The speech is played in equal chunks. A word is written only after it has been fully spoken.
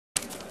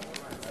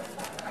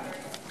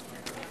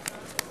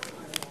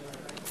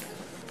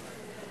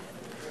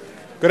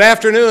Good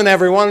afternoon,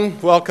 everyone.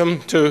 Welcome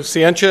to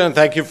Scientia, and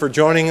thank you for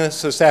joining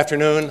us this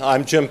afternoon.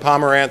 I'm Jim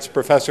Pomerantz,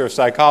 Professor of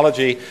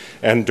Psychology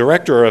and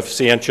Director of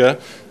Scientia.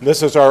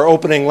 This is our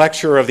opening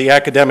lecture of the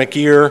academic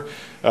year,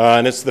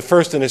 and it's the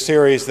first in a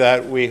series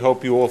that we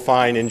hope you will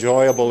find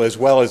enjoyable as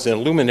well as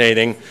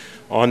illuminating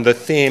on the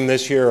theme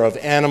this year of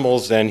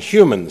animals and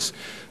humans.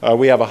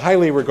 We have a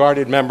highly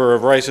regarded member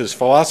of Rice's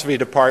philosophy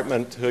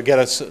department to get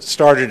us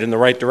started in the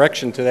right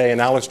direction today,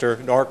 and Alastair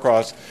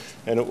Norcross,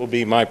 and it will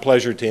be my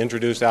pleasure to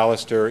introduce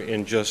Alastair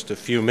in just a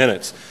few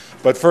minutes.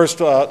 But first,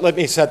 let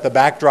me set the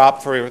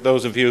backdrop for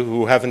those of you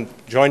who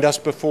haven't joined us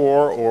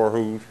before or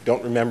who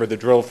don't remember the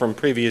drill from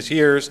previous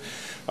years.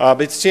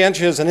 But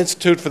Scientia is an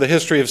institute for the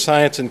history of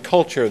science and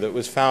culture that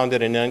was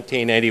founded in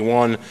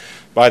 1981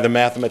 by the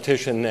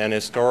mathematician and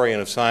historian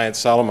of science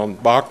Solomon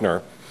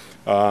Bachner.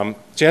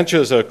 Scientia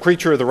is a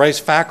creature of the Rice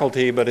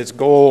faculty, but its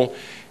goal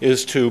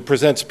is to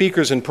present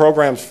speakers and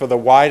programs for the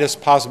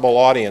widest possible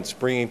audience,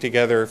 bringing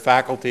together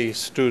faculty,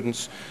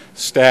 students,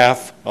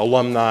 staff,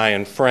 alumni,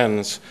 and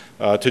friends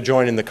to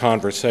join in the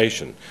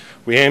conversation.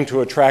 We aim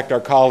to attract our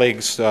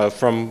colleagues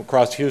from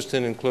across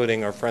Houston,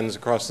 including our friends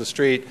across the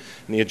street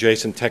in the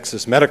adjacent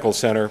Texas Medical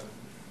Center,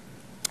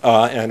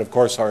 and of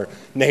course our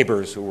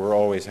neighbors who we're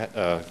always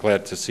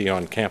glad to see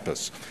on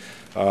campus.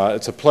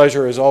 It's a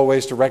pleasure, as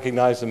always, to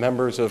recognize the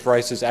members of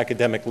Rice's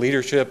academic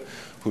leadership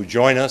who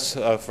join us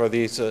for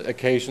these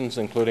occasions,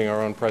 including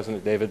our own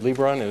President David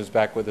Lebrun, who's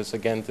back with us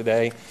again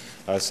today.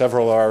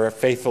 Several of our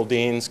faithful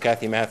deans,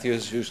 Kathy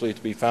Matthews, usually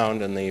to be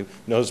found in the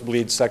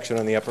nosebleed section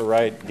on the upper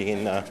right,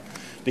 Dean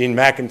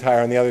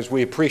McIntyre, and the others.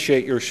 We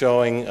appreciate your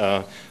showing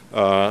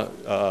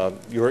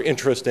your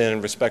interest in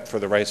and respect for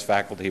the Rice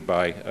faculty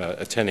by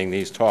attending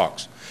these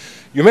talks.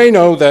 You may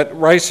know that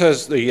Rice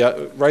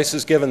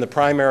has given the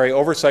primary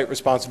oversight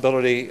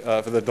responsibility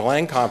for the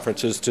DeLange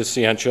conferences to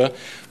Scientia,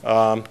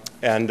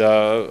 and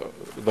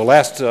the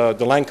last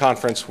DeLange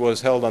conference was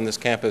held on this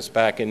campus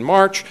back in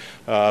March.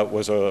 It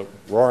was a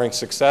roaring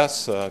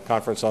success, a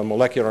conference on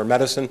molecular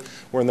medicine.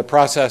 We're in the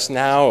process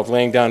now of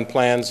laying down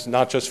plans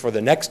not just for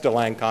the next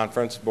DeLange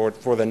conference, but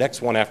for the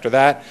next one after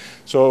that.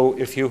 So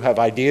if you have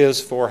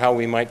ideas for how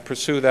we might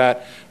pursue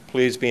that,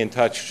 please be in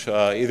touch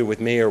either with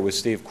me or with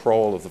Steve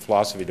Kroll of the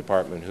philosophy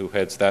department, who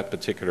heads that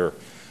particular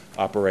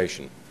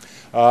operation.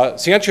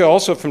 Scientia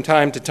also from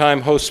time to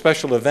time hosts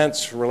special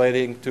events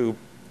relating to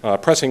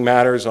pressing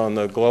matters on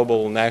the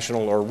global,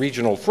 national, or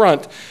regional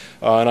front.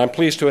 And I'm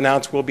pleased to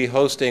announce we'll be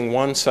hosting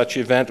one such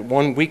event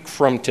 1 week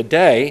from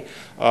today,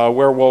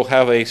 where we'll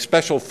have a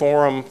special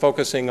forum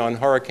focusing on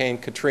Hurricane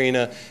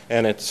Katrina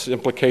and its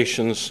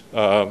implications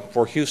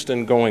for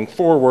Houston going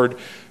forward,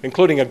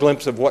 including a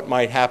glimpse of what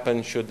might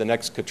happen should the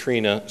next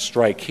Katrina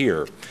strike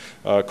here.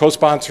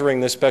 Co-sponsoring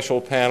this special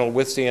panel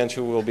with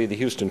Scientia will be the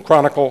Houston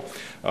Chronicle,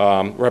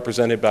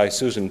 represented by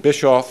Susan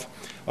Bischoff.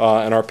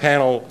 And our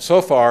panel so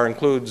far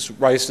includes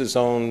Rice's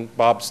own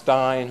Bob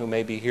Stein, who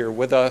may be here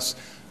with us,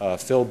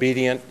 Phil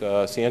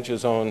Bedient,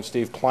 Scientia's own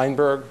Steve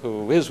Kleinberg,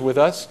 who is with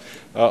us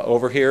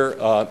over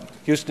here,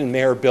 Houston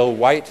Mayor Bill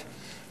White,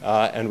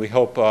 and we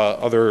hope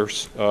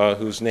others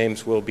whose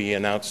names will be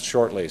announced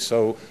shortly.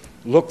 So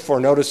look for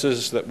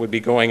notices that would be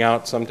going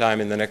out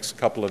sometime in the next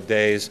couple of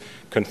days,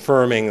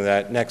 confirming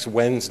that next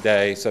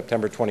Wednesday,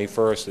 September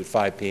 21st at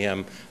 5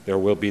 p.m., there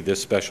will be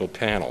this special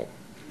panel.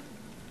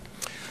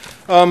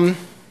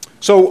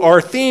 So our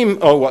theme,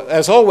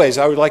 as always,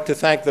 I would like to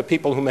thank the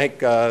people who make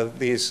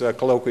these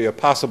colloquia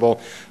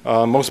possible,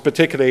 most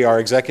particularly our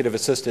executive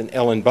assistant,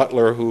 Ellen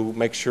Butler, who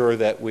makes sure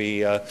that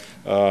we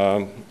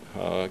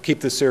keep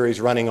the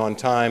series running on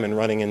time and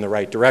running in the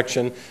right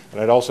direction.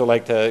 And I'd also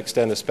like to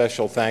extend a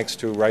special thanks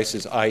to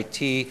Rice's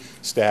IT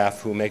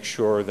staff, who make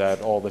sure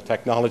that all the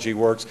technology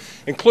works,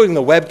 including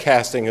the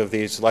webcasting of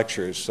these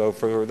lectures. So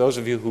for those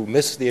of you who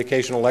missed the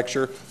occasional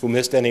lecture, who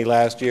missed any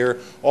last year,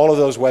 all of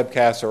those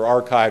webcasts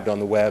are archived on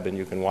the web, and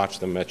you can watch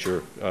them at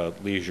your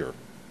leisure.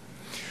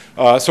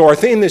 So our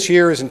theme this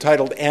year is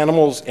entitled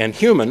Animals and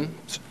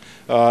Humans.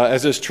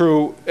 As is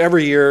true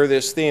every year,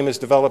 this theme is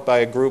developed by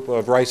a group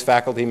of Rice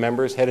faculty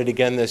members, headed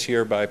again this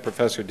year by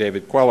Professor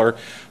David Queller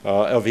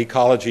of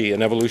Ecology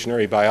and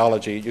Evolutionary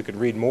Biology. You could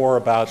read more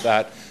about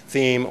that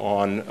theme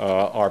on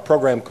our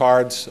program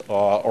cards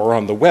or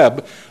on the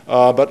web,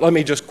 but let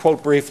me just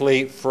quote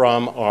briefly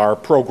from our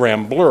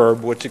program blurb,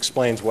 which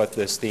explains what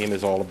this theme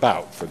is all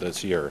about for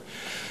this year.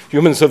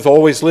 Humans have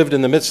always lived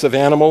in the midst of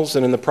animals,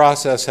 and in the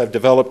process have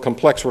developed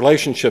complex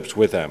relationships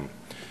with them.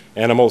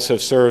 Animals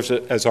have served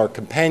as our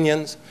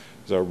companions,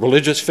 as our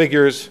religious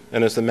figures,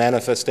 and as the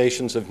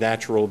manifestations of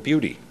natural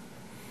beauty.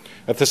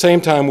 At the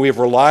same time, we have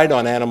relied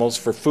on animals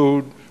for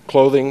food,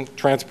 clothing,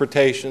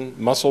 transportation,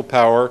 muscle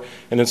power,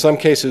 and in some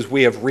cases,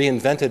 we have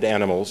reinvented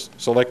animals,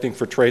 selecting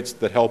for traits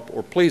that help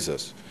or please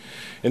us.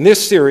 In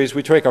this series,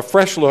 we take a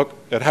fresh look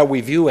at how we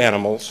view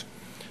animals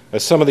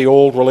as some of the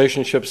old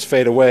relationships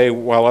fade away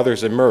while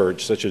others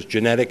emerge, such as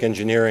genetic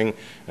engineering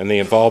and the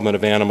involvement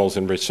of animals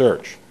in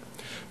research.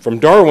 From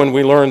Darwin,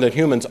 we learned that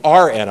humans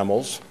are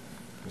animals.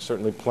 There's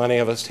certainly plenty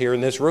of us here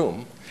in this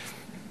room.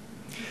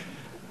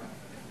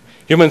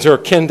 Humans are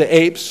akin to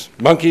apes,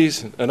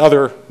 monkeys, and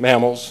other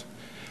mammals.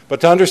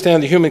 But to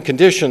understand the human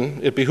condition,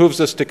 it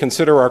behooves us to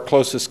consider our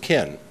closest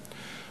kin.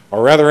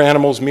 Are other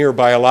animals mere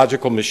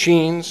biological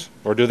machines,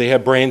 or do they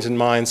have brains and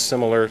minds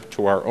similar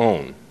to our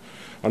own?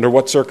 Under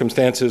what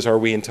circumstances are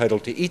we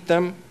entitled to eat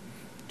them,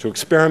 to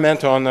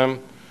experiment on them,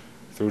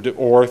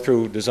 or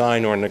through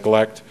design or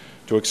neglect,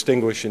 to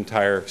extinguish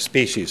entire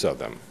species of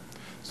them?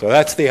 So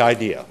that's the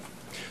idea.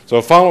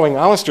 So following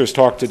Alastair's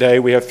talk today,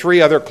 we have 3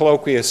 other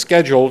colloquia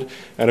scheduled,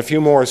 and a few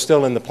more are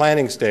still in the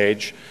planning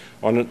stage.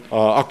 On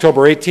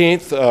October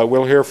 18th,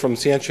 we'll hear from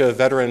Scientia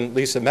veteran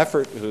Lisa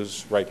Meffert,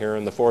 who's right here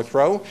in the 4th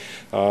row,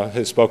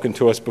 has spoken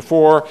to us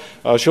before.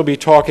 She'll be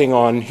talking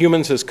on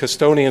humans as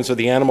custodians of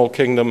the animal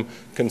kingdom,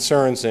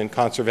 concerns in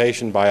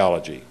conservation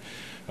biology.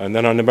 And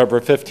then on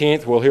November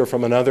 15th, we'll hear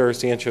from another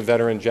Scientia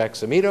veteran, Jack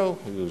Samito,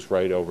 who's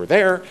right over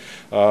there.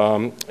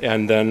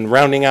 And then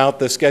rounding out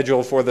the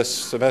schedule for the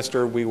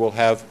semester, we will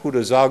have Huda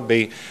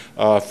Zogby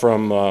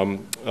from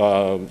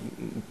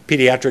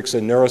Pediatrics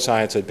and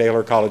Neuroscience at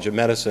Baylor College of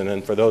Medicine.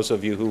 And for those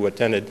of you who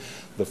attended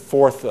the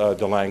 4th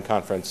DeLange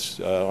conference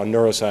on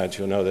neuroscience,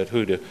 you'll know that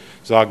Huda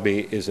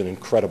Zogby is an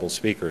incredible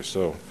speaker.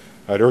 So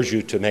I'd urge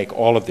you to make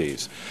all of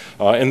these.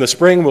 In the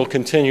spring, we'll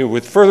continue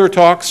with further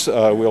talks.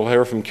 We'll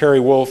hear from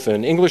Carrie Wolf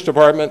in English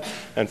department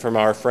and from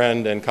our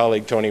friend and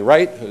colleague Tony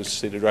Wright, who's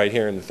seated right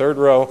here in the 3rd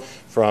row,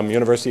 from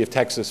University of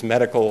Texas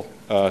Medical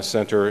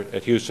Center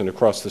at Houston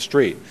across the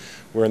street.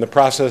 We're in the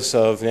process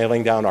of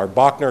nailing down our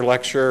Bachner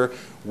lecture,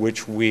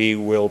 which we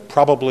will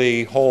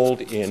probably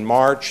hold in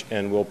March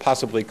and will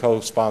possibly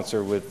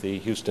co-sponsor with the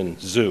Houston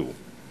Zoo.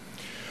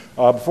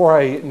 Before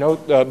I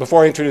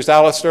introduce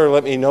Alastair,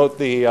 let me note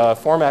the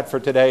format for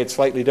today. It's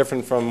slightly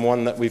different from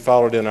one that we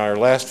followed in our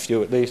last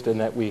few, at least, in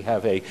that we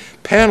have a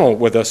panel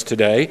with us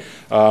today.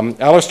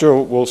 Alastair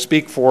will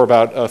speak for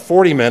about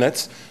 40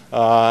 minutes,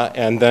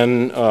 and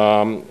then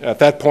at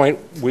that point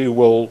we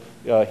will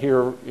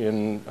hear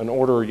in an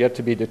order yet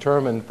to be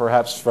determined,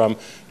 perhaps from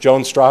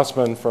Joan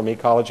Strassman from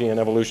Ecology and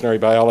Evolutionary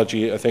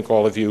Biology. I think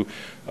all of you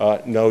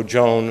know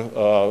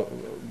Joan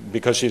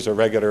because she's a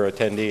regular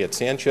attendee at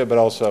Scientia, but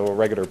also a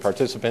regular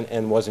participant,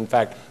 and was in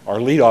fact our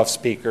leadoff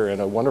speaker in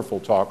a wonderful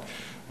talk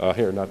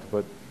here, not to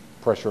put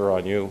pressure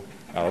on you,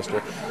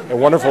 Alastair, a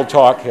wonderful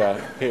talk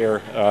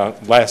here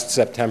last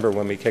September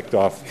when we kicked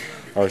off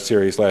our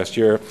series last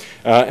year.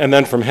 And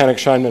then from Hannek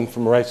Scheinman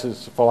from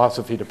Rice's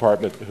philosophy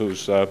department,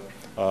 who's an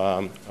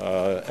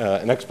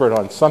expert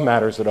on some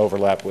matters that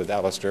overlap with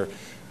Alastair.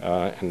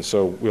 And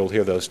so we'll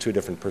hear those 2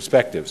 different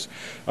perspectives.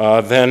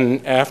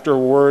 Then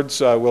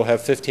afterwards, we'll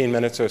have 15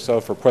 minutes or so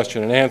for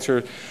question and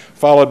answer,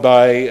 followed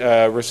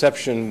by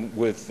reception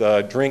with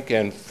drink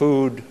and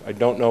food. I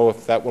don't know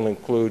if that will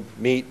include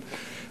meat.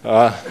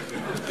 Out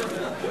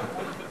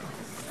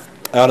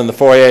in the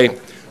foyer,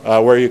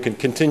 where you can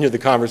continue the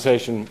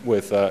conversation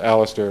with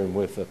Alastair and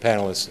with the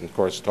panelists, and of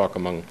course talk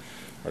among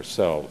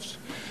ourselves.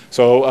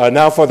 So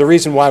now for the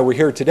reason why we're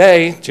here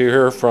today, to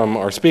hear from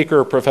our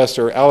speaker,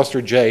 Professor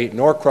Alastair J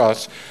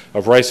Norcross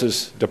of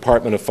Rice's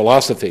Department of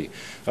Philosophy.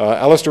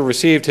 Alastair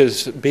received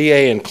his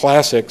BA in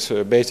Classics,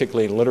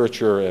 basically in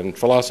Literature and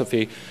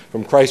Philosophy,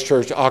 from Christ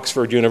Church,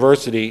 Oxford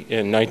University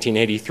in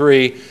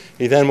 1983.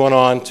 He then went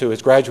on to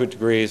his graduate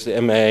degrees,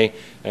 MA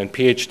and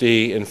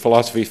PhD in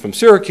Philosophy from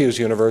Syracuse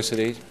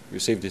University. He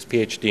received his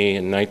PhD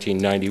in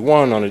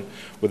 1991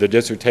 with a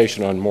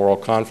dissertation on moral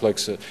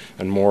conflicts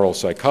and moral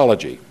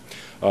psychology.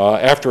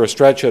 After a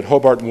stretch at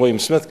Hobart and William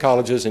Smith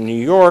Colleges in New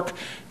York,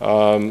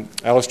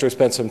 Alastair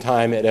spent some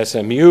time at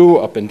SMU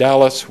up in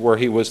Dallas, where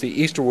he was the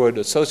Easterwood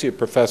Associate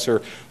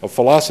Professor of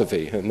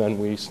Philosophy. And then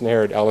we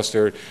snared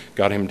Alastair,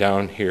 got him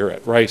down here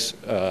at Rice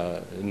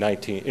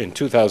in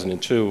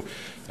 2002,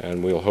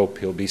 and we'll hope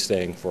he'll be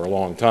staying for a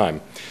long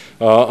time.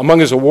 Among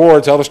his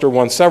awards, Alastair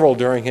won several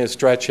during his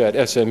stretch at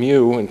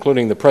SMU,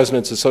 including the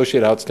President's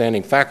Associate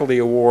Outstanding Faculty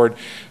Award,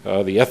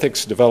 the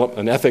Ethics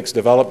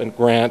Development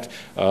Grant,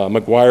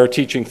 McGuire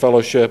Teaching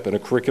Fellowship, and a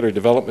Curricular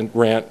Development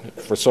Grant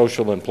for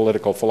Social and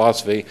Political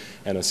Philosophy,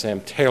 and a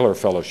Sam Taylor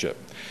Fellowship.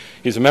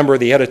 He's a member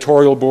of the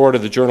editorial board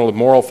of the Journal of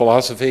Moral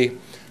Philosophy,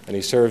 and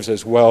he serves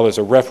as well as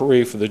a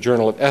referee for the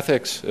Journal of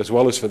Ethics, as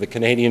well as for the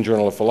Canadian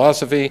Journal of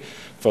Philosophy,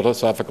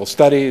 Philosophical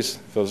Studies,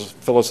 Pacific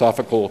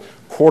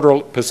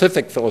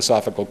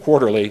Philosophical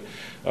Quarterly,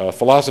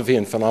 Philosophy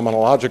and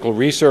Phenomenological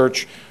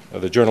Research,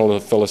 the Journal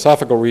of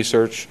Philosophical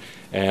Research,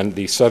 and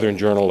the Southern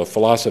Journal of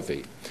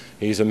Philosophy.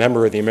 He's a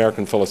member of the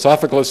American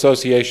Philosophical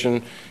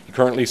Association. He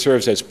currently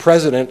serves as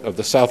president of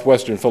the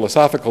Southwestern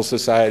Philosophical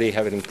Society,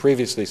 having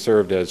previously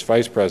served as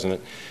vice president,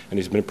 and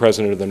he's been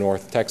president of the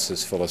North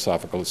Texas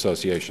Philosophical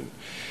Association.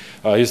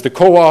 He's the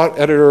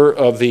co-editor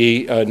of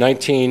the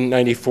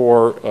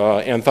 1994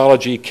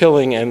 anthology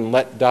Killing and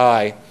Let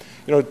Die.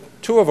 You know,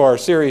 2 of our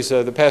series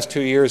the past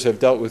 2 years have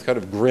dealt with kind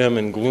of grim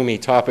and gloomy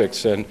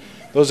topics, and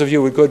those of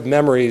you with good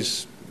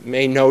memories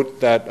may note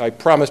that I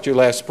promised you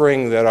last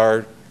spring that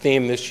our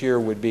theme this year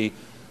would be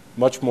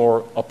much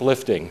more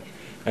uplifting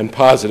and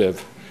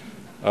positive,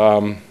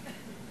 and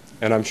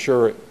I'm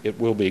sure it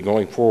will be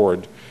going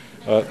forward.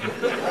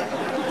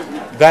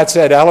 That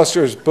said,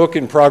 Alastair's book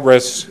in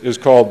progress is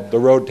called The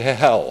Road to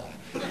Hell.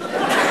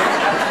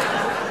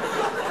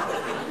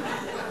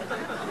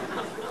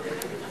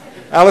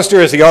 Alastair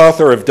is the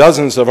author of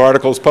dozens of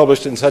articles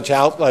published in such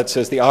outlets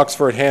as the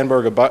Oxford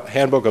Handbook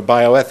of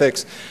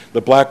Bioethics, the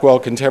Blackwell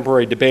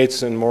Contemporary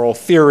Debates in Moral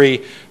Theory,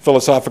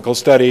 Philosophical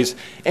Studies,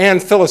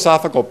 and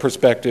Philosophical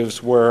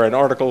Perspectives, where an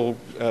article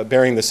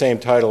bearing the same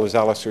title as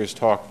Alastair's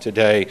talk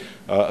today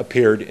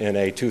appeared in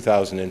a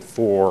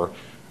 2004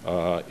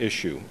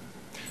 issue.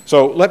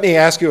 So let me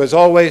ask you, as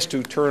always,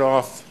 to turn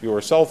off your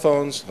cell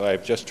phones.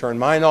 I've just turned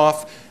mine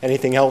off.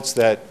 Anything else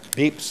that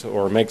beeps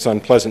or makes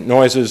unpleasant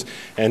noises,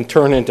 and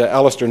turn into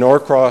Alastair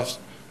Norcross,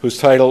 whose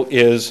title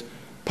is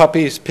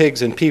Puppies,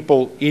 Pigs, and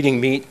People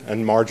Eating Meat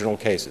and Marginal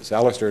Cases.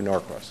 Alastair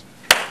Norcross.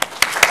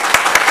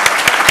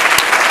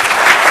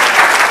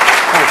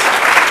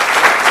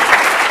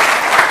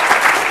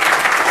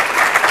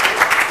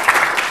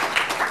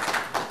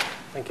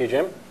 Thank you,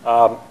 Jim.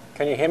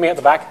 Can you hear me at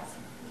the back?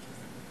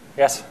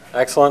 Yes,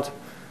 excellent.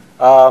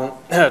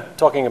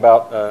 Talking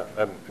about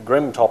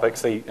grim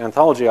topics, the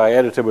anthology I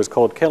edited was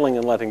called Killing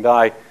and Letting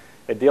Die.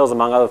 It deals,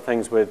 among other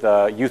things, with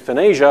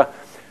euthanasia.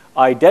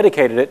 I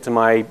dedicated it to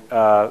my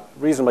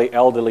reasonably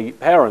elderly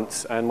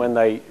parents, and when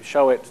they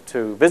show it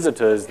to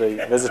visitors,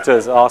 the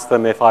visitors ask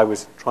them if I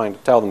was trying to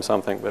tell them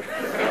something. But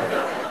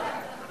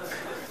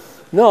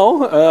no,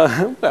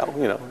 well,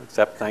 you know,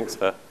 except thanks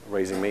for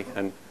raising me,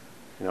 and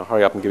you know,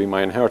 hurry up and give me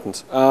my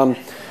inheritance.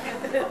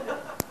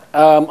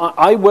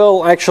 I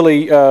will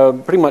actually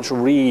pretty much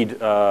read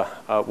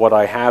what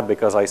I have,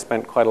 because I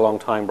spent quite a long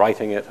time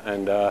writing it,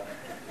 and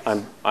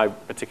I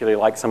particularly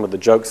like some of the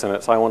jokes in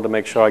it, so I want to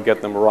make sure I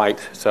get them right.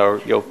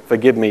 So you'll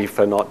forgive me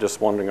for not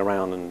just wandering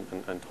around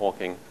and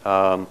talking.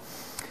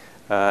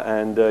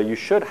 You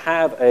should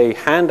have a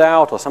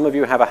handout, or some of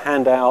you have a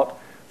handout.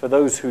 For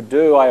those who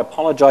do, I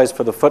apologize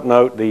for the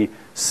footnote. The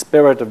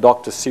spirit of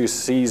Dr. Seuss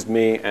seized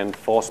me and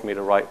forced me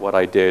to write what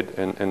I did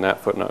in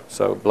that footnote,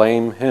 so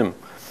blame him.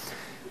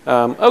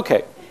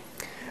 Okay,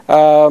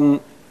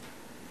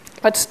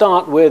 let's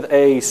start with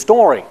a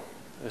story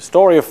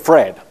of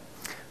Fred,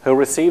 who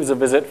receives a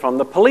visit from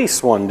the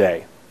police one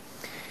day.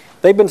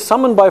 They've been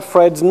summoned by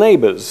Fred's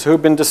neighbors,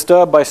 who've been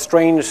disturbed by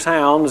strange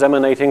sounds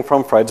emanating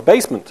from Fred's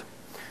basement.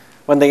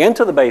 When they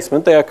enter the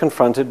basement, they are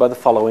confronted by the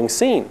following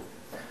scene.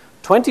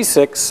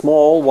 26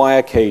 small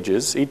wire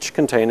cages, each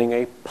containing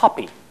a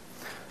puppy.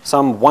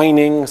 Some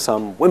whining,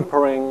 some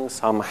whimpering,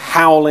 some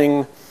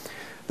howling.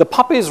 The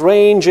puppies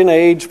range in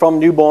age from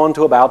newborn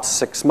to about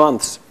 6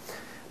 months.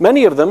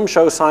 Many of them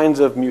show signs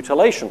of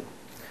mutilation.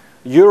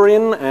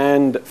 Urine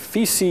and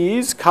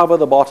feces cover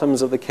the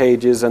bottoms of the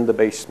cages and the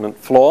basement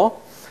floor.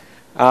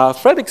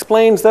 Fred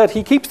explains that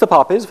he keeps the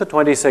puppies for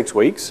 26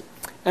 weeks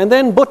and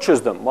then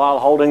butchers them while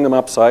holding them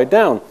upside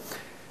down.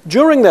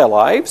 During their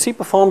lives, he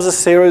performs a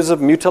series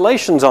of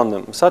mutilations on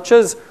them, such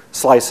as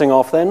slicing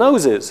off their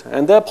noses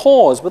and their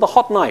paws with a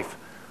hot knife,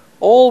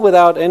 all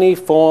without any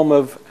form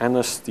of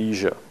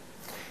anesthesia.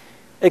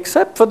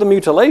 Except for the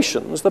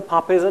mutilations, the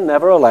puppies are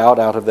never allowed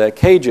out of their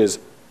cages,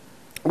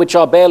 which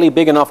are barely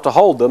big enough to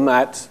hold them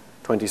at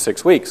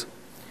 26 weeks.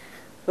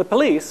 The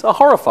police are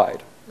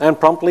horrified and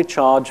promptly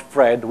charge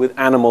Fred with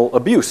animal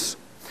abuse.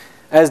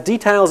 As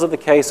details of the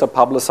case are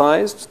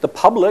publicized, the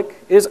public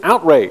is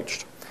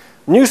outraged.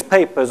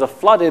 Newspapers are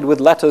flooded with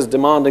letters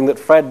demanding that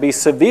Fred be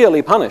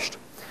severely punished.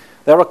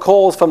 There are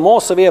calls for more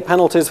severe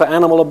penalties for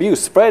animal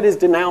abuse. Fred is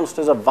denounced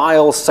as a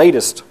vile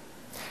sadist.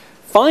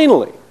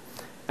 Finally,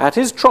 at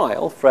his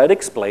trial, Fred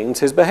explains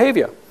his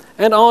behavior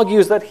and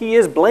argues that he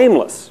is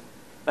blameless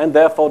and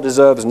therefore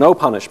deserves no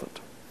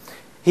punishment.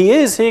 He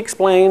is, he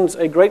explains,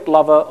 a great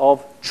lover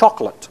of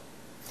chocolate.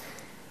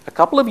 A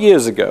couple of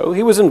years ago,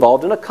 he was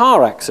involved in a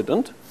car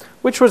accident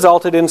which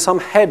resulted in some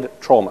head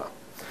trauma.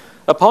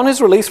 Upon his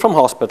release from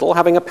hospital,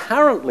 having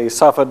apparently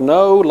suffered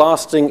no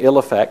lasting ill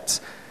effects,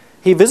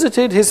 he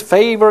visited his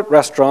favorite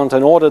restaurant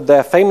and ordered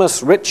their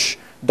famous rich,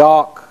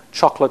 dark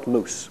chocolate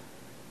mousse.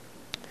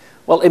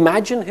 Well,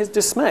 imagine his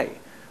dismay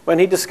when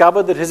he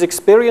discovered that his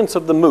experience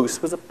of the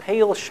mousse was a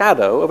pale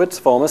shadow of its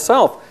former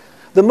self.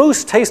 The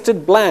mousse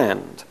tasted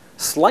bland,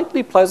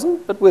 slightly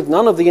pleasant, but with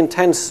none of the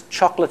intense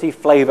chocolatey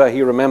flavor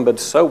he remembered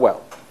so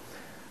well.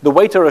 The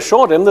waiter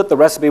assured him that the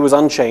recipe was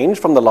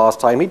unchanged from the last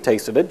time he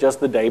tasted it just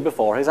the day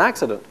before his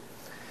accident.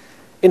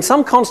 In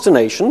some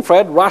consternation,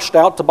 Fred rushed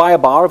out to buy a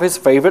bar of his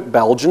favorite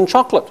Belgian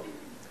chocolate.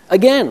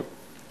 Again,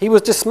 he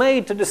was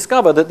dismayed to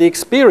discover that the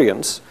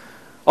experience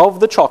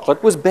of the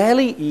chocolate was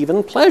barely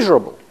even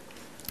pleasurable.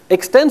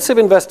 Extensive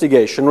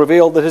investigation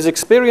revealed that his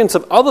experience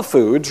of other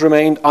foods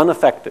remained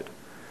unaffected,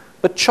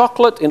 but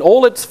chocolate in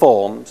all its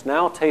forms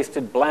now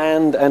tasted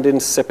bland and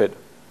insipid.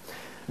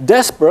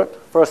 Desperate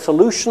for a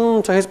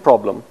solution to his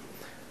problem,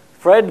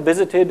 Fred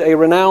visited a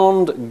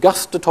renowned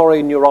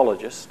gustatory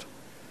neurologist,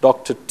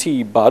 Dr.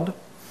 T. Budd.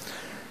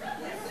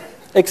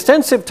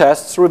 Extensive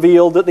tests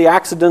revealed that the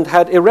accident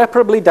had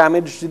irreparably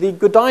damaged the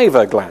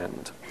Godiva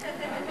gland,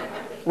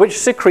 which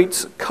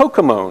secretes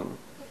cocamone,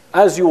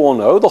 as you all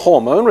know, the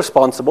hormone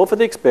responsible for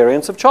the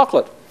experience of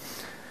chocolate.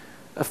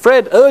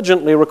 Fred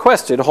urgently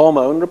requested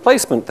hormone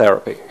replacement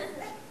therapy.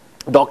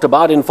 Dr.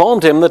 Budd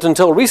informed him that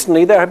until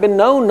recently there had been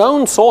no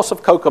known source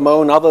of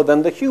cocamone other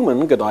than the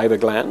human Godiva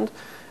gland,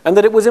 and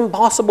that it was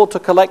impossible to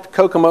collect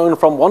cocamone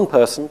from one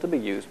person to be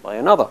used by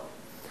another.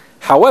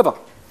 However,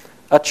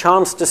 a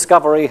chance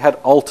discovery had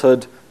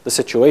altered the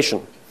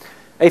situation.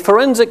 A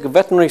forensic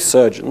veterinary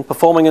surgeon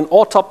performing an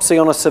autopsy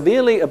on a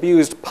severely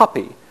abused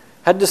puppy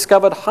had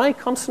discovered high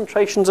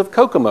concentrations of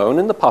cocamone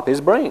in the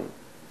puppy's brain.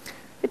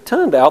 It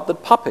turned out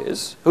that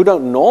puppies, who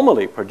don't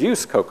normally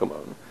produce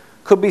cocamone,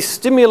 could be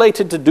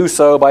stimulated to do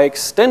so by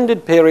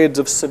extended periods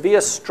of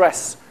severe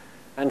stress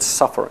and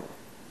suffering.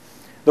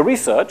 The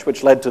research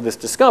which led to this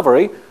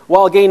discovery,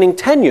 while gaining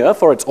tenure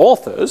for its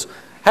authors,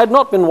 had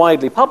not been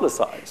widely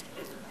publicized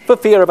for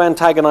fear of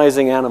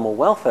antagonizing animal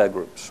welfare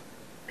groups.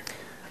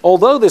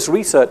 Although this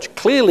research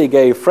clearly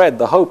gave Fred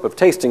the hope of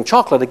tasting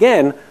chocolate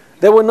again,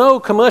 there were no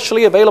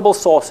commercially available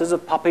sources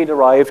of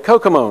puppy-derived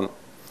cocamone.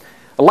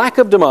 A lack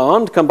of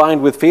demand,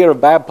 combined with fear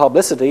of bad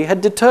publicity,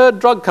 had deterred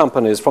drug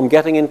companies from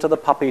getting into the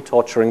puppy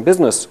torturing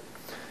business.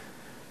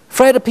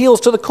 Fred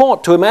appeals to the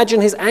court to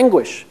imagine his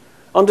anguish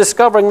on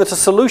discovering that a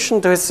solution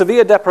to his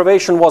severe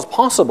deprivation was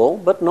possible,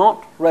 but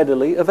not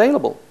readily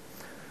available.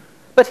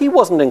 But he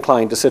wasn't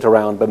inclined to sit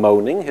around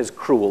bemoaning his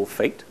cruel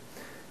fate.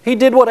 He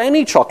did what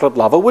any chocolate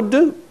lover would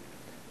do.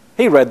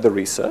 He read the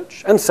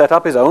research and set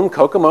up his own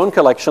cocamone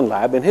collection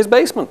lab in his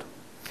basement.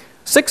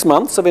 6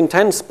 months of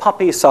intense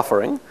puppy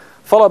suffering,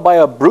 followed by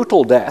a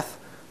brutal death,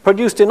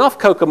 produced enough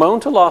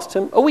cocamone to last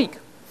him a week,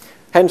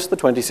 hence the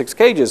 26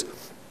 cages.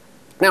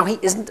 Now, he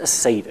isn't a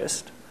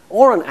sadist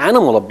or an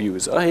animal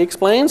abuser, he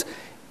explains.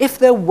 If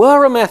there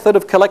were a method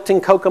of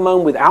collecting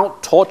cocamone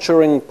without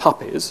torturing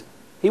puppies,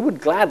 he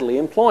would gladly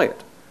employ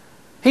it.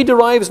 He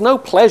derives no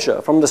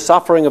pleasure from the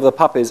suffering of the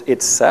puppies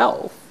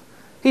itself.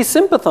 He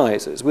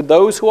sympathizes with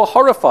those who are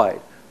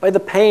horrified by the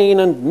pain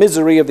and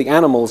misery of the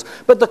animals,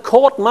 but the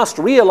court must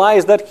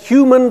realize that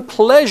human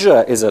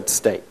pleasure is at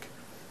stake.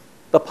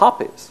 The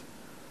puppies,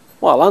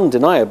 while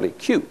undeniably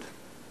cute,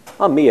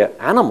 are mere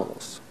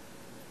animals.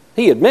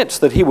 He admits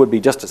that he would be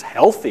just as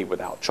healthy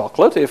without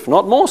chocolate, if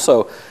not more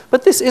so.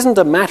 But this isn't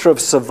a matter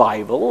of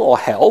survival or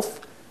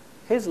health.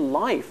 His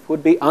life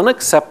would be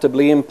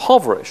unacceptably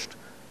impoverished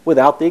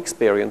without the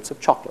experience of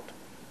chocolate.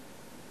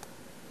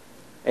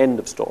 End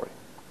of story.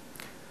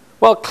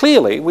 Well,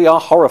 clearly we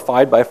are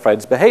horrified by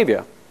Fred's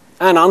behavior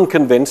and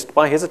unconvinced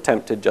by his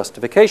attempted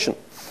justification.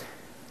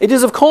 It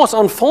is, of course,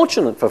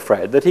 unfortunate for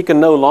Fred that he can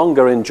no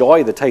longer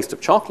enjoy the taste of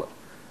chocolate,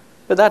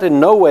 but that in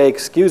no way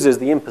excuses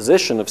the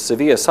imposition of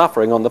severe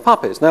suffering on the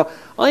puppies. Now,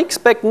 I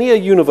expect near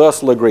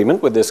universal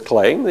agreement with this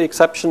claim, the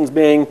exceptions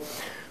being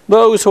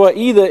those who are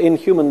either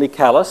inhumanly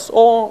callous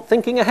or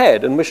thinking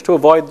ahead and wish to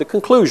avoid the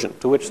conclusion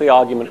to which the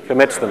argument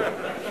commits them.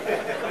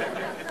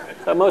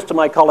 So most of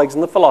my colleagues in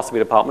the philosophy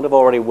department have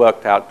already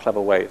worked out clever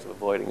ways of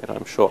avoiding it,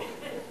 I'm sure.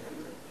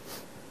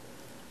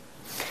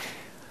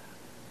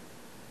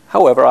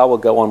 However, I will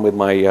go on with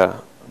my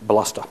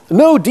bluster.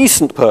 No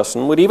decent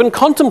person would even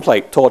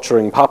contemplate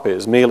torturing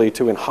puppies merely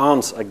to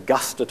enhance a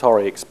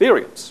gustatory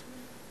experience.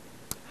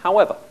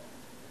 However,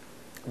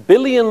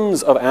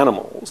 billions of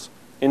animals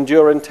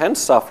endure intense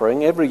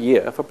suffering every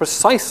year for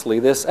precisely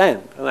this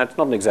end. And that's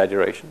not an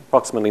exaggeration,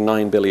 approximately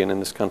 9 billion in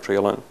this country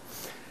alone.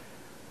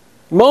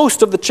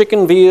 Most of the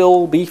chicken,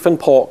 veal, beef, and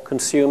pork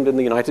consumed in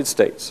the United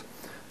States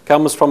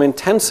comes from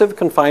intensive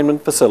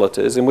confinement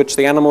facilities in which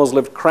the animals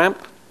live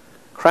cramped,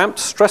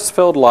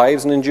 stress-filled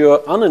lives and endure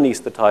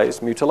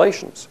unanesthetized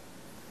mutilations.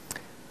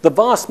 The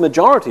vast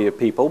majority of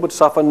people would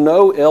suffer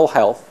no ill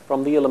health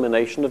from the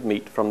elimination of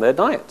meat from their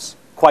diets.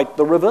 Quite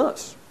the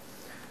reverse.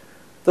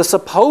 The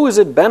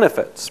supposed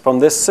benefits from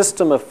this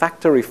system of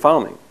factory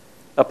farming,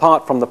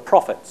 apart from the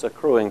profits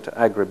accruing to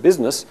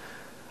agribusiness,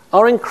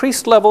 are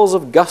increased levels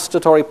of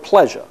gustatory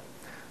pleasure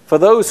for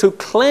those who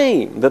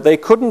claim that they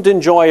couldn't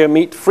enjoy a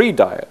meat-free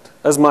diet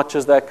as much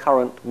as their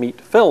current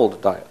meat-filled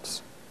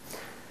diets.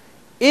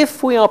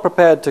 If we are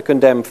prepared to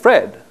condemn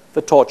Fred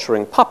for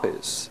torturing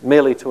puppies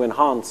merely to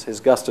enhance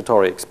his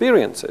gustatory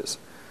experiences,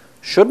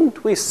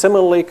 shouldn't we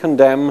similarly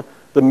condemn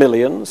the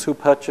millions who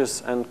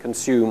purchase and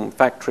consume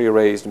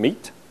factory-raised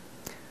meat?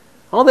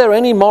 Are there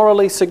any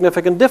morally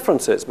significant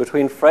differences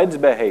between Fred's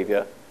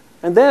behavior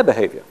and their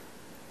behavior?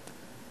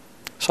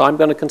 So I'm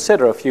going to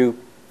consider a few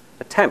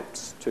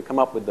attempts to come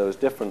up with those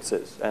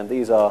differences, and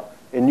these are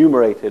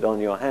enumerated on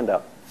your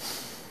handout.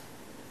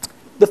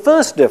 The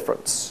first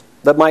difference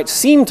that might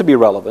seem to be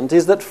relevant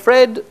is that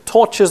Fred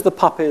tortures the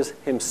puppies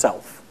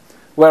himself,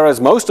 whereas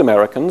most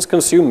Americans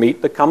consume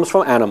meat that comes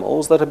from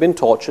animals that have been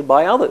tortured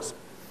by others.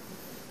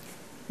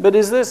 But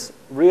is this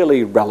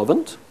really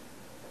relevant?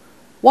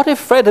 What if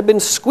Fred had been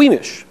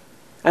squeamish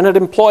and had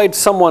employed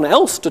someone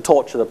else to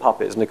torture the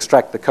puppies and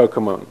extract the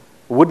cocamone?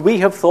 Would we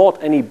have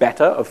thought any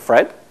better of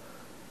Fred?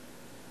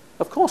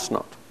 Of course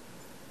not.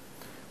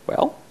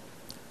 Well,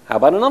 how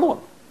about another one?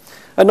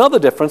 Another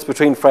difference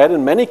between Fred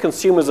and many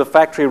consumers of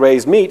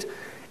factory-raised meat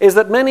is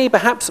that many,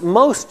 perhaps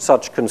most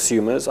such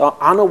consumers are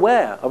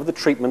unaware of the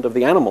treatment of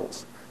the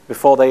animals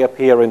before they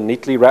appear in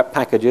neatly wrapped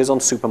packages on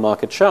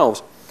supermarket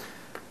shelves.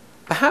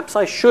 Perhaps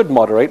I should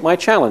moderate my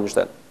challenge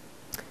then.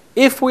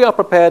 If we are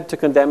prepared to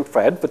condemn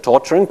Fred for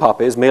torturing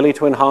puppies merely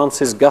to enhance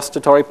his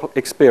gustatory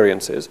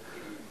experiences,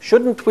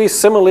 shouldn't we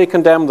similarly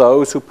condemn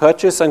those who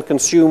purchase and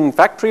consume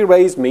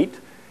factory-raised meat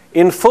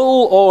in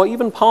full or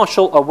even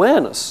partial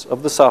awareness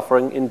of the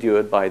suffering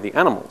endured by the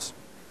animals?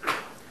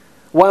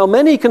 While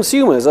many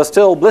consumers are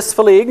still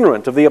blissfully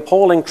ignorant of the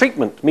appalling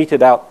treatment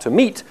meted out to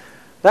meat,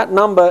 that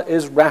number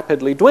is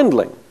rapidly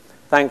dwindling,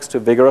 thanks to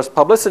vigorous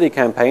publicity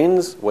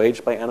campaigns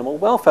waged by animal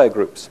welfare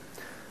groups.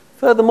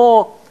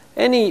 Furthermore,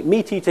 any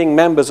meat-eating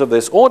members of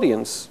this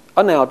audience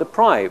are now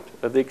deprived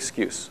of the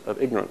excuse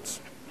of ignorance.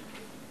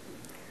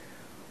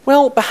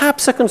 Well,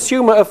 perhaps a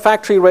consumer of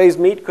factory-raised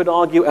meat could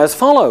argue as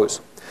follows.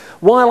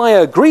 While I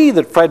agree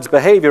that Fred's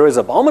behavior is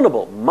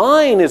abominable,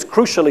 mine is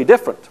crucially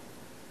different.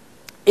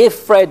 If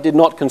Fred did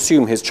not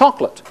consume his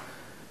chocolate,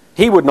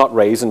 he would not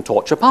raise and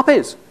torture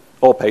puppies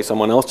or pay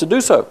someone else to do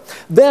so.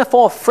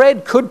 Therefore,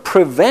 Fred could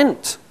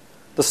prevent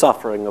the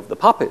suffering of the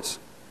puppies.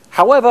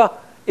 However,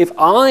 if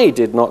I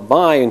did not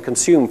buy and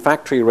consume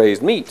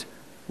factory-raised meat,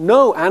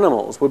 no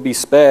animals would be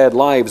spared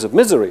lives of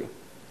misery.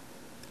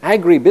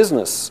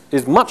 Agribusiness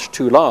is much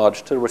too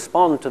large to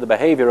respond to the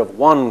behavior of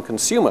one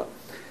consumer.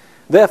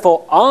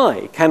 Therefore,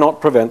 I cannot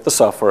prevent the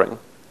suffering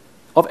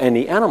of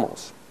any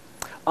animals.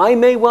 I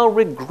may well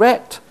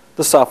regret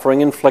the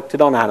suffering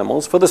inflicted on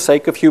animals for the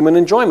sake of human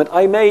enjoyment.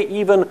 I may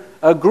even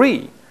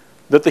agree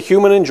that the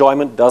human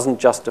enjoyment doesn't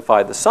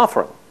justify the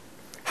suffering.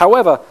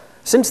 However,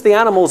 since the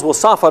animals will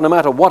suffer no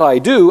matter what I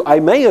do, I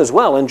may as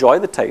well enjoy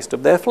the taste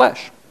of their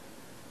flesh.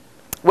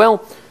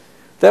 Well,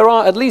 there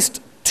are at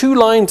least two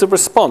lines of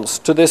response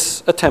to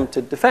this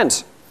attempted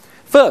defense.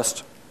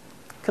 First,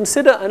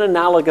 consider an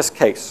analogous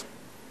case.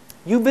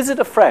 You visit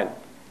a friend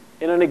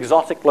in an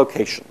exotic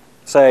location,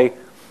 say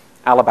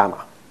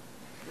Alabama.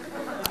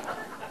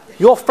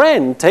 Your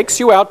friend takes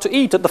you out to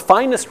eat at the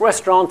finest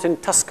restaurant in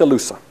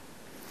Tuscaloosa.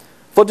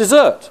 For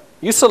dessert,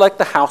 you select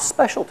the house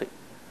specialty,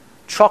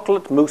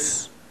 chocolate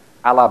mousse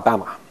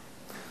Alabama,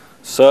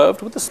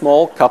 served with a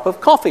small cup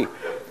of coffee,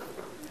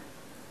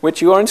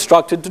 which you are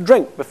instructed to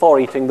drink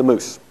before eating the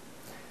mousse.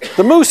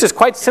 The mousse is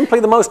quite simply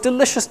the most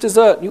delicious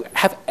dessert you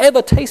have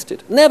ever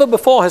tasted. Never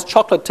before has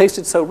chocolate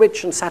tasted so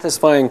rich and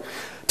satisfying.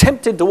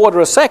 Tempted to order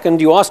a second,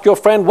 you ask your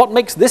friend, what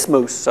makes this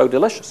mousse so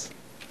delicious?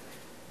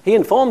 He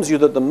informs you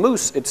that the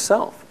mousse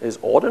itself is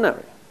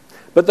ordinary,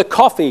 but the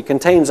coffee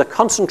contains a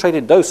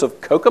concentrated dose of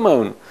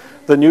cocamone,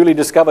 the newly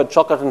discovered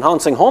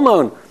chocolate-enhancing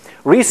hormone.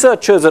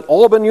 Researchers at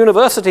Auburn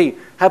University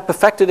have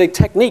perfected a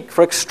technique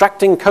for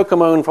extracting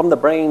cocamone from the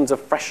brains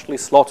of freshly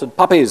slaughtered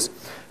puppies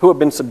who have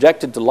been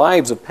subjected to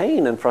lives of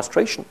pain and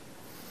frustration.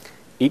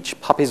 Each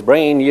puppy's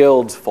brain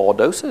yields 4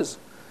 doses,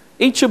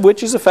 each of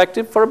which is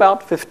effective for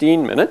about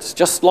 15 minutes,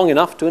 just long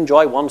enough to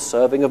enjoy one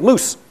serving of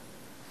mousse.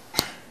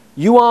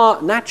 You are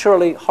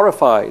naturally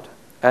horrified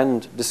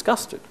and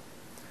disgusted.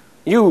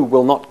 You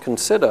will not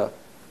consider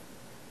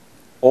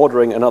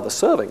ordering another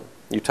serving.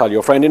 You tell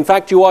your friend, in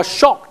fact, you are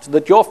shocked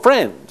that your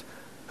friend,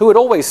 who had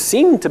always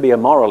seemed to be a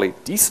morally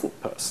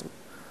decent person,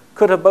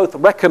 could have both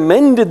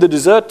recommended the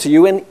dessert to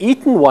you and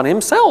eaten one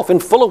himself in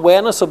full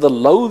awareness of the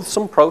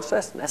loathsome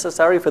process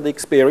necessary for the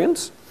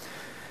experience.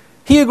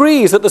 He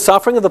agrees that the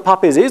suffering of the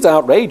puppies is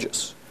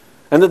outrageous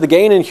and that the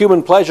gain in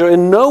human pleasure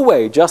in no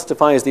way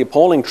justifies the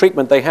appalling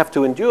treatment they have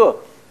to endure.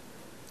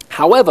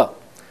 However,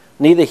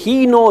 neither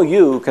he nor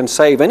you can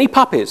save any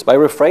puppies by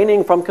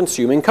refraining from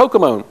consuming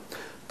cocamone.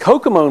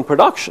 Cocamone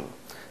production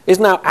is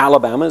now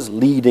Alabama's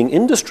leading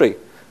industry,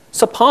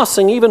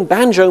 surpassing even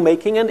banjo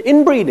making and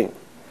inbreeding.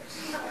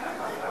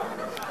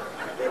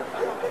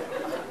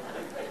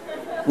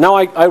 Now,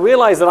 I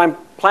realize that I'm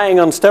playing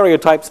on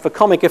stereotypes for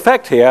comic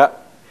effect here.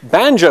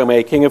 Banjo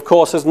making, of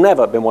course, has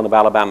never been one of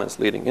Alabama's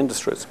leading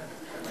industries.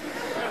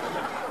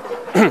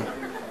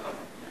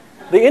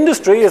 The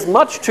industry is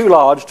much too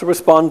large to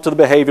respond to the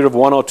behavior of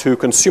 1 or 2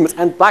 consumers,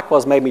 and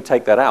Blackwell's made me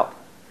take that out.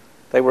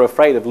 They were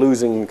afraid of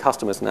losing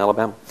customers in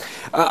Alabama.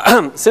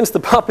 Since the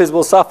puppies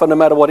will suffer no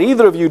matter what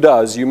either of you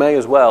does, you may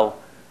as well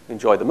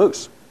enjoy the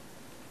mousse.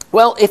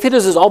 Well, if it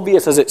is as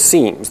obvious as it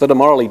seems that a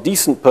morally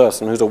decent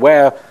person who's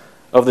aware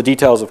of the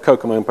details of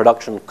cocamone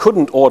production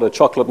couldn't order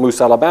chocolate mousse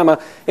Alabama,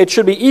 it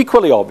should be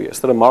equally obvious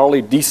that a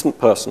morally decent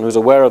person who's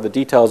aware of the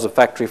details of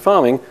factory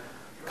farming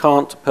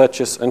can't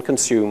purchase and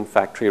consume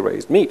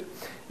factory-raised meat.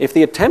 If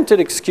the attempted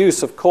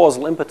excuse of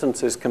causal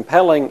impotence is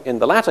compelling in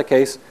the latter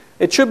case,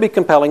 it should be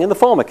compelling in the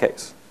former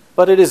case,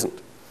 but it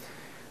isn't.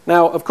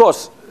 Now, of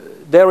course,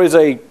 there is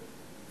a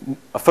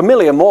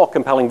familiar, more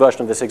compelling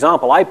version of this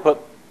example. I put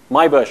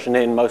my version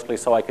in mostly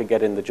so I could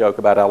get in the joke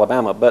about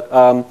Alabama, but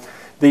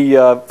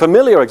the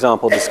familiar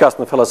example discussed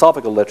in the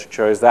philosophical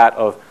literature is that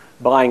of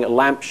buying a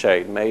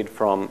lampshade made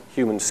from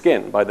human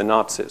skin by the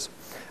Nazis.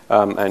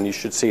 And you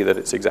should see that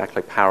it's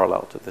exactly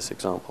parallel to this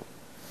example.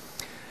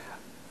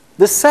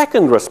 The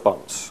second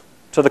response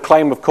to the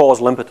claim of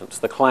causal impotence,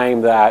 the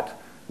claim that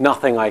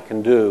nothing I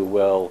can do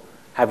will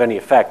have any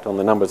effect on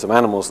the numbers of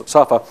animals that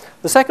suffer,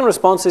 the second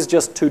response is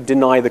just to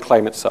deny the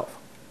claim itself.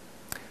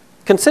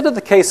 Consider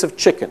the case of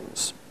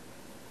chickens.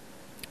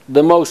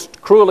 the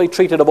most cruelly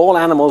treated of all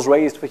animals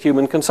raised for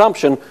human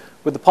consumption,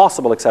 with the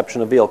possible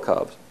exception of veal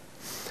calves.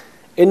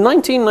 In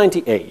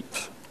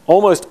 1998,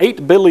 almost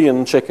 8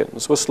 billion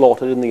chickens were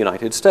slaughtered in the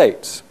United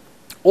States.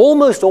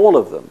 Almost all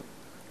of them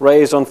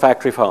raised on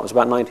factory farms,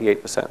 about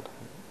 98%.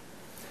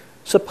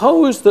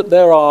 Suppose that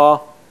there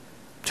are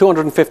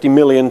 250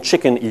 million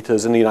chicken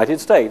eaters in the United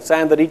States,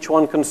 and that each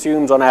one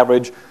consumes on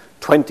average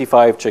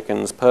 25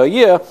 chickens per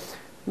year.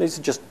 These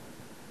are just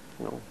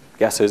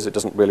guesses. It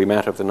doesn't really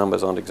matter if the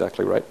numbers aren't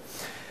exactly right.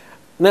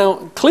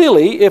 Now,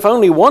 clearly, if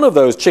only one of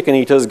those chicken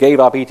eaters gave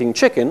up eating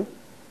chicken,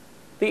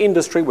 the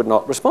industry would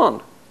not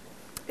respond.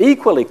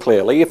 Equally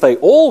clearly, if they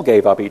all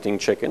gave up eating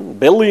chicken,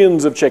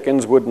 billions of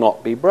chickens would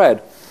not be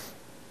bred,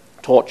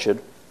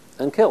 tortured,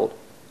 and killed.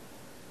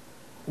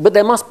 But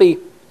there must be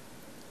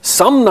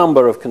some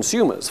number of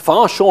consumers,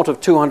 far short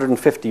of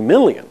 250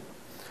 million,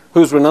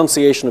 whose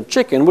renunciation of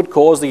chicken would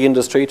cause the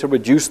industry to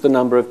reduce the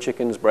number of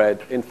chickens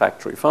bred in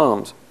factory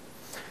farms.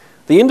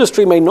 The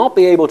industry may not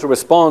be able to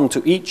respond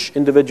to each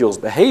individual's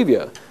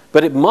behavior,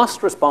 but it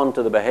must respond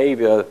to the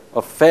behavior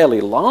of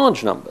fairly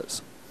large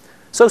numbers.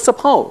 So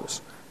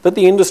suppose that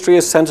the industry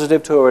is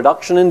sensitive to a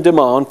reduction in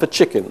demand for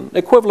chicken,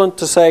 equivalent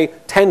to, say,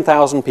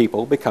 10,000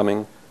 people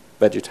becoming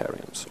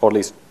vegetarians, or at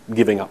least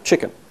giving up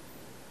chicken.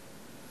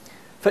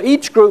 For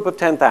each group of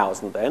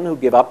 10,000, then, who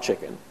give up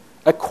chicken,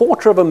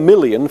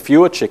 250,000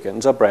 fewer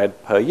chickens are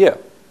bred per year.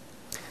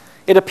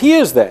 It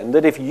appears, then,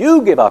 that if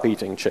you give up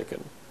eating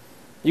chicken,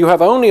 you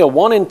have only a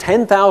 1 in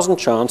 10,000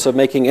 chance of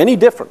making any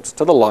difference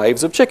to the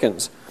lives of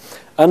chickens,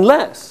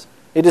 unless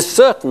it is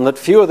certain that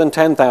fewer than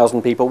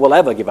 10,000 people will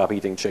ever give up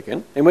eating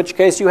chicken, in which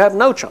case you have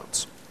no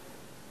chance.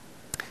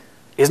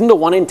 Isn't a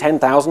 1 in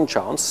 10,000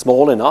 chance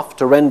small enough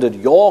to render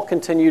your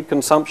continued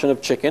consumption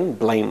of chicken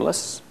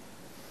blameless?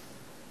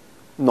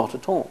 Not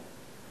at all.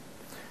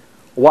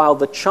 While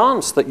the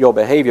chance that your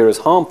behavior is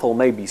harmful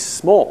may be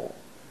small,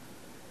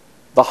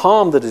 the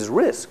harm that is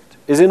risked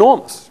is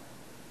enormous.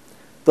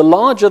 The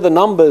larger the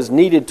numbers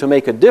needed to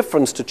make a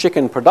difference to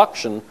chicken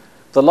production,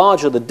 the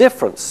larger the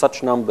difference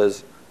such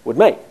numbers would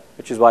make,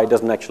 which is why it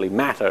doesn't actually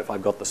matter if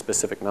I've got the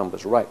specific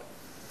numbers right.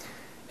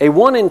 A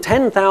 1 in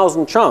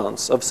 10,000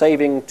 chance of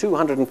saving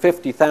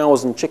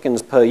 250,000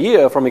 chickens per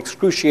year from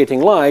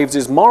excruciating lives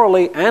is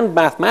morally and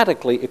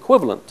mathematically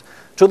equivalent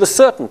to the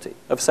certainty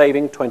of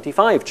saving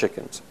 25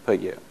 chickens per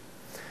year.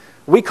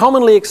 We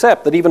commonly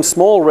accept that even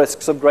small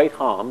risks of great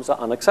harms are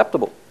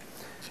unacceptable.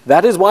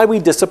 That is why we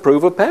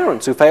disapprove of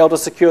parents who fail to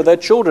secure their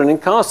children in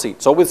car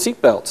seats or with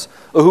seatbelts,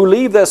 or who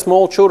leave their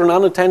small children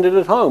unattended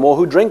at home, or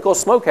who drink or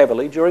smoke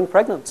heavily during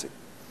pregnancy.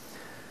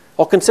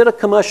 Or consider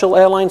commercial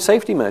airline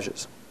safety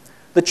measures.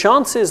 The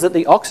chances that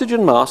the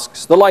oxygen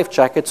masks, the life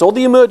jackets, or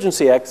the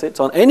emergency exits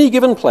on any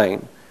given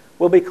plane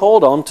will be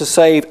called on to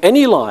save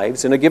any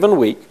lives in a given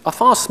week are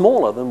far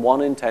smaller than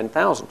 1 in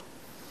 10,000.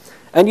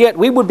 And yet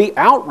we would be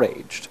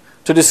outraged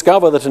to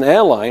discover that an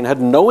airline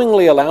had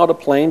knowingly allowed a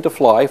plane to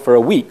fly for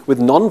a week with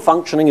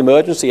non-functioning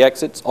emergency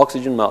exits,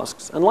 oxygen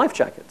masks, and life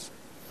jackets.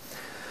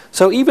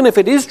 So even if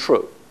it is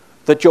true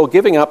that your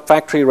giving up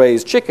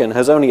factory-raised chicken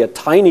has only a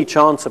tiny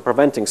chance of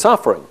preventing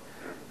suffering,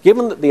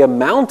 given that the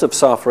amount of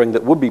suffering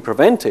that would be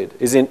prevented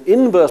is in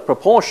inverse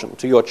proportion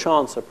to your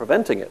chance of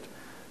preventing it,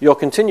 your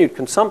continued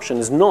consumption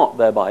is not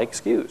thereby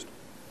excused.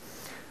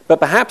 But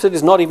perhaps it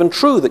is not even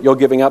true that your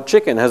giving up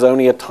chicken has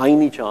only a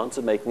tiny chance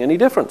of making any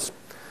difference.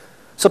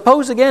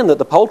 Suppose again that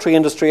the poultry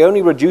industry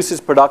only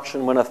reduces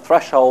production when a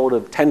threshold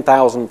of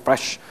 10,000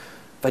 fresh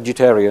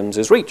vegetarians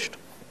is reached.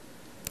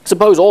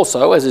 Suppose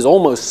also, as is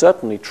almost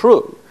certainly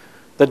true,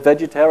 that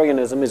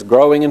vegetarianism is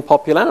growing in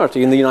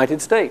popularity in the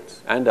United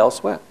States and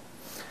elsewhere.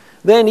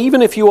 Then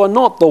even if you are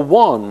not the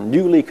one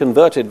newly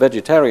converted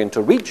vegetarian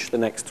to reach the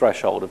next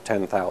threshold of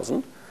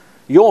 10,000,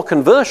 your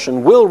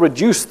conversion will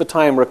reduce the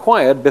time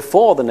required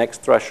before the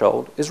next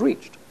threshold is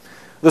reached.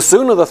 The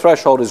sooner the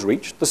threshold is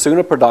reached, the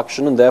sooner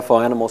production and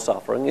therefore animal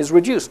suffering is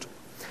reduced.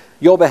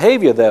 Your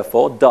behavior,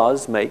 therefore,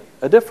 does make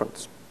a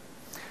difference.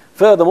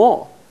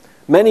 Furthermore,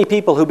 many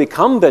people who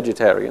become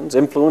vegetarians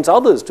influence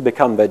others to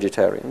become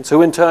vegetarians,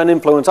 who in turn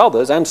influence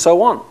others, and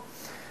so on.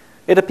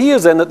 It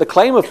appears then that the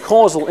claim of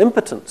causal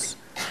impotence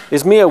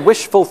is mere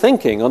wishful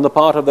thinking on the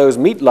part of those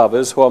meat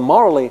lovers who are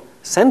morally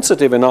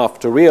sensitive enough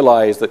to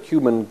realize that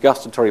human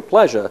gustatory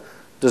pleasure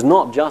does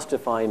not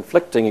justify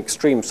inflicting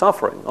extreme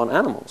suffering on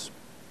animals.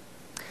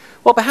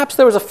 Well, perhaps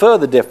there is a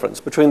further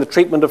difference between the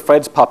treatment of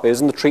Fred's puppies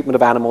and the treatment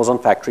of animals on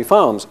factory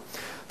farms.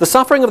 The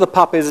suffering of the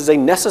puppies is a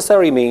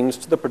necessary means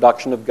to the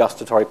production of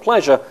gustatory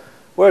pleasure,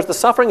 whereas the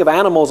suffering of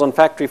animals on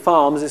factory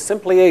farms is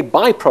simply a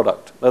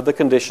byproduct of the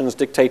conditions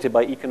dictated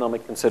by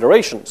economic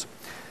considerations.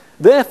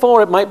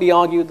 Therefore, it might be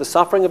argued the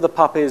suffering of the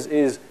puppies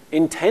is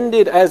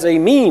intended as a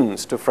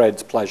means to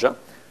Fred's pleasure,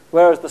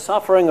 whereas the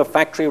suffering of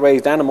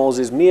factory-raised animals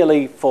is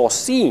merely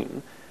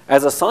foreseen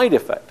as a side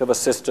effect of a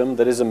system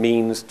that is a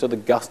means to the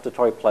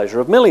gustatory pleasure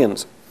of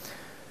millions.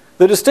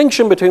 The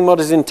distinction between what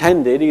is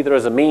intended, either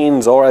as a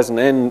means or as an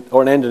end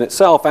in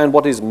itself, and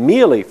what is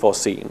merely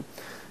foreseen,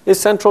 is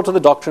central to the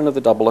doctrine of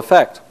the double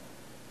effect.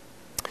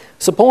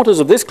 Supporters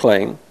of this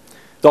claim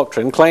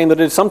doctrine claimed that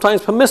it is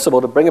sometimes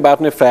permissible to bring about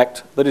an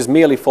effect that is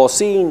merely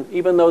foreseen,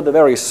 even though the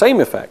very same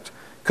effect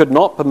could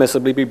not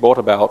permissibly be brought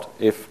about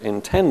if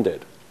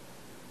intended.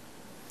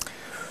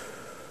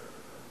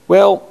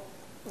 Well,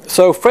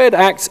 so Fred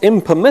acts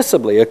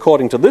impermissibly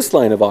according to this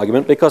line of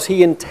argument because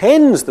he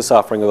intends the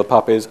suffering of the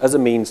puppies as a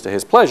means to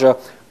his pleasure.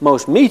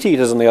 Most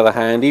meat-eaters, on the other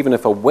hand, even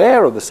if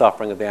aware of the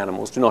suffering of the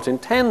animals, do not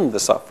intend the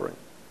suffering.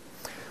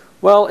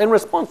 Well, in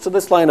response to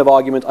this line of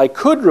argument, I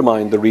could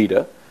remind the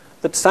reader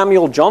that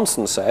Samuel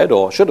Johnson said,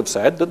 or should have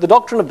said, that the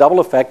doctrine of double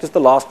effect is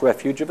the last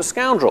refuge of a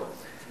scoundrel.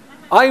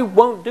 I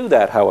won't do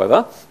that,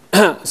 however,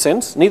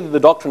 since neither the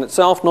doctrine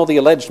itself nor the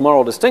alleged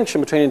moral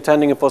distinction between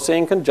intending and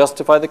foreseeing can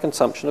justify the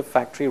consumption of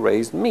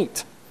factory-raised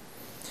meat.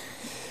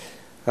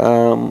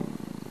 I'll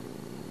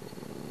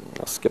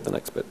skip the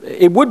next bit.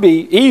 It would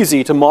be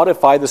easy to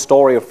modify the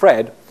story of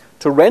Fred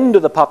to render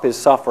the puppy's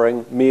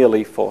suffering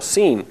merely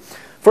foreseen.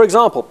 For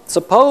example,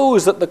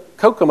 suppose that the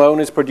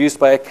cocomone is produced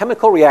by a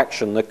chemical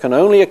reaction that can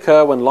only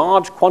occur when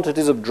large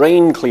quantities of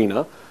drain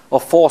cleaner are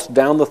forced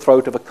down the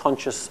throat of a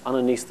conscious,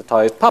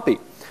 unanesthetized puppy.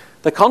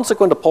 The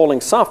consequent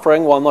appalling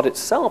suffering, while not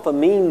itself a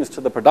means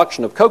to the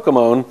production of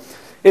cocomone,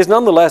 is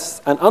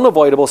nonetheless an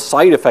unavoidable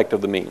side effect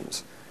of the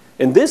means.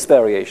 In this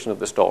variation of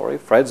the story,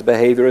 Fred's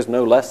behavior is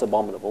no less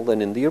abominable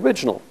than in the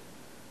original.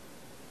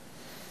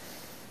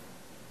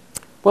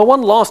 Well,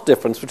 one last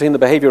difference between the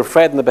behavior of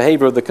Fred and the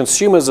behavior of the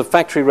consumers of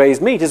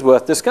factory-raised meat is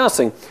worth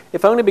discussing,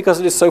 if only because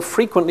it is so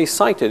frequently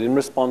cited in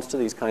response to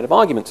these kind of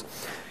arguments.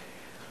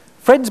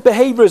 Fred's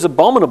behavior is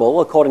abominable,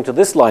 according to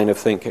this line of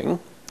thinking,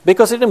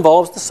 because it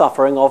involves the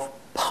suffering of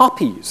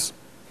puppies.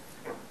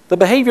 The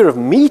behavior of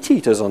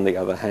meat-eaters, on the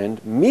other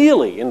hand,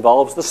 merely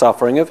involves the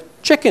suffering of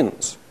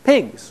chickens,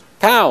 pigs,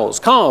 cows,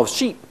 calves,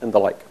 sheep, and the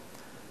like.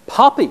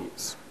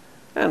 Puppies,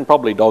 and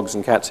probably dogs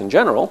and cats in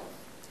general,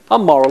 are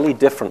morally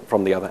different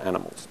from the other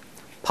animals.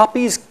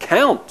 Puppies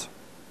count,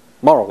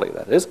 morally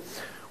that is,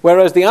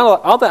 whereas the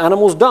other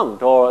animals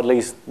don't, or at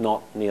least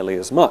not nearly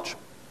as much.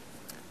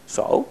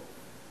 So,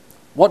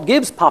 what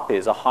gives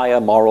puppies a higher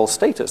moral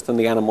status than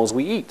the animals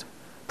we eat?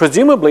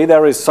 Presumably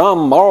there is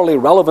some morally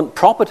relevant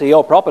property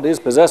or properties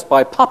possessed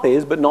by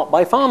puppies but not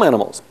by farm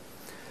animals.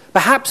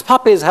 Perhaps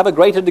puppies have a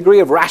greater degree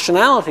of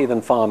rationality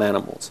than farm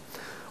animals,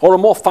 or a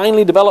more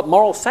finely developed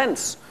moral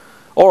sense,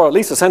 or at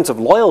least a sense of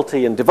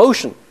loyalty and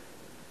devotion.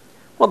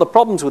 Well, the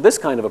problems with this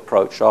kind of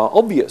approach are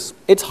obvious.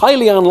 It's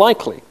highly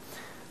unlikely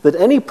that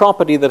any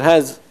property that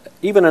has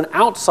even an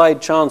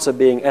outside chance of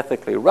being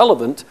ethically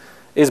relevant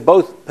is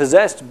both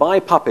possessed by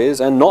puppies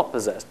and not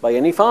possessed by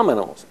any farm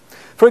animals.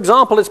 For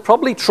example, it's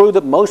probably true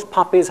that most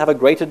puppies have a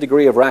greater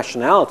degree of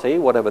rationality,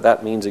 whatever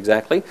that means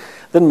exactly,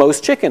 than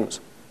most chickens.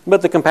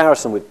 But the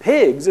comparison with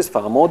pigs is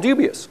far more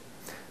dubious.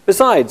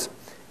 Besides,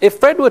 if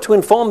Fred were to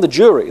inform the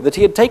jury that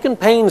he had taken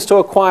pains to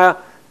acquire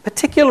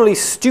particularly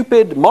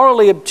stupid,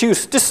 morally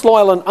obtuse,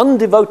 disloyal, and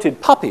undevoted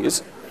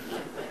puppies,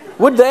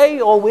 would they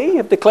or we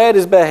have declared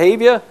his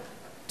behavior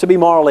to be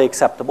morally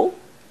acceptable?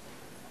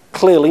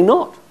 Clearly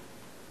not.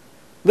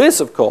 This,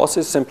 of course,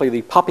 is simply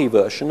the puppy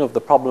version of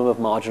the problem of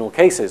marginal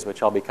cases,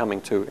 which I'll be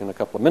coming to in a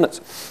couple of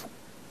minutes.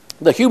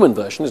 The human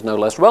version is no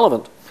less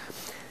relevant.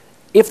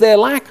 If their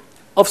lack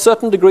of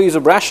certain degrees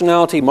of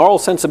rationality, moral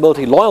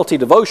sensibility, loyalty,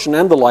 devotion,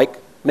 and the like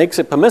makes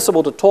it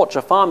permissible to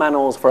torture farm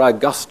animals for our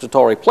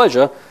gustatory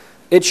pleasure,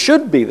 it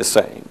should be the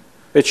same.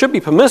 It should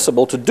be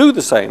permissible to do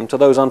the same to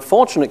those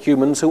unfortunate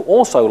humans who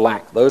also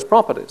lack those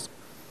properties.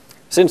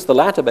 Since the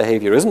latter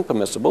behavior isn't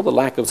permissible, the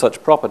lack of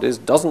such properties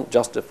doesn't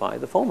justify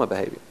the former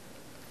behavior.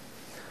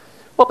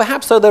 Well,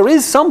 perhaps, though, there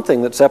is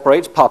something that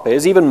separates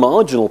puppies, even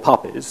marginal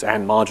puppies,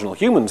 and marginal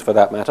humans for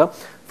that matter,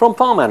 from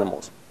farm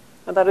animals,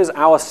 and that is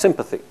our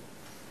sympathy.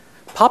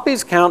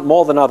 Puppies count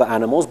more than other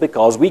animals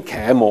because we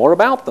care more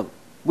about them.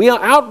 We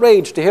are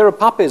outraged to hear of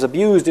puppies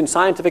abused in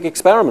scientific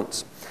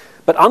experiments,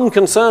 but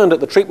unconcerned at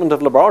the treatment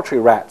of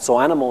laboratory rats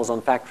or animals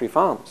on factory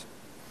farms.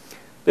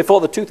 Before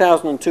the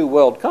 2002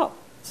 World Cup,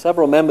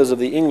 several members of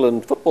the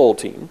England football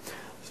team,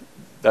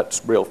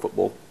 that's real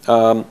football,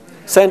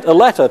 sent a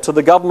letter to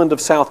the government of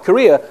South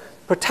Korea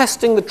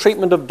protesting the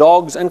treatment of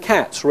dogs and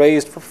cats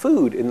raised for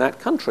food in that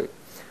country.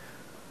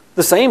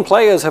 The same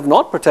players have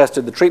not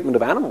protested the treatment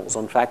of animals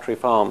on factory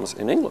farms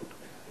in England.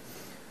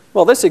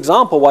 Well, this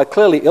example, while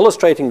clearly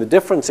illustrating the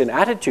difference in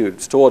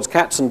attitudes towards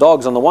cats and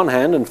dogs on the one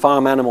hand and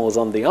farm animals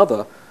on the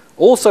other,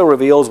 also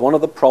reveals one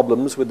of the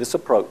problems with this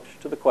approach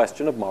to the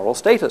question of moral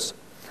status.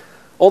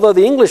 Although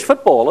the English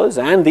footballers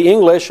and the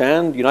English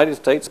and United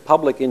States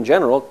public in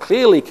general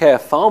clearly care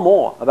far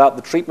more about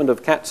the treatment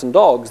of cats and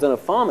dogs than of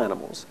farm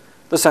animals,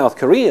 the South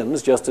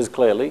Koreans just as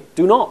clearly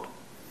do not.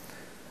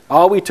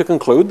 Are we to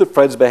conclude that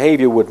Fred's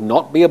behavior would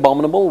not be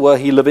abominable were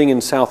he living in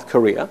South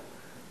Korea,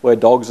 where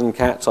dogs and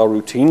cats are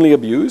routinely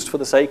abused for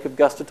the sake of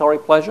gustatory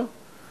pleasure?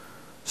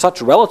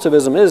 Such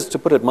relativism is, to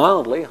put it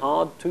mildly,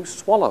 hard to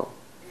swallow.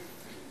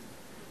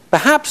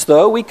 Perhaps,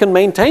 though, we can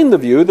maintain the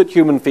view that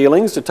human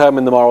feelings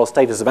determine the moral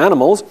status of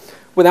animals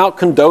without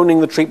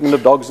condoning the treatment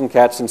of dogs and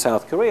cats in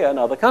South Korea and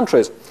other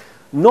countries.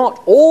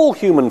 Not all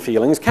human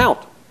feelings count.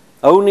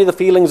 only the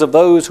feelings of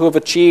those who have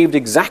achieved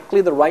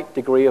exactly the right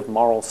degree of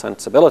moral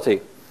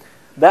sensibility.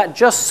 That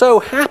just so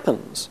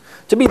happens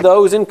to be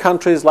those in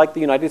countries like the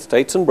United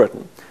States and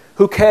Britain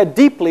who care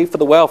deeply for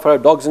the welfare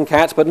of dogs and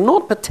cats, but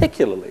not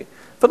particularly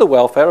for the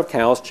welfare of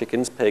cows,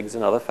 chickens, pigs,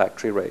 and other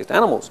factory-raised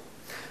animals.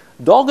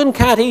 Dog and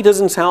cat eaters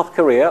in South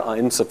Korea are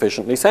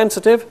insufficiently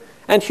sensitive,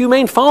 and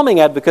humane farming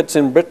advocates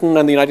in Britain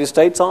and the United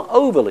States are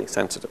overly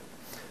sensitive.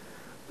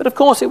 But of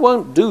course, it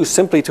won't do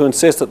simply to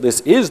insist that this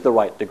is the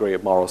right degree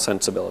of moral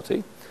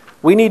sensibility.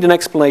 We need an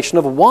explanation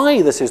of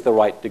why this is the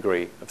right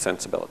degree of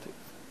sensibility.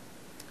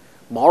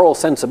 Moral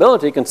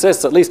sensibility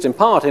consists, at least in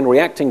part, in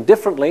reacting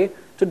differently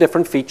to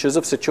different features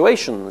of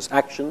situations,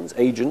 actions,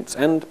 agents,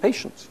 and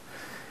patients.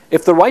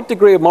 If the right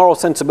degree of moral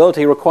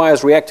sensibility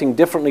requires reacting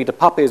differently to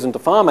puppies and to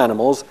farm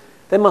animals,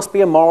 there must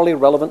be a morally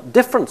relevant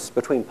difference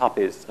between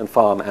puppies and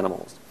farm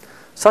animals.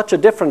 Such a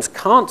difference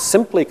can't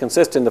simply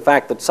consist in the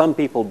fact that some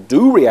people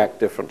do react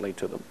differently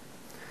to them.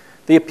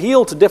 The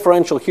appeal to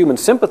differential human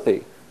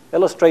sympathy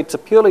illustrates a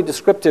purely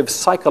descriptive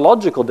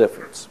psychological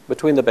difference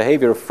between the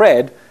behavior of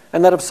Fred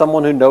and that of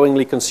someone who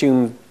knowingly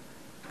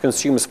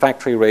consumes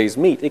factory-raised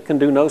meat. It can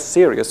do no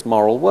serious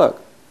moral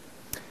work.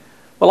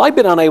 Well, I've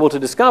been unable to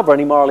discover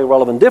any morally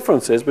relevant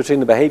differences between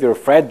the behavior of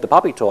Fred, the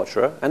puppy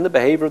torturer, and the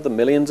behavior of the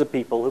millions of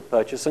people who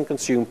purchase and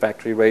consume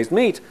factory-raised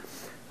meat,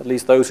 at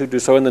least those who do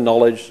so in the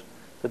knowledge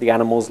that the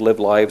animals live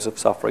lives of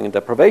suffering and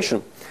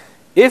deprivation.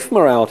 If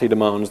morality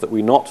demands that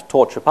we not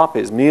torture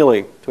puppies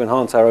merely to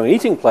enhance our own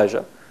eating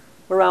pleasure,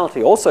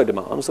 morality also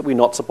demands that we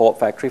not support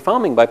factory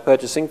farming by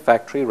purchasing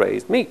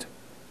factory-raised meat.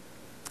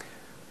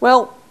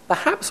 Well,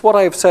 perhaps what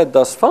I have said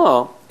thus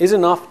far is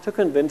enough to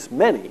convince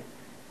many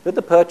that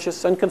the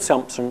purchase and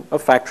consumption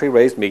of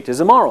factory-raised meat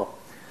is immoral.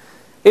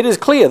 It is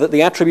clear that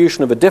the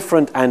attribution of a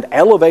different and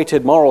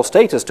elevated moral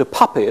status to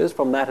puppies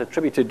from that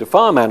attributed to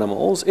farm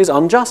animals is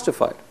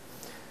unjustified.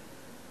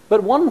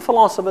 But one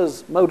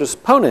philosopher's modus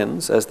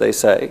ponens, as they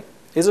say,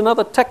 is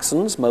another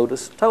Texan's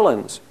modus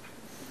tollens.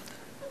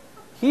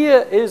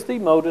 Here is the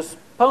modus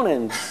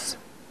ponens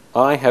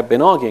I have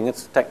been arguing.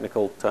 It's a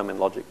technical term in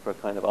logic for a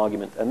kind of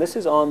argument. And this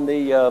is on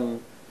the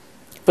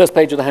first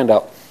page of the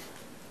handout.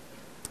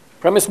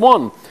 Premise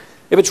 1,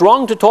 if it's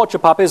wrong to torture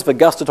puppies for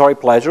gustatory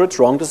pleasure, it's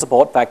wrong to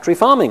support factory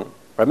farming.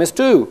 Premise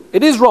 2,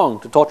 it is wrong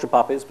to torture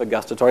puppies for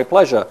gustatory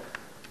pleasure.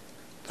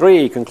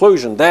 3,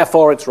 conclusion,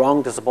 therefore it's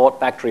wrong to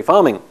support factory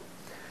farming.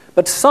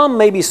 But some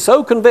may be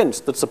so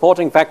convinced that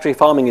supporting factory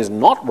farming is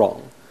not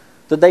wrong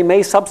that they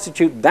may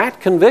substitute that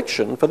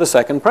conviction for the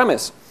second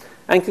premise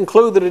and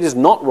conclude that it is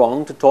not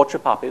wrong to torture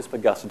puppies for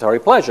gustatory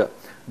pleasure.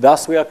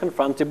 Thus, we are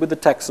confronted with the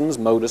Texan's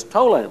modus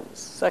tollens,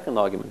 second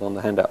argument on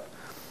the handout.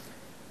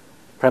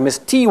 Premise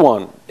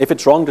T1, if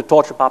it's wrong to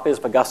torture puppies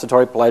for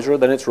gustatory pleasure,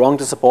 then it's wrong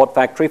to support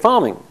factory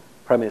farming.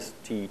 Premise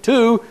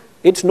T2,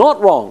 it's not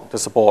wrong to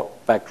support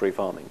factory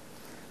farming.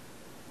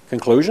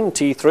 Conclusion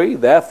T3,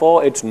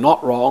 therefore it's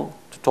not wrong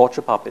to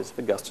torture puppies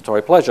for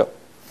gustatory pleasure.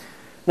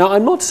 Now,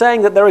 I'm not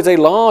saying that there is a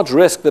large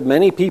risk that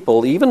many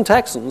people, even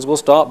Texans, will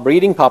start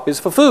breeding puppies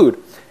for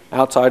food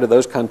outside of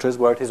those countries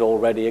where it is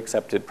already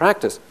accepted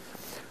practice.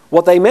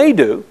 What they may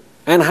do,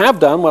 and have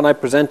done when I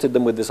presented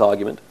them with this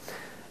argument,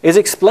 is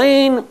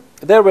explain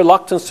their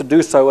reluctance to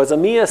do so as a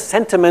mere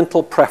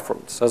sentimental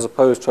preference as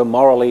opposed to a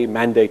morally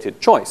mandated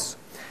choice.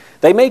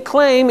 They may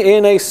claim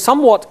in a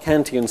somewhat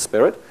Kantian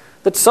spirit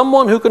that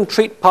someone who can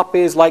treat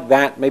puppies like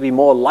that may be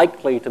more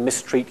likely to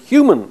mistreat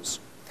humans.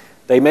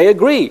 They may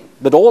agree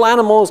that all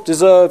animals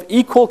deserve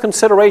equal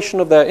consideration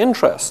of their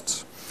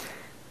interests.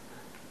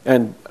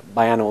 And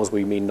by animals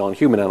we mean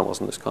non-human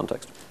animals in this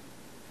context.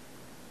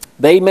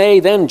 They may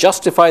then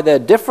justify their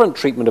different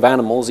treatment of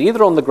animals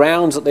either on the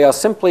grounds that they are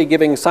simply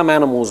giving some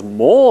animals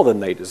more than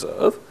they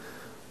deserve,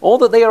 or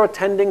that they are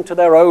attending to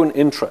their own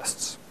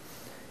interests.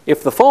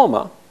 If the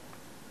former,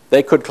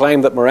 they could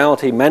claim that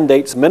morality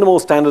mandates minimal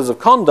standards of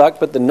conduct,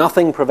 but that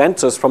nothing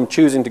prevents us from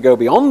choosing to go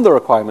beyond the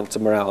requirements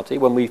of morality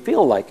when we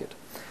feel like it.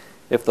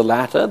 If the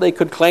latter, they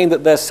could claim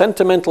that their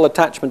sentimental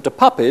attachment to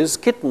puppies,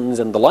 kittens,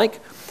 and the like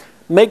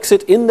makes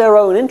it in their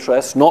own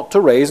interests not to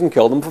raise and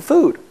kill them for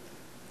food.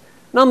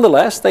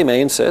 Nonetheless, they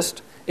may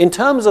insist, in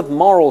terms of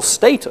moral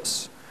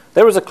status,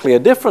 there is a clear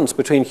difference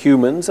between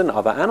humans and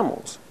other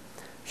animals.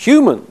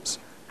 Humans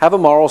have a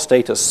moral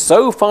status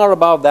so far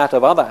above that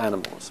of other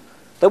animals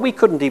that we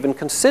couldn't even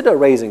consider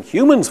raising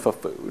humans for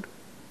food,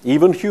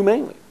 even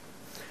humanely,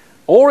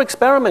 or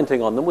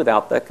experimenting on them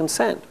without their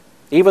consent,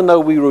 even though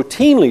we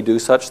routinely do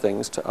such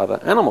things to other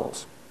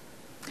animals.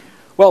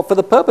 Well, for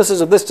the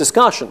purposes of this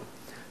discussion,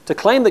 to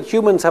claim that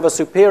humans have a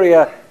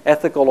superior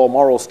ethical or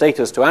moral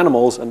status to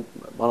animals, and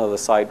one other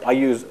side, I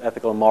use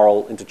ethical and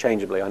moral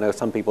interchangeably. I know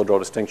some people draw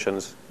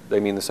distinctions.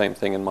 They mean the same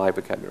thing in my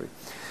vocabulary.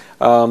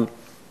 To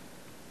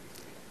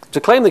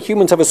claim that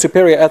humans have a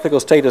superior ethical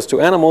status to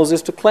animals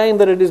is to claim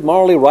that it is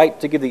morally right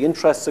to give the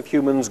interests of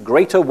humans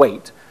greater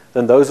weight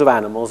than those of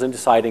animals in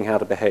deciding how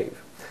to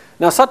behave.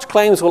 Now, such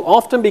claims will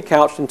often be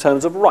couched in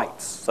terms of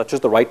rights, such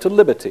as the right to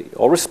liberty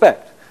or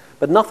respect,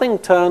 but nothing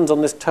turns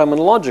on this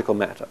terminological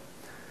matter.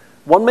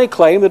 One may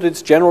claim that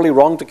it's generally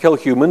wrong to kill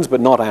humans but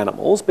not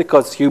animals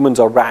because humans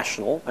are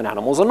rational and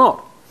animals are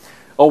not.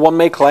 Or one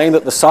may claim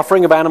that the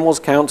suffering of animals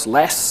counts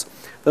less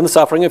than the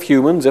suffering of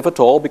humans, if at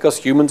all, because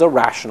humans are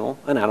rational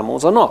and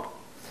animals are not.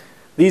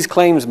 These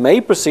claims may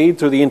proceed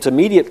through the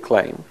intermediate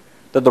claim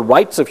that the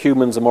rights of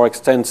humans are more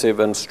extensive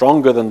and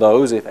stronger than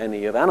those, if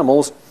any, of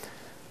animals.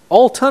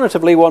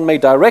 Alternatively, one may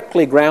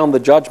directly ground the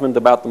judgment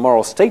about the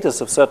moral status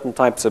of certain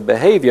types of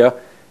behavior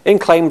in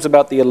claims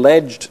about the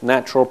alleged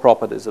natural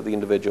properties of the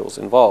individuals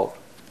involved.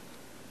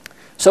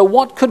 So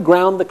what could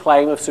ground the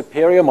claim of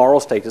superior moral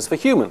status for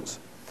humans?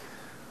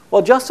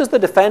 Well, just as the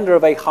defender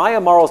of a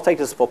higher moral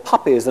status for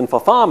puppies than for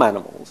farm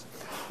animals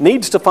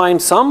needs to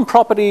find some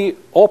property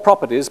or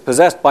properties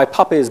possessed by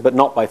puppies but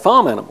not by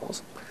farm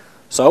animals,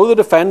 so the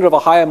defender of a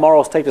higher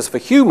moral status for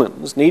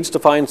humans needs to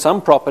find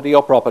some property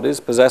or properties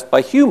possessed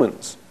by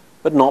humans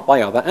but not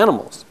by other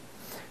animals.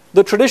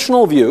 The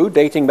traditional view,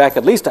 dating back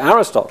at least to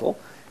Aristotle,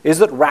 is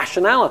that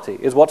rationality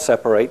is what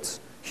separates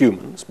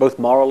humans, both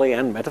morally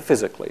and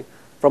metaphysically,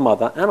 from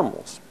other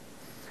animals.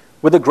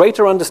 With a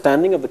greater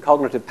understanding of the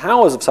cognitive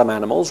powers of some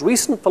animals,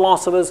 recent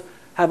philosophers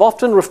have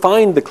often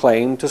refined the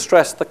claim to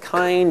stress the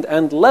kind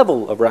and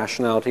level of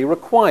rationality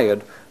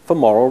required for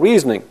moral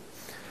reasoning.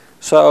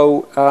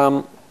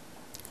 So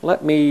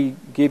let me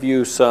give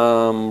you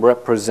some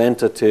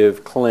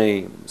representative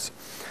claims.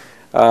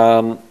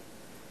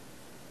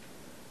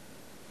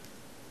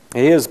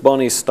 Here's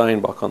Bonnie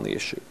Steinbach on the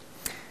issue.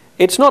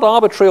 It's not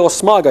arbitrary or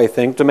smug, I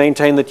think, to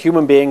maintain that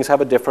human beings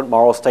have a different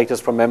moral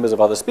status from members of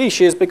other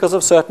species because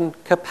of certain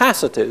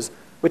capacities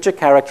which are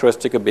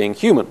characteristic of being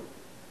human.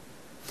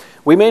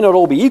 We may not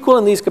all be equal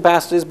in these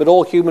capacities, but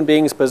all human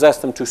beings possess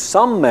them to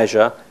some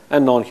measure,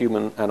 and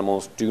non-human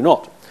animals do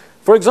not.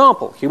 For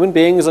example, human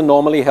beings are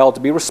normally held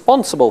to be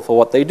responsible for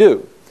what they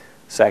do.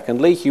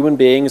 Secondly, human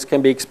beings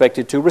can be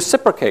expected to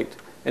reciprocate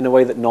in a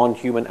way that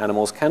non-human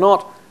animals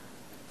cannot.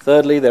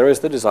 Thirdly, there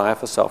is the desire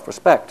for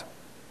self-respect.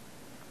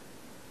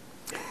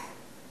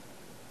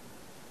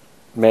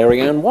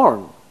 Mary Ann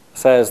Warren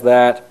says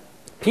that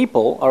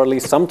people are at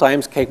least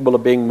sometimes capable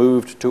of being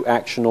moved to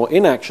action or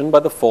inaction by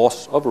the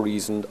force of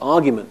reasoned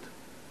argument.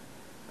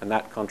 And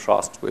that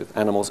contrasts with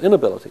animals'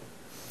 inability.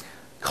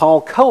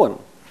 Carl Cohen,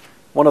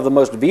 one of the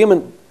most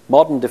vehement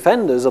modern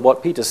defenders of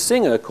what Peter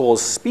Singer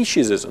calls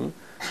speciesism,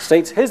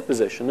 states his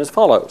position as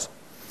follows.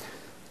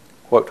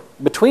 Quote,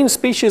 between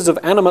species of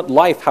animate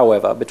life,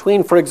 however,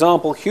 between, for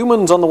example,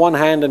 humans on the one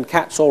hand and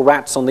cats or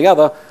rats on the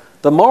other,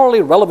 the morally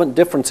relevant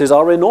differences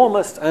are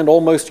enormous and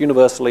almost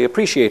universally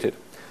appreciated.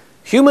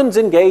 Humans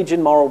engage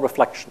in moral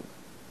reflection.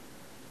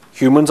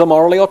 Humans are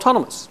morally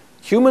autonomous.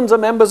 Humans are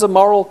members of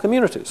moral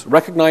communities,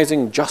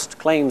 recognizing just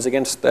claims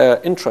against their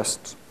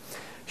interests.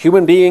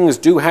 Human beings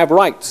do have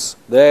rights.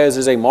 Theirs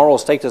is a moral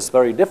status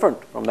very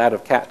different from that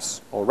of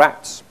cats or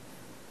rats.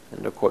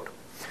 End of quote.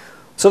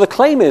 So the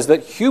claim is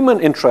that human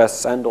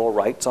interests and or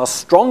rights are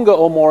stronger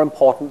or more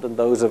important than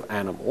those of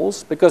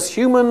animals because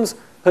humans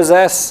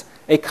possess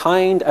a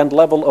kind and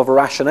level of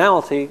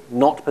rationality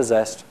not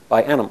possessed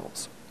by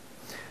animals.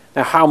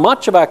 Now, how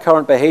much of our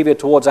current behavior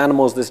towards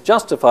animals this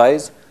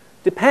justifies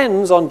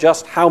depends on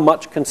just how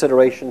much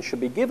consideration should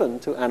be given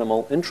to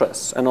animal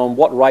interests and on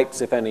what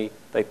rights, if any,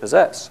 they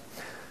possess.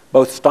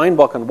 Both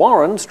Steinbach and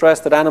Warren stress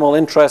that animal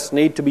interests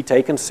need to be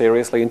taken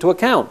seriously into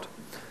account.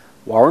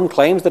 Warren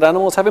claims that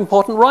animals have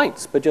important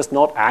rights, but just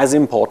not as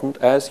important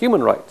as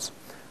human rights.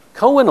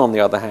 Cohen, on the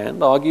other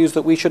hand, argues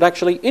that we should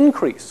actually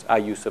increase our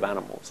use of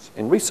animals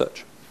in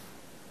research.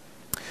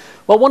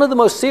 Well, one of the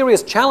most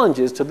serious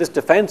challenges to this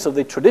defense of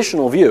the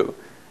traditional view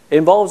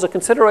involves a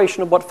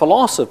consideration of what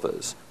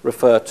philosophers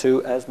refer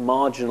to as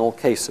marginal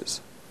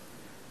cases.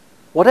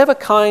 Whatever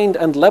kind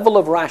and level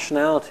of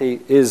rationality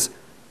is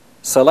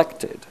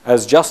selected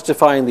as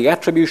justifying the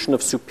attribution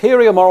of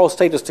superior moral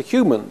status to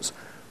humans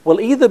will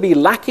either be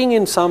lacking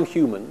in some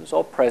humans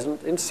or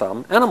present in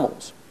some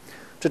animals.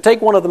 To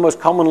take one of the most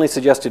commonly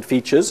suggested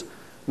features,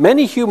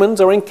 many humans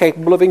are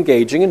incapable of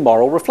engaging in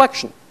moral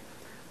reflection.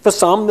 For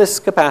some, this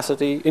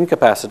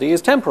incapacity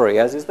is temporary,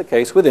 as is the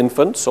case with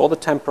infants or the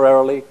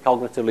temporarily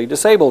cognitively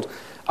disabled.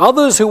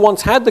 Others who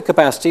once had the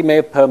capacity may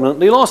have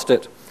permanently lost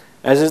it,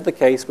 as is the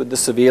case with the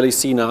severely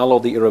senile or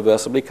the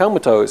irreversibly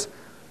comatose.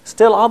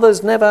 Still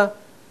others never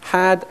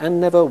had and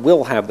never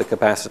will have the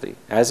capacity,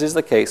 as is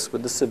the case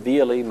with the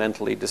severely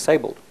mentally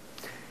disabled.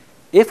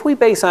 If we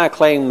base our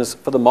claims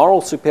for the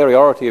moral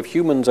superiority of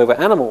humans over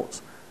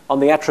animals on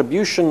the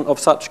attribution of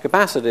such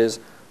capacities,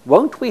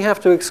 won't we have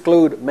to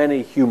exclude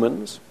many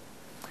humans?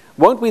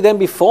 Won't we then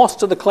be forced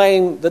to the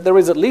claim that there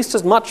is at least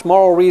as much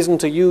moral reason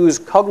to use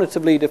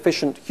cognitively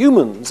deficient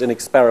humans in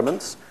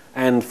experiments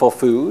and for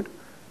food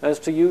as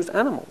to use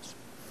animals?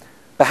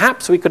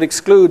 Perhaps we could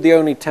exclude the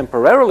only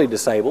temporarily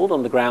disabled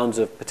on the grounds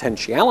of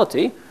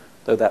potentiality,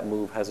 though that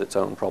move has its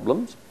own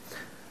problems.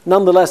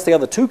 Nonetheless, the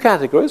other two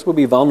categories will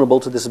be vulnerable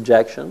to this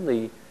objection,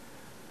 the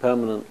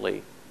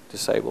permanently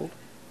disabled.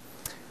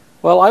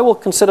 Well, I will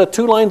consider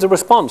two lines of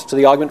response to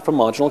the argument from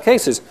marginal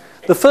cases.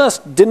 The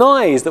first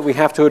denies that we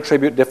have to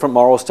attribute different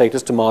moral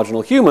status to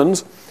marginal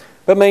humans,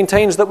 but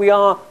maintains that we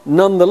are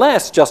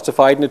nonetheless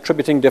justified in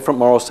attributing different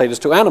moral status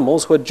to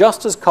animals who are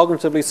just as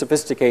cognitively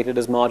sophisticated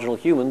as marginal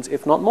humans,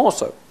 if not more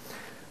so.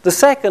 The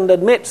second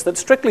admits that,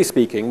 strictly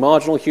speaking,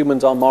 marginal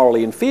humans are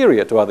morally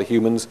inferior to other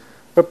humans,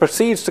 but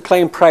proceeds to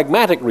claim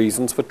pragmatic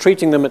reasons for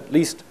treating them, at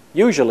least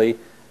usually,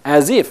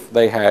 as if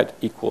they had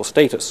equal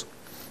status.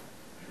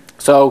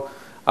 So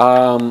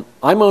I'm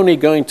only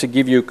going to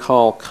give you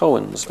Carl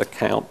Cohen's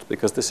account,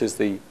 because this is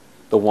the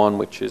one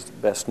which is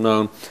best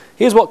known.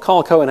 Here's what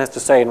Carl Cohen has to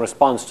say in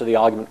response to the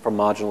argument from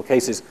marginal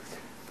cases.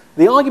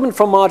 The argument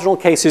from marginal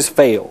cases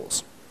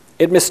fails.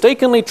 It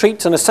mistakenly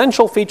treats an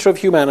essential feature of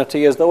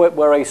humanity as though it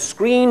were a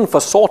screen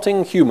for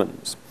sorting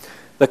humans.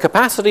 The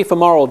capacity for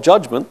moral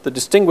judgment that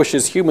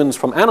distinguishes humans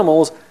from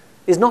animals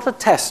is not a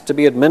test to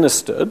be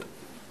administered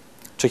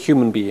to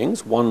human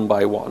beings one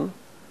by one.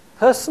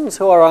 Persons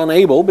who are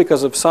unable,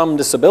 because of some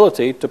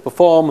disability, to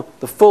perform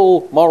the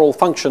full moral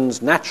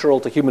functions natural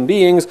to human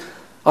beings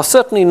are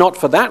certainly not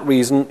for that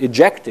reason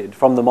ejected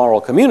from the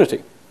moral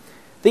community.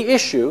 The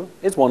issue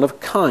is one of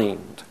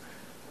kind.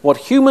 What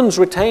humans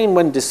retain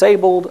when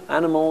disabled,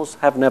 animals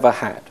have never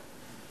had.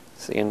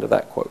 That's the end of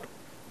that quote.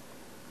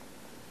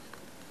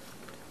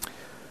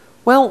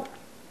 Well,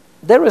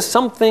 there is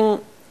something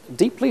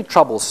deeply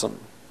troublesome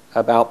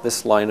about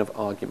this line of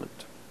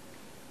argument.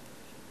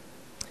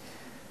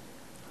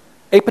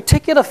 A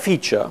particular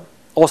feature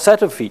or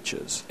set of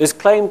features is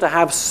claimed to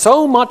have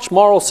so much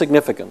moral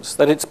significance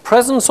that its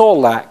presence or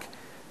lack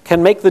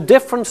can make the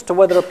difference to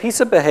whether a piece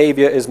of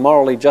behavior is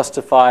morally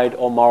justified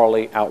or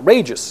morally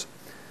outrageous.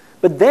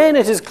 But then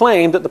it is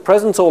claimed that the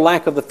presence or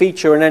lack of the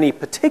feature in any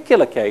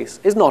particular case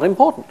is not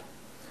important.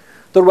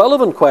 The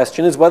relevant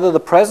question is whether the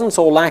presence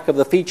or lack of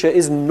the feature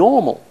is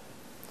normal.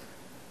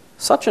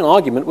 Such an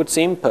argument would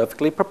seem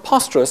perfectly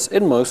preposterous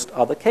in most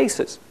other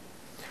cases.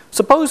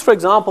 Suppose, for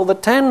example,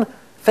 that 10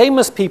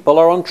 famous people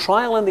are on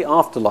trial in the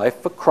afterlife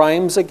for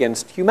crimes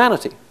against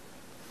humanity.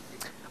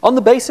 On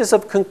the basis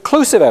of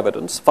conclusive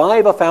evidence,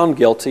 5 are found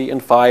guilty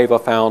and 5 are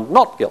found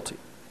not guilty.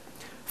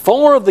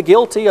 4 of the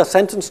guilty are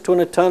sentenced to an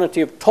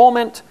eternity of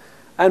torment,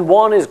 and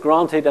 1 is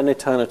granted an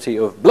eternity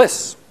of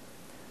bliss.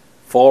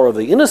 4 of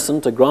the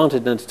innocent are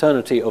granted an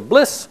eternity of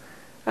bliss,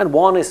 and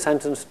 1 is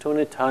sentenced to an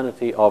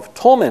eternity of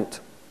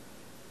torment.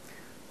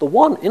 The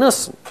one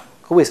innocent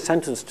who is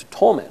sentenced to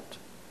torment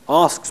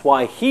asks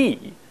why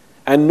he,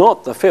 and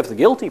not the 5th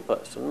guilty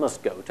person,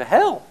 must go to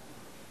hell.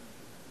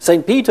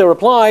 St. Peter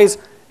replies,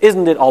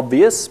 "Isn't it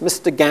obvious,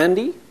 Mr.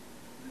 Gandhi?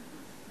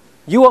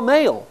 You are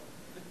male.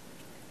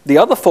 The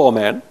other 4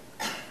 men,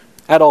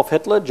 Adolf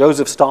Hitler,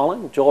 Joseph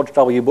Stalin, George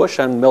W. Bush,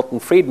 and Milton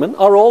Friedman,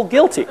 are all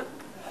guilty.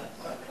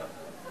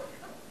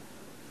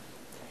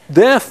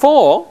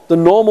 Therefore, the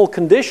normal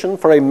condition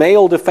for a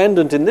male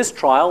defendant in this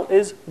trial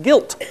is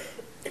guilt.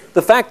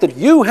 The fact that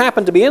you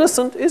happen to be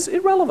innocent is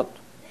irrelevant.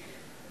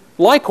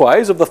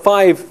 Likewise, of the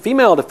 5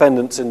 female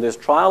defendants in this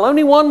trial,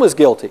 only 1 was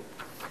guilty.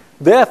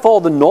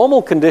 Therefore, the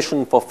normal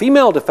condition for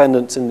female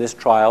defendants in this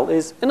trial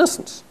is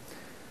innocence.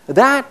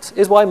 That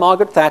is why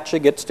Margaret Thatcher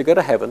gets to go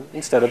to heaven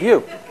instead of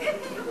you."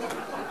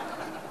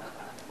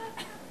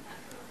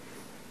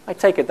 I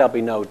take it there'll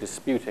be no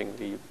disputing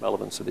the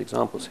relevance of the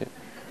examples here.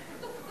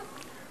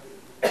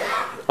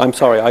 I'm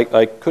sorry,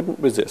 I couldn't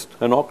resist.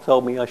 Enoch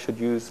told me I should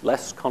use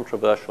less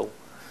controversial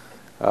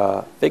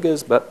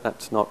figures, but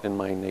that's not in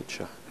my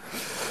nature.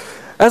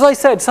 As I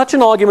said, such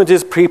an argument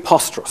is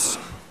preposterous.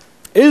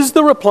 Is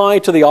the reply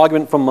to the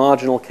argument from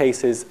marginal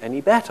cases any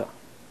better?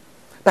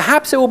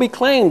 Perhaps it will be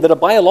claimed that a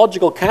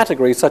biological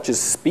category such as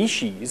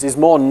species is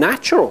more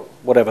natural,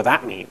 whatever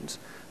that means,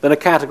 than a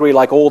category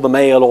like all the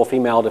male or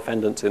female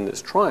defendants in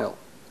this trial.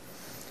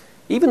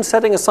 Even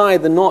setting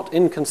aside the not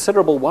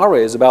inconsiderable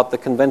worries about the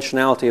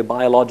conventionality of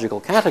biological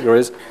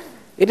categories,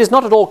 it is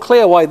not at all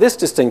clear why this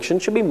distinction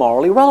should be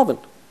morally relevant.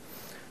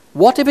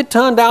 What if it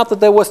turned out that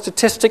there were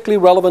statistically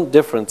relevant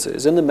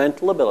differences in the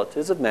mental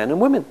abilities of men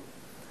and women?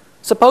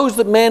 Suppose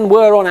that men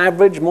were on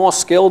average more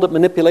skilled at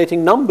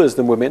manipulating numbers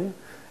than women,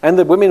 and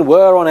that women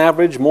were on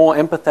average more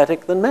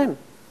empathetic than men.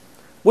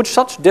 Would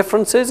such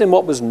differences in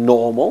what was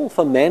normal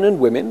for men and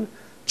women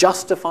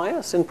justify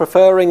us in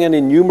preferring an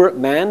innumerate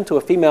man to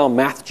a female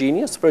math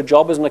genius for a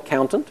job as an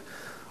accountant,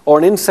 or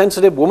an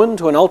insensitive woman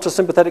to an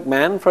ultra-sympathetic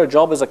man for a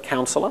job as a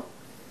counselor?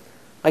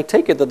 I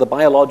take it that the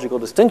biological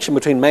distinction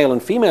between male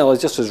and female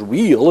is just as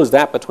real as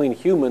that between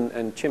human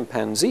and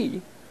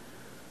chimpanzee.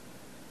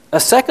 A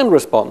second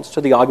response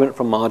to the argument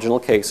from marginal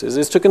cases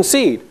is to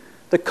concede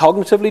that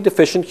cognitively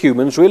deficient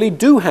humans really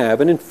do have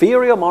an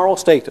inferior moral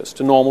status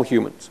to normal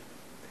humans.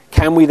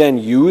 Can we then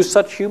use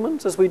such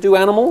humans as we do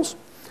animals?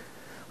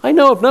 I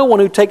know of no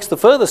one who takes the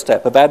further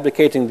step of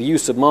advocating the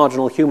use of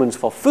marginal humans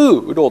for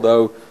food,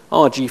 although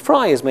R.G.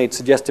 Fry has made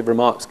suggestive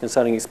remarks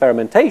concerning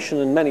experimentation,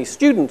 and many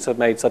students have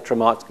made such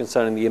remarks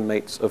concerning the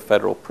inmates of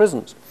federal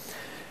prisons.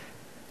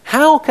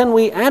 How can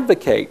we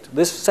advocate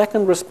this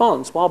second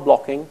response while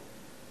blocking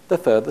the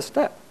further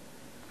step?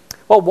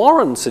 Well,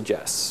 Warren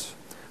suggests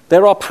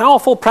there are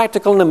powerful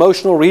practical and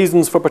emotional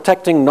reasons for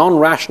protecting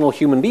non-rational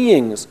human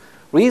beings,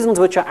 reasons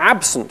which are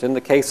absent in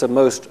the case of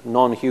most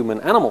non-human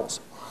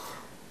animals.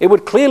 It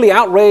would clearly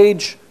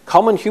outrage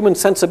common human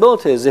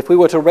sensibilities if we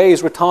were to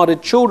raise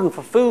retarded children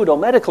for food or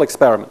medical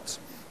experiments.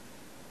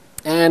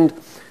 And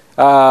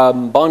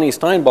Barney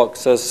Steinbock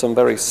says some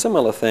very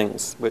similar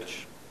things,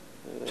 which,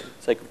 for the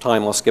sake of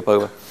time, I'll skip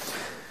over.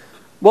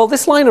 Well,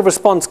 this line of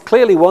response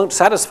clearly won't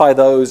satisfy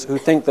those who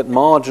think that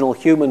marginal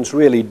humans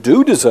really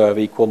do deserve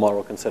equal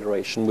moral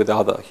consideration with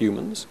other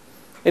humans.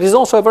 It is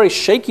also a very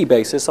shaky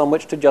basis on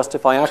which to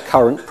justify our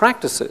current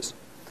practices.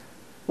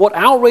 What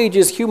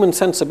outrages human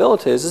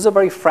sensibilities is a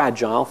very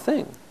fragile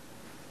thing.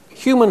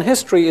 Human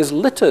history is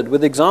littered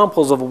with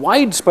examples of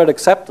widespread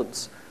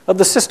acceptance of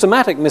the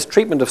systematic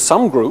mistreatment of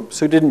some groups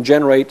who didn't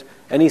generate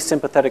any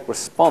sympathetic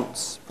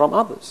response from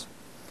others.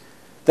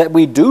 That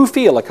we do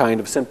feel a kind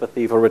of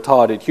sympathy for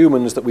retarded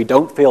humans that we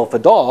don't feel for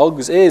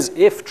dogs is,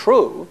 if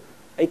true,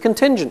 a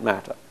contingent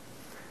matter.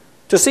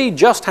 To see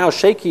just how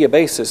shaky a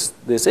basis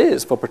this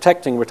is for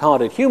protecting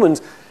retarded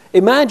humans,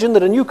 imagine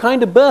that a new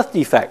kind of birth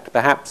defect,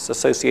 perhaps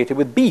associated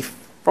with beef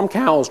from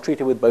cows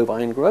treated with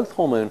bovine growth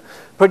hormone,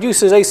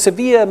 produces a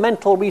severe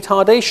mental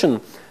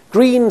retardation,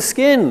 green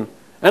skin,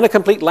 and a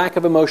complete lack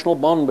of emotional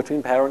bond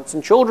between parents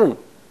and children.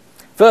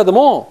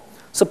 Furthermore,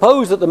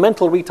 suppose that the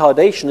mental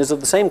retardation is of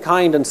the same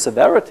kind and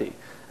severity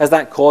as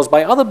that caused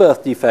by other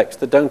birth defects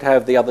that don't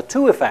have the other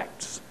two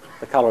effects,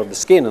 the color of the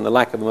skin and the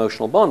lack of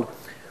emotional bond.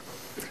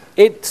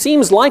 It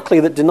seems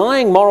likely that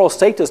denying moral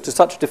status to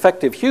such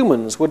defective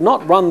humans would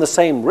not run the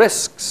same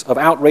risks of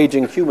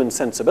outraging human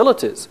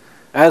sensibilities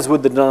as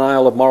would the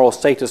denial of moral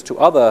status to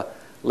other,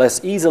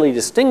 less easily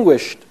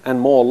distinguished and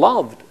more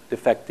loved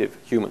defective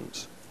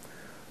humans.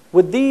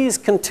 Would these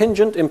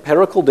contingent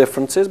empirical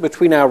differences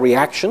between our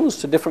reactions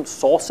to different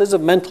sources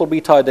of mental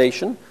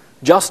retardation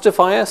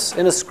justify us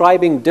in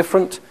ascribing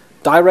different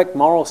direct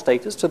moral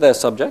status to their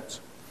subjects?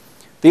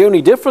 The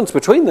only difference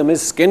between them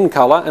is skin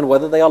color and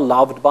whether they are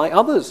loved by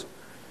others.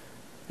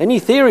 Any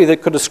theory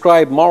that could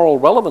ascribe moral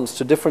relevance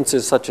to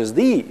differences such as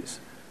these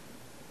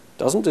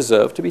doesn't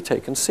deserve to be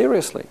taken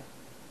seriously.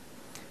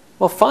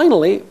 Well,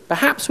 finally,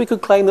 perhaps we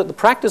could claim that the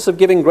practice of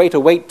giving greater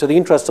weight to the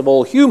interests of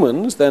all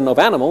humans than of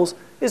animals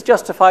is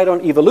justified on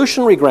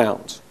evolutionary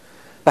grounds.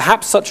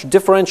 Perhaps such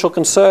differential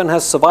concern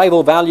has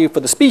survival value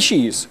for the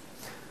species.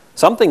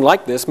 Something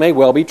like this may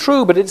well be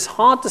true, but it's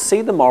hard to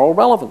see the moral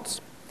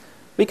relevance.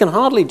 We can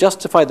hardly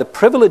justify the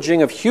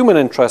privileging of human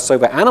interests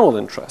over animal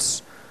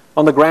interests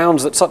on the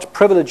grounds that such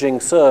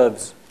privileging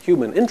serves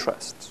human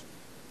interests.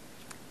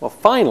 Well,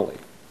 finally,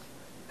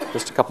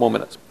 just a couple more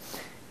minutes.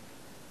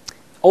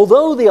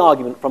 Although the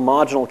argument from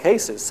marginal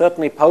cases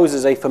certainly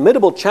poses a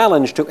formidable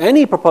challenge to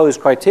any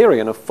proposed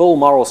criterion of full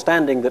moral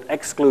standing that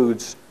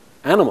excludes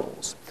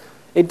animals,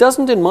 it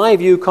doesn't, in my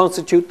view,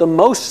 constitute the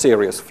most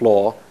serious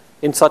flaw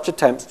in such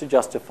attempts to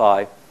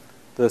justify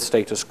the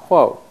status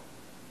quo.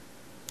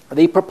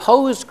 The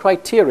proposed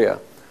criteria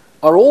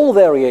are all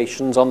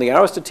variations on the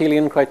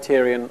Aristotelian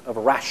criterion of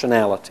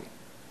rationality.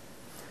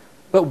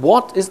 But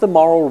what is the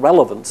moral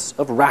relevance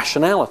of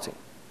rationality?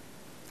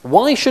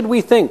 Why should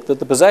we think that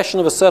the possession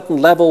of a certain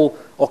level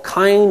or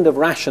kind of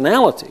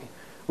rationality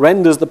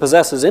renders the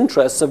possessor's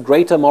interests of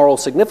greater moral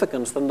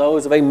significance than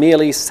those of a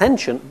merely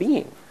sentient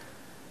being?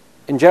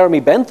 In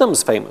Jeremy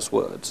Bentham's famous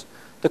words,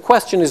 the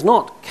question is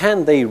not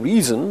can they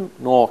reason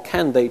nor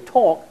can they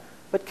talk,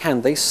 but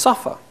can they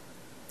suffer?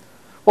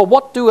 Well,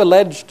 what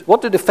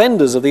do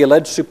defenders of the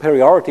alleged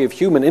superiority of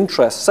human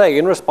interests say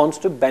in response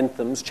to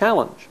Bentham's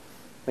challenge,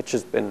 which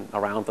has been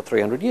around for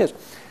 300 years?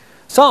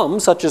 Some,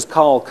 such as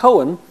Carl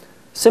Cohen,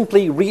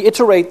 simply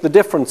reiterate the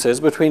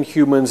differences between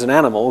humans and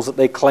animals that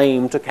they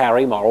claim to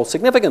carry moral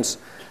significance.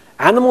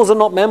 Animals are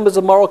not members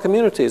of moral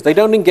communities. They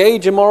don't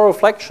engage in moral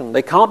reflection.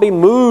 They can't be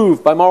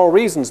moved by moral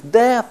reasons.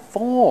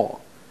 Therefore,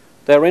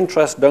 their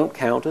interests don't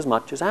count as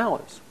much as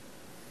ours.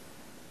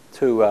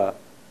 To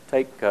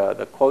take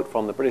the quote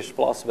from the British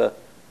philosopher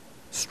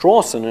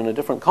Strawson in a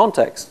different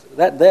context,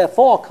 that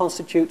therefore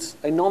constitutes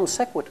a non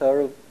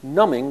sequitur of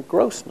numbing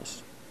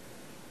grossness.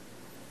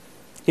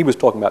 He was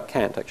talking about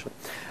Kant, actually.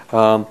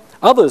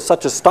 Others,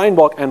 such as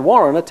Steinbock and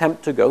Warren,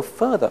 attempt to go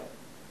further.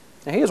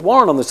 Now, here's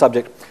Warren on the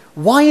subject.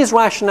 Why is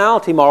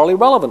rationality morally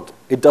relevant?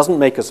 It doesn't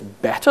make us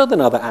better than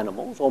other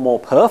animals or more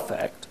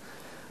perfect,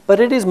 but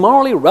it is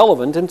morally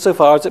relevant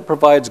insofar as it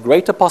provides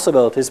greater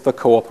possibilities for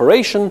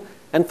cooperation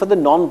and for the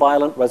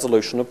non-violent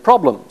resolution of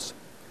problems.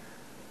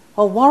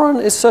 While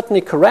Warren is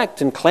certainly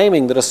correct in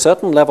claiming that a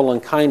certain level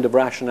and kind of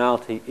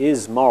rationality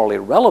is morally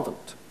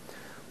relevant,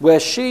 where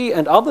she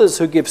and others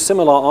who give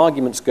similar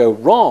arguments go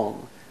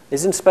wrong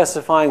is in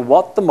specifying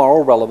what the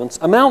moral relevance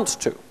amounts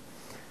to.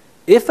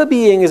 If a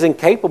being is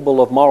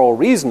incapable of moral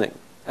reasoning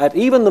at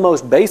even the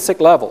most basic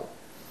level,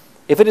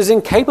 if it is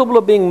incapable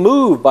of being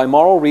moved by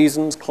moral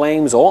reasons,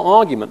 claims, or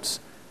arguments,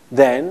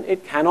 then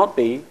it cannot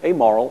be a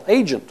moral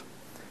agent.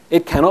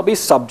 It cannot be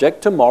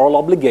subject to moral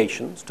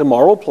obligations, to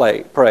moral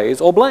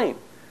praise or blame.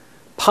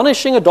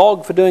 Punishing a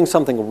dog for doing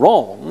something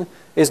wrong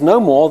is no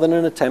more than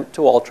an attempt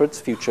to alter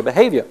its future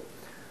behavior.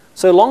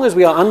 So long as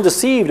we are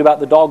undeceived about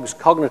the dog's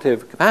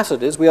cognitive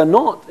capacities, we are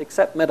not,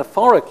 except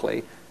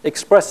metaphorically,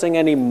 expressing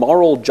any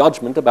moral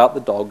judgment about the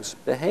dog's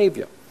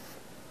behavior.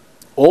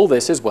 All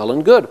this is well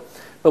and good.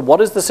 But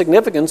what is the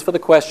significance for the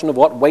question of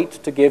what weight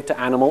to give to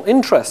animal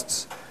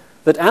interests?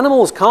 That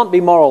animals can't be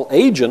moral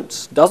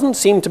agents doesn't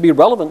seem to be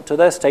relevant to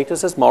their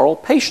status as moral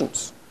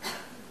patients.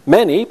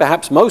 Many,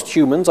 perhaps most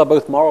humans, are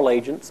both moral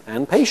agents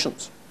and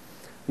patients.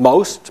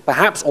 Most,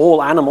 perhaps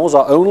all animals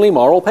are only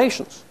moral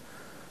patients.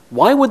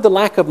 Why would the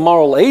lack of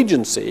moral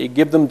agency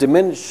give them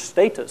diminished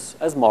status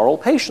as moral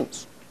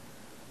patients?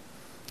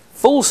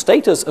 Full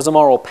status as a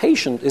moral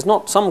patient is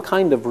not some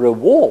kind of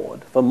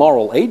reward for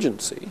moral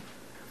agency.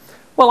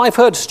 Well, I've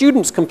heard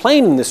students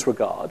complain in this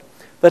regard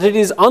that it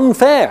is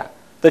unfair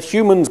that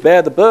humans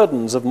bear the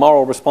burdens of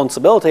moral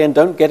responsibility and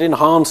don't get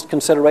enhanced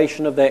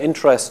consideration of their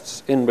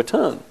interests in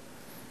return.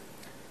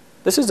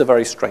 This is a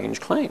very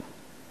strange claim.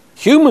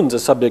 Humans are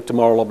subject to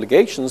moral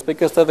obligations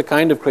because they're the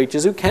kind of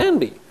creatures who can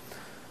be.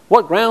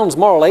 What grounds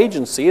moral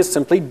agency is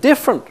simply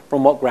different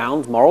from what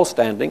grounds moral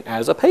standing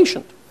as a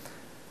patient.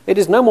 It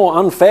is no more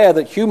unfair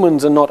that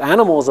humans and not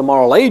animals are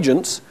moral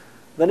agents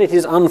than it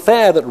is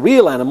unfair that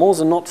real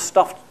animals and not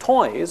stuffed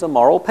toys are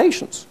moral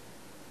patients.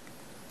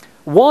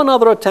 One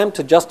other attempt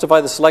to justify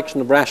the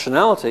selection of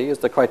rationality as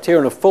the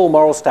criterion of full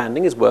moral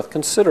standing is worth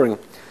considering.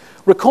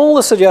 Recall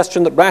the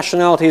suggestion that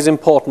rationality is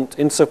important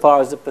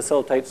insofar as it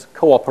facilitates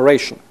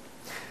cooperation.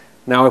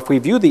 Now, if we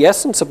view the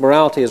essence of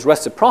morality as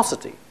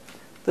reciprocity,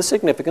 the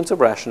significance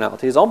of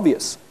rationality is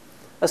obvious.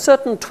 A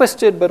certain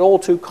twisted but all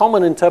too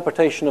common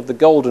interpretation of the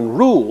golden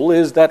rule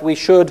is that we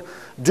should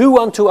do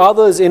unto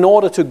others in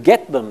order to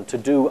get them to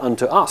do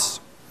unto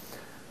us.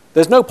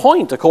 There's no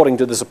point, according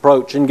to this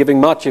approach, in giving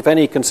much, if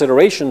any,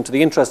 consideration to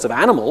the interests of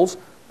animals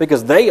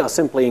because they are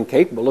simply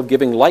incapable of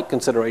giving like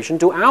consideration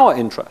to our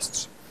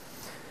interests.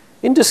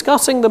 In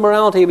discussing the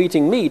morality of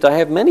eating meat, I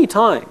have many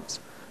times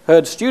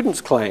heard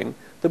students claim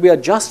that we are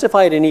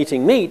justified in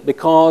eating meat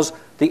because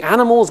the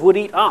animals would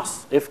eat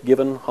us if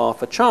given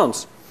half a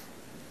chance.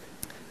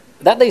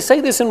 That they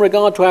say this in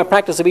regard to our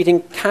practice of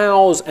eating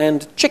cows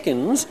and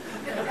chickens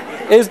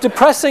is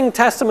depressing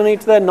testimony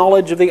to their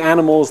knowledge of the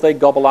animals they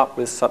gobble up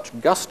with such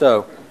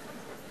gusto.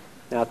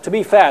 Now, to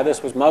be fair,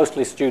 this was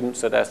mostly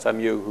students at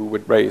SMU who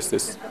would raise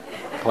this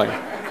claim.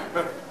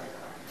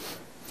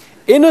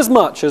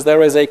 Inasmuch as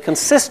there is a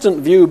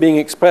consistent view being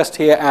expressed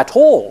here at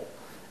all,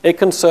 it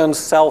concerns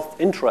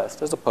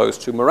self-interest as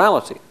opposed to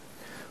morality.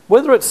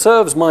 Whether it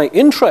serves my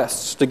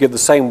interests to give the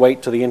same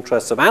weight to the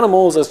interests of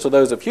animals as to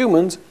those of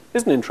humans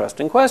is an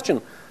interesting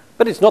question.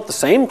 But it's not the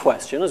same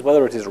question as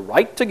whether it is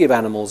right to give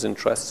animals'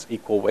 interests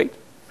equal weight.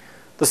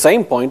 The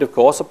same point, of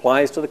course,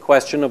 applies to the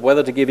question of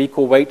whether to give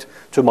equal weight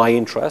to my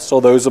interests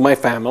or those of my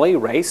family,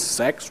 race,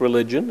 sex,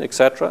 religion,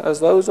 etc., as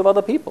those of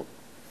other people.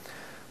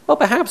 Well,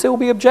 perhaps it will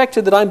be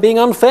objected that I'm being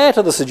unfair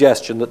to the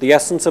suggestion that the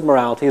essence of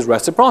morality is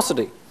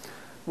reciprocity.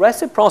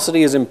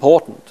 Reciprocity is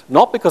important,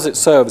 not because it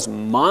serves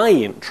my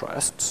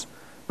interests,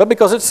 but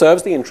because it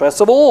serves the interests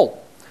of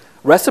all.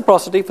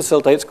 Reciprocity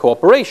facilitates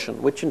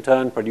cooperation, which in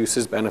turn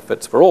produces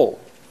benefits for all.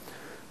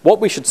 What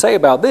we should say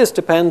about this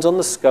depends on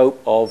the scope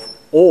of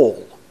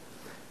all.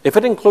 If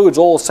it includes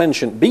all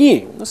sentient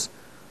beings,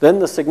 then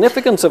the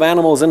significance of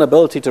animals'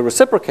 inability to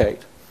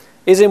reciprocate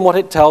is in what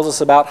it tells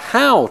us about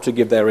how to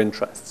give their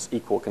interests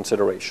equal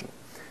consideration.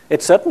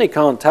 It certainly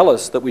can't tell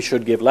us that we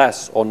should give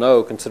less or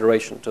no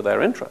consideration to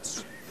their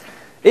interests.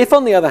 If,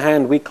 on the other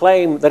hand, we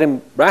claim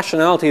that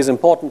rationality is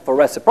important for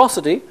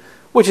reciprocity,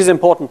 which is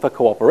important for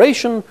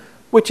cooperation,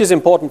 which is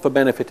important for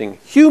benefiting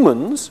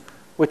humans,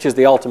 which is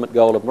the ultimate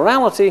goal of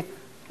morality,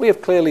 we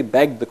have clearly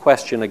begged the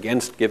question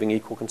against giving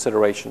equal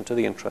consideration to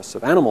the interests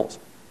of animals.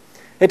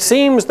 It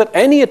seems that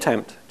any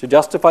attempt to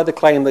justify the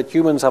claim that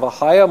humans have a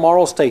higher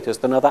moral status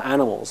than other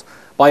animals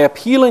by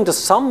appealing to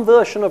some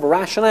version of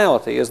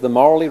rationality as the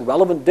morally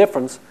relevant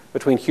difference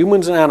between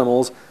humans and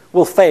animals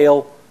will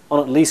fail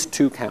on at least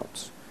two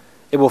counts.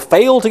 It will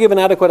fail to give an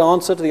adequate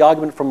answer to the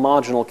argument from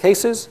marginal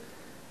cases,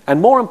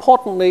 and more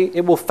importantly,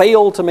 it will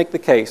fail to make the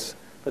case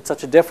that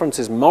such a difference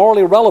is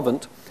morally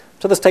relevant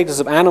to the status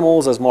of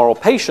animals as moral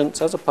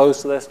patients as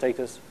opposed to their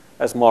status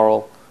as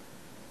moral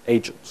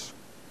agents.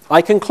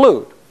 I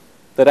conclude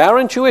that our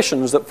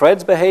intuitions that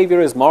Fred's behavior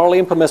is morally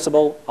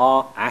impermissible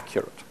are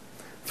accurate.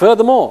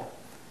 Furthermore,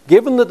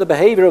 given that the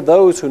behavior of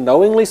those who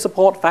knowingly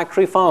support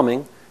factory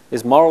farming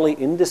is morally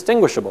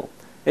indistinguishable,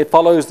 it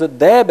follows that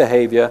their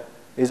behavior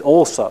is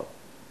also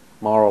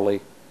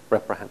morally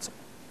reprehensible.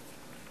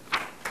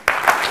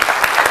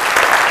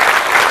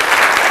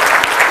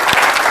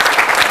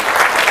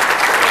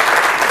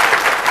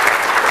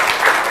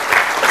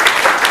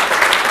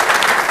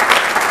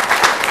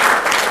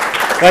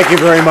 Thank you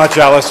very much,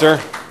 Alastair.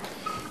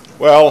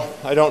 Well,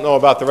 I don't know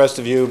about the rest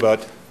of you,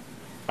 but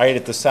I ate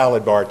at the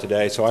salad bar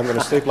today, so I'm going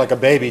to sleep like a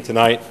baby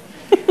tonight.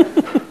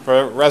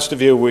 For the rest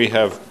of you, we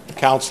have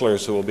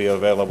counselors who will be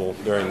available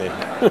during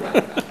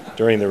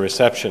the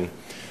reception.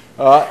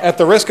 At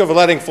the risk of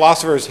letting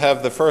philosophers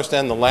have the first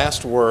and the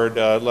last word,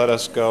 let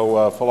us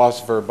go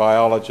philosopher,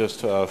 biologist,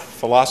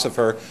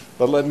 philosopher.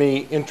 But let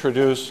me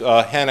introduce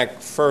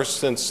Hannek first,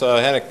 since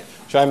Hannek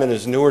Scheinman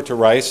is newer to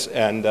Rice,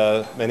 and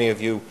many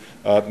of you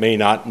may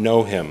not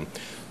know him.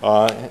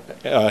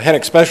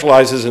 Hennick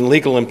specializes in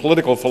legal and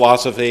political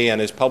philosophy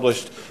and is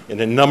published in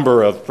a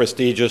number of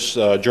prestigious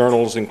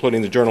journals,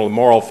 including the Journal of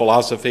Moral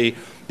Philosophy,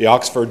 the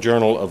Oxford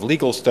Journal of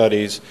Legal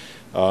Studies,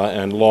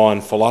 and Law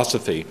and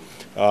Philosophy.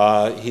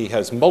 He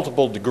has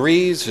multiple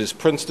degrees. His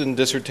Princeton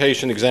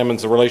dissertation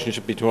examines the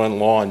relationship between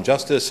law and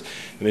justice,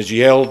 and his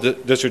Yale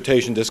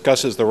dissertation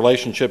discusses the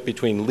relationship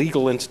between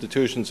legal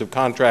institutions of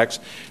contracts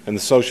and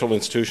the social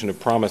institution of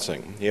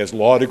promising. He has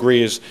law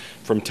degrees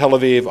from Tel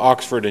Aviv,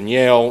 Oxford, and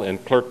Yale,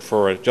 and clerked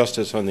for a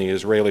justice on the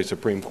Israeli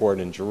Supreme Court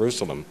in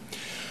Jerusalem.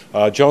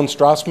 Joan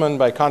Strassman,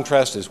 by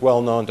contrast, is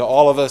well known to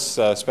all of us,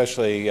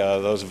 especially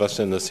those of us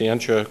in the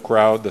Scientia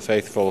crowd, the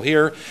faithful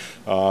here.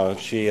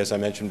 She, as I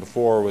mentioned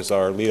before, was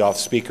our lead-off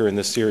speaker in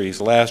this series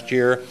last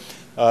year.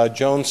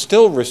 Joan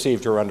still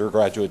received her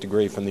undergraduate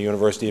degree from the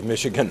University of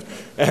Michigan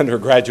and her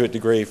graduate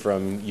degree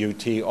from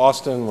UT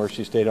Austin, where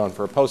she stayed on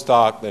for a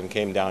postdoc, then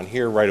came down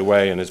here right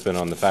away and has been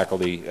on the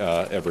faculty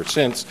ever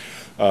since.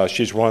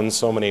 She's won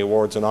so many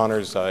awards and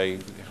honors,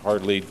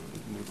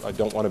 I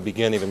don't want to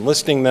begin even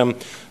listing them,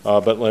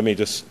 but let me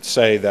just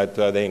say that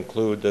they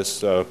include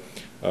this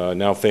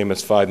now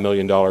famous $5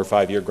 million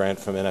 5-year grant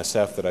from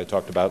NSF that I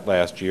talked about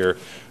last year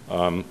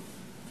on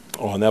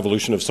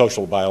evolution of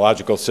social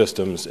biological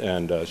systems,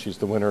 and she's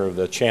the winner of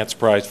the Chance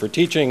Prize for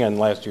Teaching, and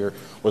last year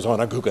was on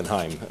a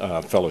Guggenheim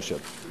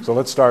Fellowship. So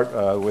let's start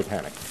with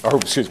Hennick, or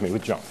excuse me,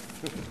 with Joan.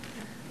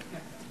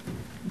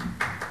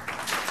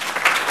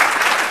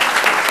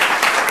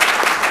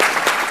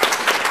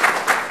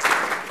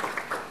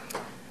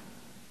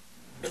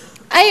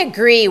 I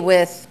agree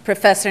with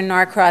Professor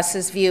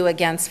Norcross's view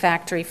against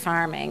factory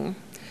farming.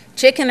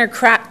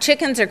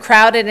 Chickens are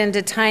crowded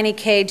into tiny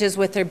cages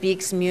with their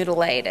beaks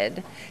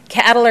mutilated.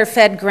 Cattle are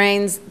fed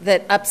grains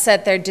that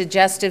upset their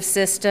digestive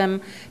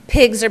system.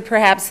 Pigs are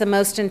perhaps the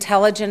most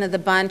intelligent of the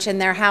bunch,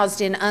 and they're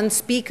housed in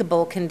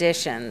unspeakable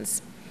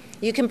conditions.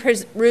 You can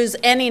peruse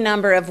any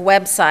number of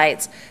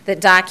websites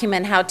that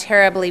document how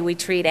terribly we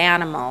treat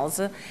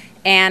animals,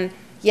 and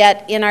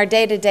yet in our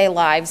day-to-day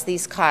lives,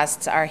 these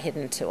costs are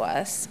hidden to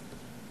us.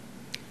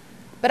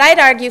 But I'd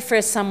argue for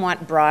a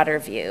somewhat broader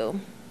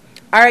view.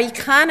 Our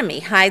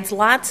economy hides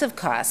lots of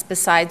costs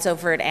besides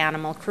overt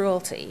animal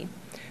cruelty.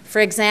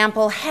 For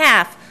example,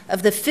 half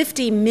of the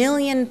 50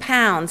 million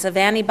pounds of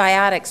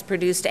antibiotics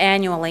produced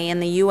annually in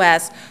the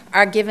U.S.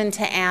 are given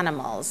to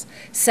animals,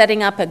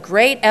 setting up a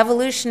great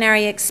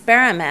evolutionary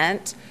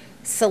experiment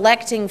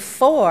selecting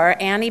for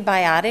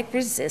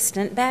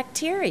antibiotic-resistant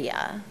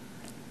bacteria.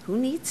 Who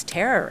needs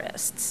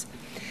terrorists?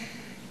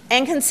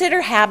 And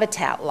consider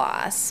habitat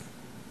loss.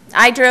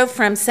 I drove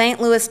from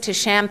St. Louis to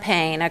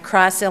Champaign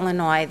across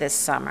Illinois this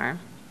summer.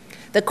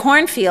 The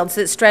cornfields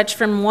that stretch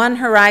from one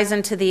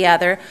horizon to the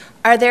other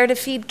are there to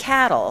feed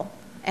cattle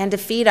and to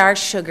feed our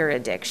sugar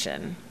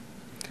addiction.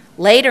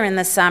 Later in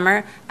the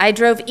summer, I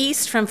drove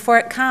east from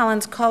Fort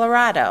Collins,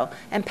 Colorado,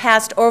 and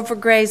passed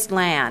overgrazed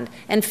land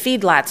and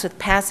feedlots with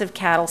passive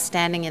cattle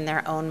standing in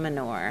their own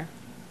manure.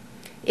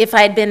 If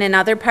I'd been in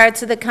other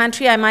parts of the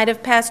country, I might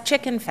have passed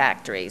chicken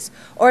factories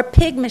or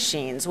pig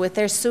machines with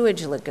their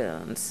sewage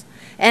lagoons.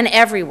 And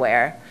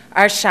everywhere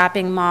are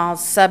shopping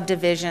malls,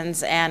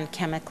 subdivisions, and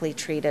chemically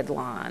treated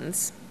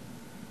lawns.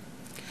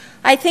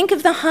 I think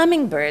of the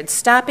hummingbirds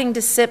stopping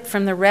to sip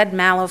from the red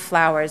mallow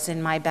flowers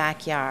in my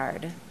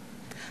backyard.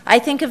 I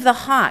think of the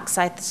hawks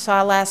I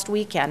saw last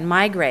weekend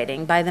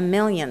migrating by the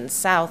millions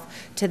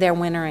south to their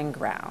wintering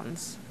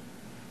grounds.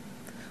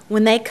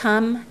 When they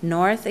come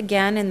north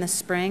again in the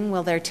spring,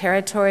 will their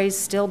territories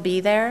still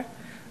be there?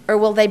 Or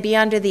will they be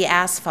under the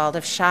asphalt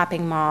of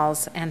shopping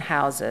malls and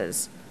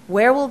houses?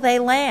 Where will they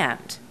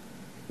land?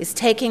 Is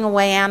taking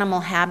away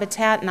animal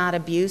habitat not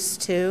abuse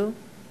too?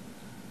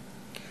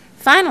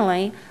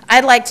 Finally,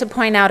 I'd like to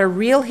point out a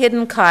real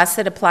hidden cost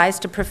that applies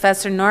to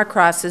Professor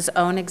Norcross's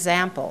own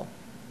example,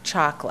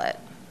 chocolate.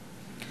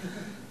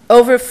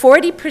 Over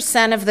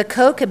 40% of the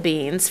cocoa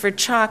beans for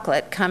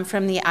chocolate come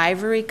from the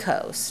Ivory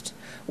Coast,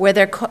 where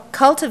their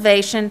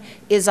cultivation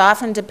is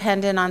often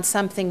dependent on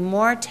something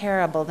more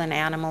terrible than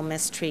animal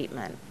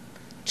mistreatment,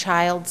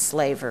 child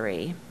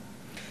slavery.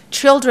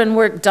 Children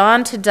work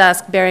dawn to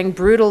dusk bearing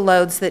brutal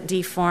loads that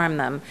deform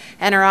them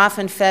and are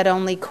often fed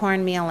only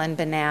cornmeal and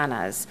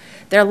bananas.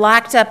 They're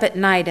locked up at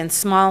night in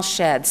small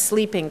sheds,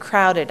 sleeping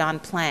crowded on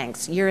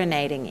planks,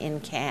 urinating in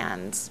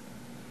cans.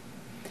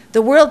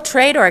 The World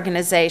Trade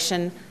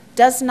Organization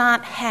does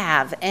not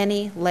have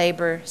any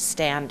labor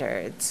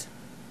standards.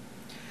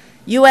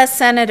 U.S.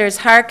 Senators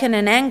Harkin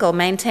and Engel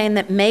maintain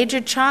that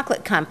major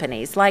chocolate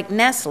companies like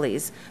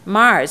Nestle's,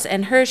 Mars,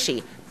 and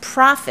Hershey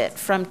profit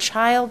from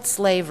child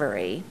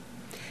slavery,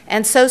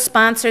 and so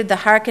sponsored the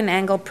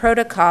Harkin-Engel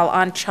Protocol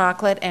on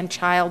Chocolate and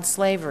Child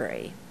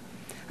Slavery,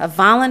 a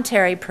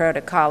voluntary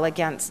protocol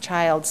against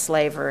child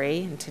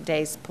slavery. In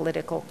today's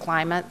political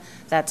climate,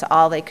 that's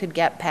all they could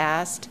get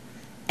past,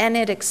 and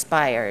it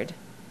expired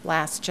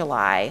last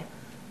July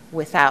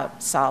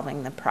without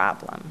solving the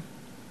problem.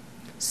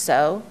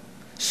 So,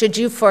 should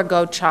you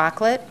forego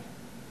chocolate?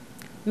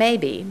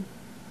 Maybe.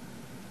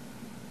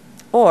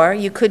 Or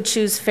you could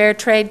choose fair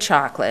trade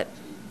chocolate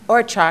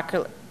or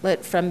chocolate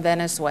from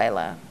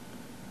Venezuela.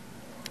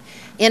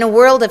 In a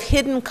world of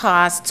hidden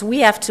costs, we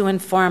have to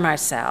inform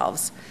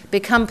ourselves,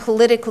 become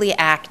politically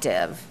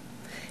active,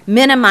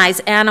 minimize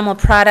animal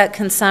product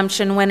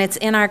consumption when it's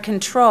in our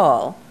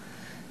control.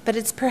 But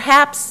it's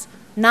perhaps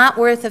not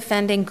worth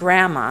offending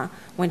Grandma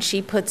when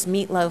she puts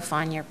meatloaf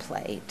on your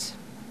plate.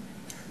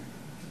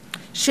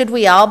 Should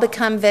we all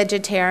become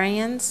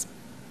vegetarians?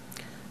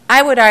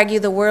 I would argue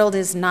the world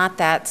is not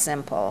that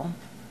simple.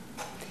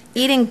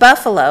 Eating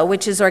buffalo,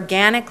 which is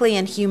organically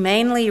and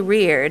humanely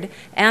reared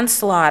and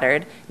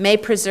slaughtered, may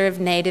preserve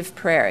native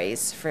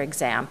prairies, for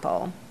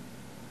example.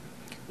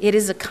 It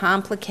is a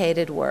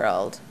complicated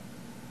world.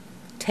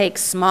 Take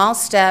small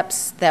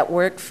steps that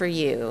work for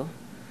you,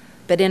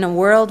 but in a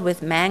world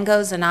with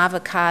mangoes and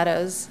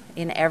avocados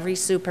in every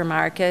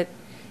supermarket,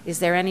 is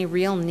there any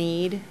real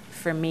need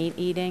for meat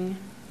eating?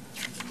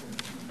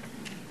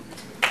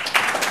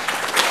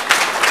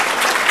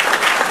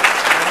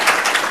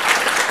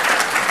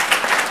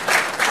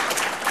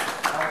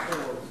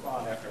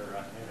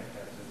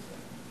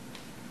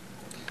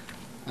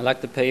 I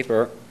like the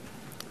paper.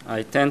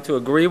 I tend to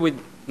agree with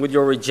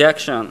your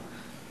rejection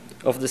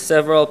of the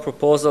several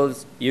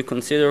proposals you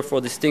consider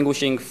for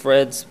distinguishing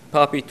Fred's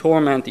puppy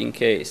tormenting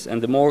case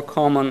and the more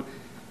common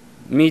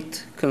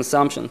meat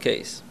consumption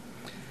case.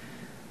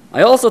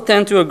 I also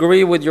tend to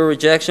agree with your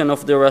rejection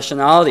of the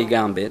rationality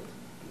gambit,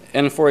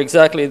 and for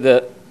exactly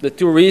the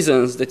two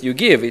reasons that you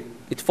give.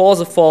 It falls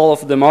afoul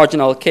of the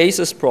marginal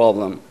cases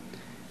problem,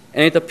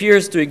 and it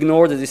appears to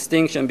ignore the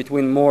distinction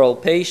between moral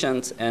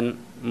patients and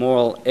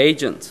moral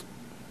agents.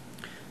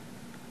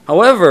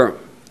 However,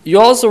 you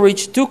also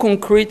reach two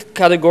concrete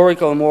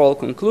categorical moral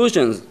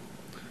conclusions.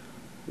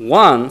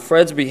 One,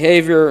 Fred's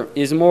behavior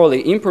is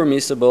morally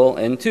impermissible,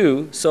 and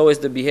two, so is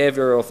the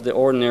behavior of the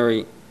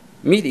ordinary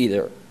meat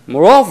eater.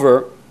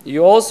 Moreover,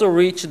 you also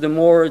reach the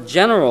more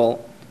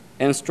general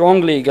and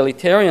strongly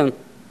egalitarian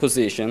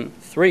position,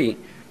 three,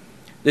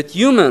 that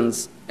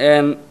humans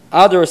and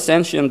other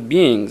sentient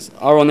beings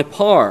are on a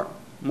par,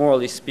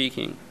 morally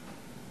speaking.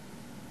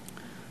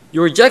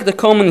 You reject the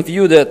common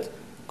view that,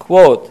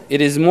 quote, it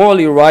is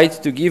morally right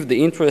to give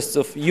the interests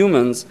of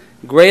humans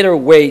greater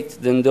weight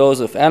than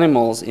those of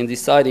animals in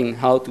deciding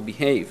how to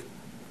behave.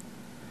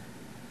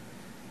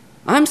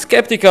 I'm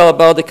skeptical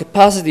about the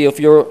capacity of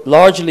your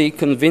largely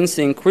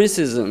convincing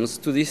criticisms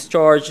to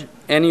discharge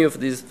any of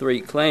these three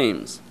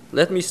claims.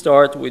 Let me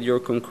start with your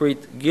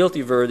concrete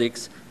guilty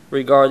verdicts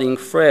regarding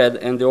Fred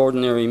and the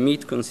ordinary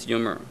meat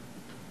consumer.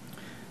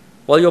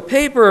 While your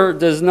paper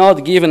does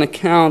not give an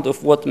account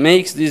of what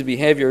makes these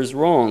behaviors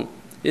wrong,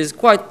 it is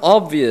quite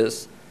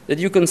obvious that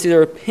you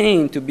consider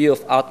pain to be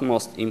of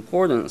utmost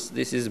importance.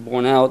 This is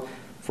borne out,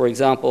 for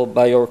example,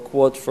 by your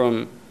quote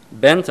from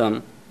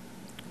Bentham,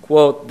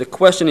 quote, the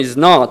question is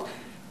not,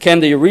 can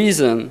they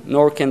reason,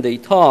 nor can they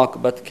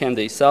talk, but can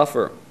they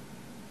suffer?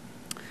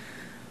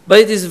 But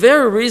it is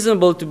very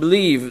reasonable to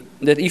believe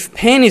that if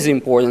pain is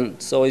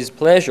important, so is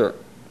pleasure.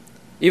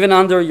 Even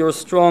under your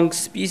strong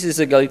species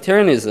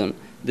egalitarianism,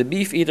 the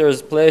beef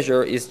eater's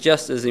pleasure is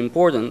just as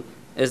important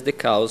as the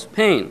cow's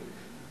pain.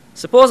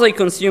 Suppose I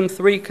consume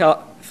three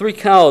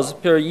cows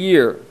per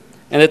year,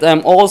 and that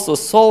I'm also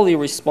solely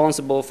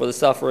responsible for the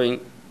suffering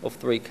of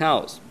 3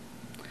 cows.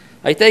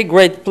 I take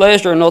great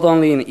pleasure not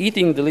only in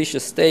eating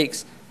delicious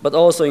steaks, but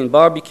also in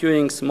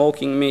barbecuing,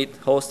 smoking meat,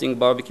 hosting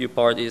barbecue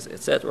parties,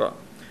 etc.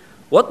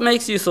 What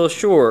makes you so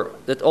sure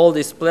that all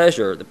this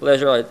pleasure, the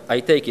pleasure I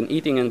take in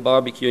eating and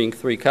barbecuing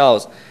 3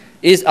 cows,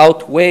 is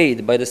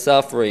outweighed by the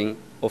suffering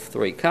of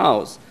 3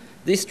 cows?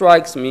 This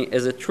strikes me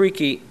as a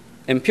tricky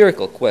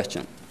empirical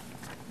question.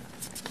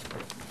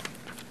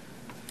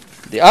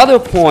 The other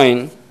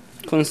point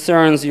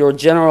concerns your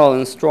general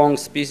and strong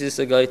species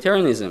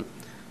egalitarianism.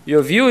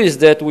 Your view is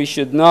that we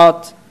should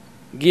not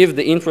give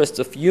the interests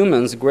of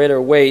humans greater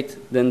weight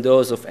than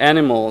those of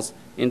animals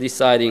in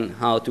deciding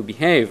how to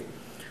behave.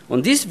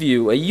 On this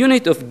view, a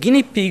unit of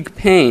guinea pig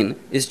pain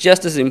is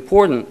just as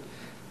important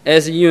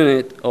as a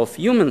unit of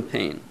human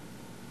pain.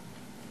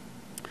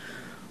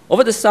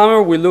 Over the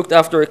summer, we looked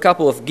after a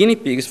couple of guinea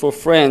pigs for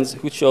friends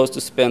who chose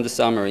to spend the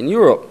summer in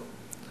Europe.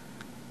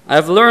 I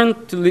have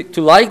learned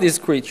to like these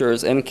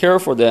creatures and care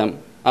for them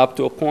up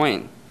to a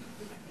point.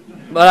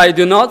 But I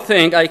do not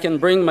think I can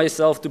bring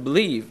myself to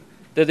believe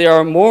that they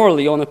are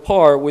morally on a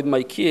par with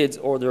my kids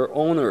or their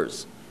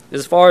owners.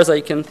 As far as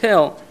I can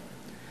tell,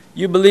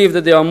 you believe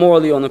that they are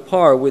morally on a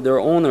par with their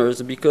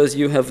owners because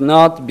you have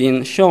not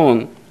been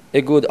shown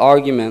a good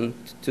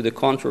argument to the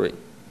contrary.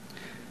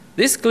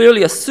 This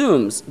clearly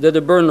assumes that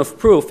the burden of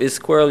proof is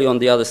squarely on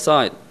the other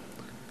side.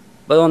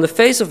 But on the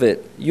face of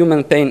it,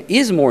 human pain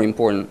is more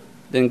important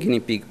than guinea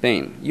pig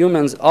pain.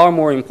 Humans are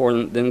more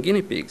important than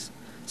guinea pigs.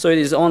 So it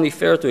is only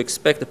fair to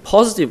expect a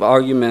positive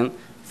argument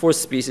for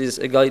species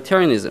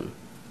egalitarianism.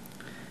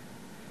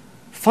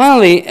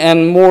 Finally,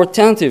 and more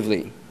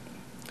tentatively,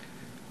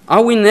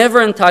 are we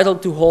never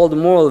entitled to hold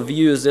moral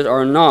views that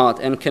are not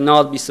and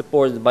cannot be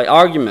supported by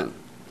argument?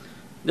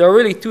 There are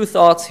really 2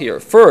 thoughts here.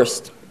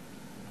 First,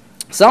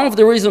 some of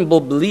the reasonable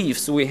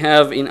beliefs we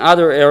have in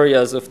other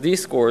areas of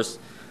discourse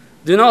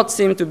do not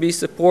seem to be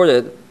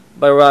supported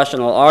by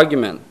rational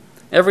argument.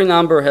 Every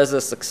number has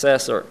a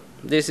successor.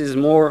 This is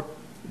more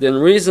than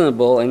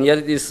reasonable, and yet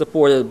it is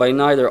supported by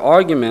neither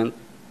argument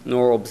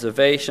nor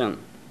observation.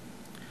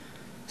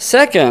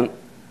 Second,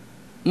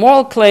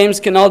 moral claims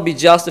cannot be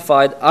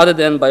justified other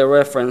than by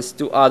reference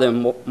to other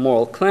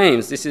moral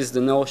claims. This is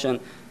the notion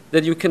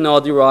that you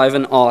cannot derive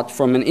an ought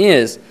from an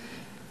is.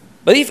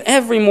 But if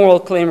every moral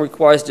claim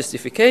requires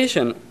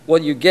justification,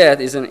 what you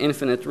get is an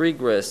infinite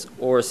regress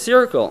or a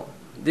circle.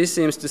 This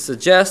seems to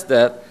suggest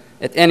that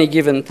at any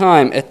given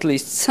time, at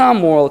least some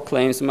moral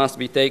claims must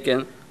be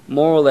taken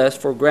more or less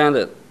for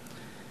granted.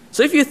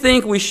 So if you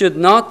think we should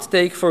not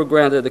take for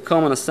granted the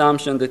common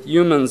assumption that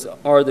humans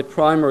are the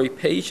primary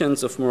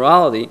patients of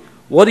morality,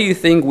 what do you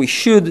think we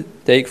should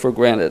take for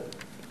granted?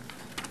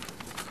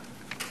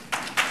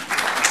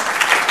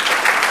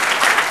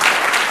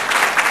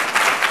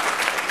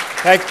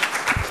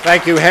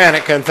 Thank you,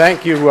 Hannek, and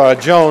thank you,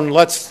 Joan.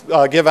 Let's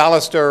give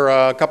Alastair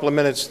a couple of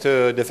minutes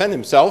to defend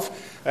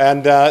himself.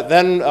 And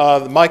then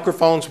the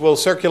microphones will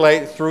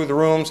circulate through the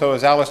room, so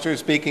as Alastair is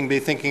speaking, be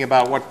thinking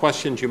about what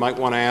questions you might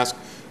want to ask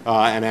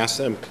and ask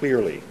them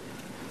clearly.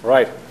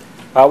 Right.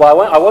 Well,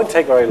 I won't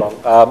take very long.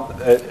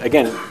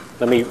 Again,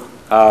 let me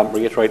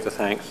reiterate the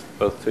thanks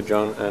both to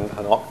Joan and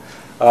Hanok.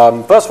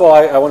 First of all,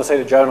 I want to say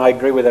to Joan, I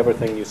agree with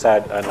everything you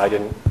said, and I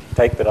didn't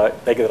take it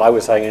that I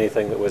was saying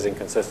anything that was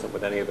inconsistent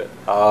with any of it.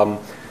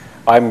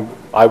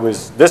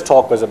 This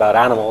talk was about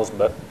animals,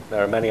 but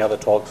there are many other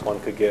talks one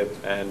could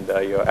give, and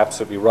you're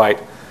absolutely right.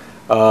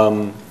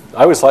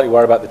 I was slightly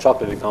worried about the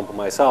chocolate example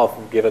myself,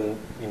 given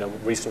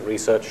recent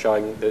research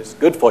showing that it's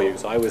good for you.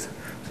 So I was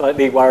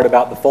slightly worried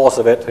about the force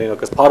of it,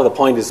 because part of the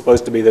point is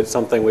supposed to be that it's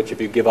something which,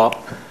 if you give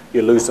up,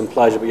 you lose some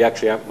pleasure, but you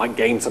actually might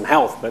gain some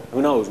health. But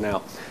who knows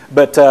now?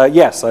 But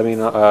yes, I mean,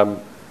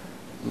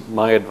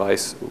 my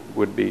advice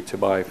would be to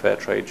buy fair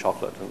trade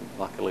chocolate, and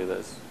luckily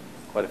there's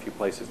quite a few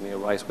places near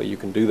Rice where you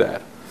can do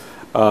that,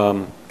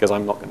 because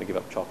I'm not going to give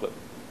up chocolate,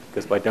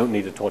 because I don't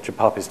need to torture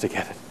puppies to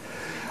get it.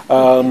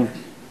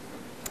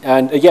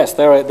 And yes,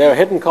 there are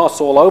hidden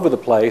costs all over the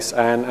place,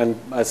 and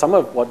some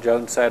of what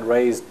Joan said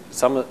raised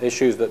some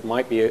issues that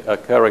might be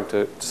occurring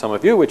to some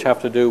of you, which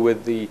have to do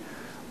with the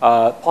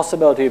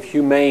possibility of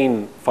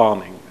humane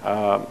farming.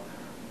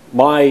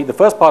 The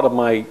first part of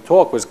my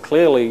talk was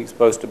clearly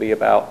supposed to be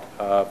about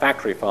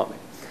factory farming,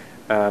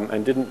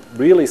 and didn't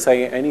really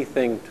say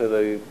anything to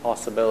the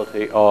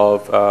possibility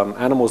of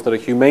animals that are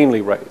humanely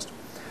raised.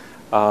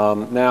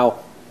 Now,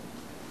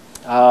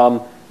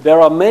 there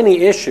are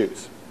many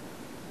issues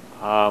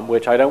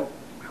which I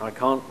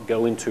can't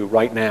go into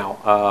right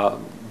now,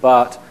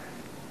 but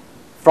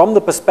from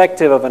the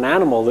perspective of an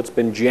animal that's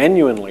been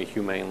genuinely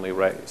humanely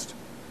raised,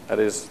 that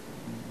is,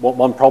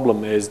 one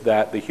problem is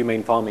that the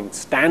humane farming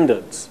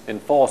standards in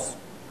force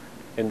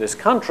in this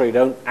country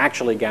don't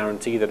actually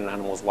guarantee that an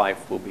animal's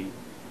life will be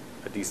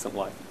a decent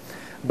life.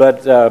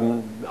 But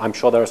I'm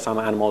sure there are some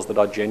animals that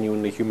are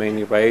genuinely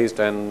humanely raised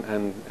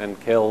and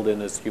killed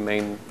in as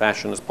humane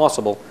fashion as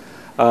possible.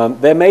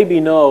 There may be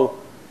no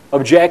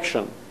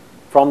objection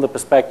from the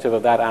perspective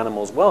of that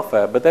animal's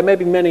welfare, but there may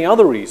be many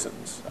other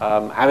reasons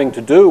having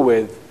to do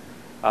with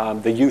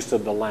the use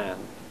of the land.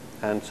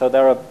 And so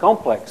there are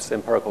complex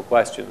empirical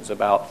questions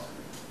about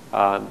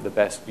the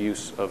best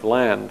use of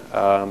land,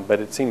 but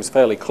it seems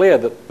fairly clear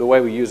that the way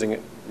we're using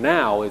it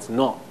now is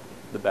not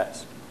the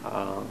best.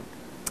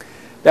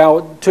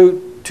 Now, to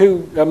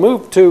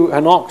move to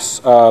Hanok's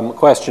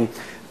question,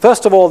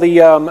 first of all, the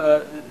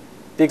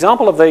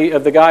example of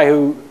the guy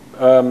who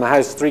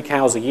has 3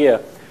 cows a year.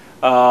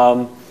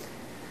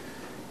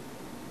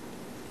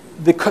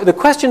 The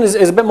question is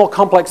a bit more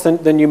complex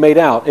than you made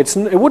out. It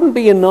wouldn't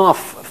be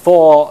enough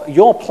for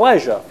your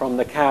pleasure from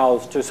the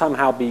cows to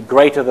somehow be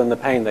greater than the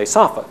pain they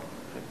suffered.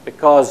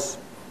 Because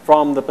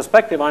from the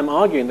perspective I'm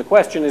arguing, the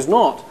question is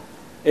not,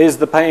 is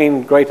the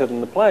pain greater than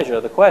the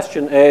pleasure? The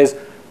question is,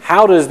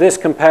 how does this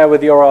compare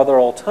with your other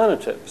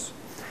alternatives?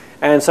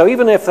 And so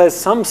even if there's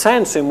some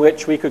sense in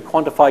which we could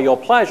quantify your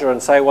pleasure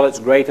and say, well, it's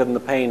greater than the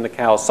pain the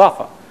cows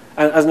suffer.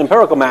 And as an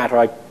empirical matter,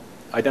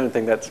 I don't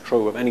think that's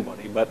true of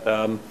anybody, but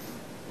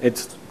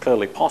it's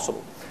clearly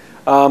possible.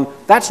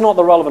 That's not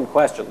the relevant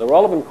question. The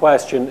relevant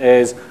question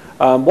is,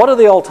 what are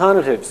the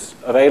alternatives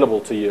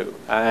available to you?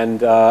 And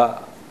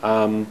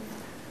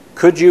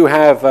could you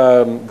have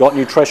got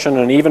nutrition,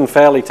 and even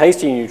fairly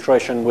tasty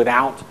nutrition,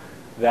 without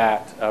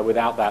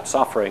that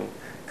suffering?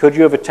 Could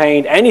you have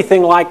attained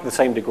anything like the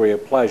same degree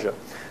of pleasure?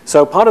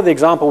 So part of the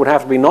example would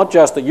have to be not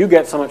just that you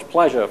get so much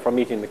pleasure from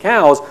eating the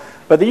cows,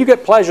 but that you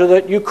get pleasure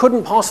that you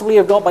couldn't possibly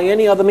have got by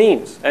any other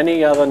means,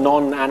 any other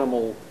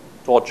non-animal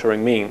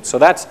torturing means. So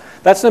that's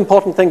an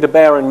important thing to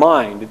bear in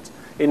mind.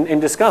 In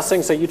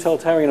discussing, say,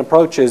 utilitarian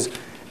approaches,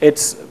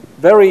 it's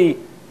very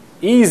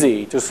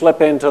easy to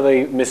slip into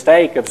the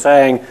mistake of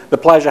saying the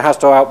pleasure has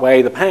to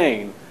outweigh the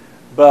pain.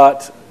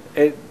 But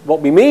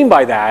what we mean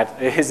by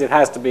that is it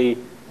has to be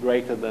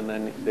greater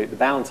than, the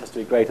balance has to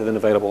be greater than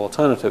available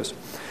alternatives.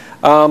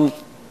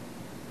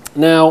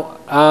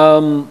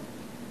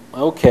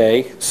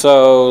 Okay,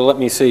 so let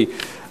me see.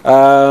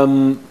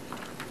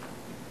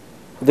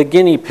 The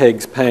guinea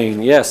pig's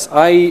pain, yes.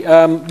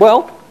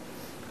 Well,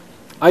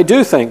 I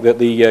do think that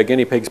the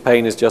guinea pig's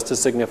pain is just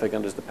as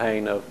significant as the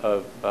pain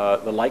of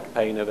the like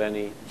pain of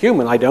any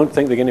human. I don't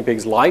think the guinea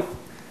pig's life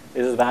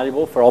is as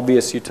valuable for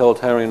obvious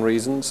utilitarian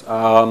reasons.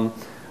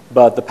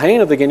 But the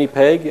pain of the guinea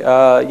pig,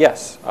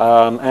 yes.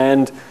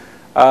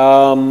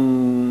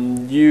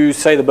 You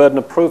say the burden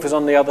of proof is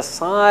on the other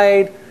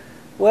side.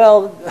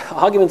 Well,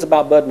 arguments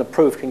about burden of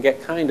proof can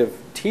get kind of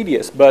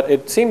tedious, but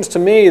it seems to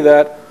me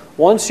that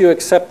once you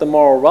accept the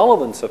moral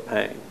relevance of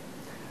pain,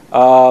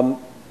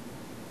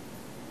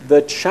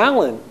 the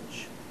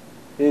challenge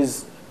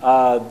is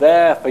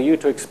there for you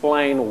to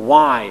explain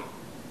why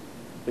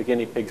the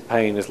guinea pig's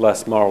pain is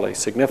less morally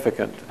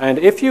significant. And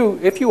if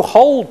you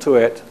hold to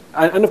it,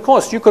 and of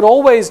course you could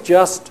always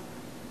just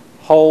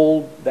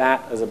hold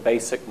that as a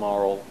basic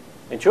moral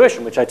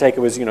intuition, which I take it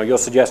was your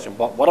suggestion.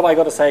 But what have I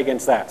got to say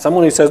against that?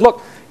 Someone who says,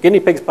 look, guinea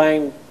pig's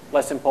pain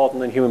less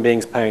important than human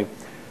beings' pain.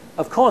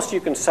 Of course you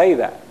can say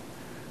that.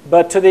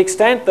 But to the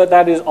extent that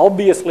that is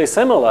obviously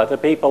similar to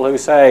people who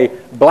say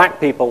black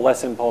people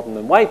less important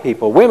than white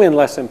people, women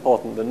less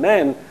important than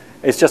men,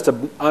 it's just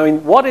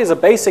what is a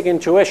basic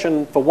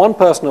intuition for one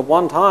person at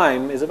one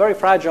time is a very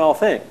fragile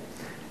thing.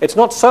 It's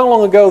not so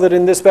long ago that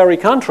in this very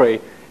country,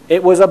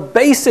 it was a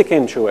basic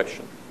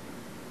intuition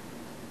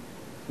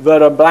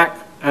that a black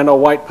and a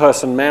white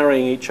person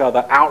marrying each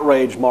other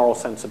outraged moral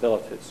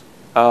sensibilities.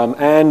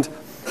 And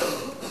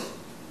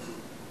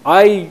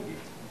I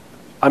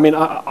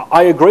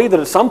agree that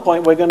at some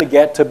point we're going to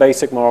get to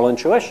basic moral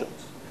intuitions.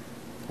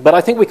 But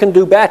I think we can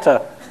do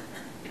better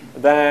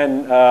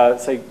than,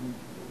 say,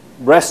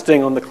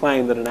 resting on the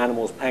claim that an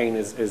animal's pain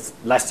is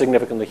less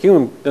significant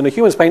than a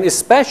human's pain,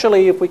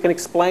 especially if we can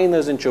explain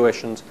those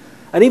intuitions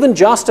and even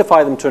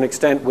justify them to an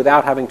extent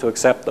without having to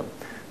accept them.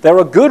 There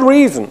are good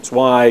reasons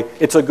why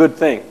it's a good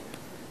thing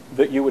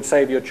that you would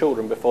save your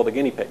children before the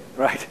guinea pig,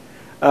 right?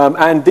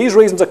 And these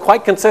reasons are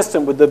quite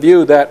consistent with the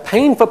view that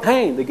pain for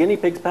pain, the guinea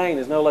pig's pain,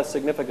 is no less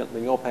significant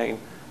than your pain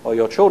or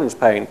your children's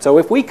pain. So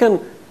if we can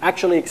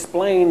actually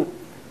explain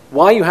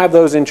why you have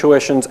those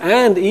intuitions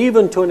and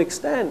even to an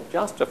extent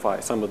justify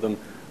some of them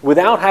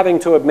without having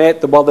to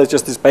admit that, well, there's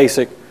just this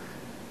basic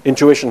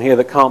intuition here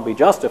that can't be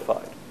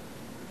justified.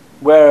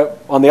 Where,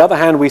 on the other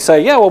hand, we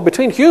say, yeah, well,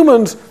 between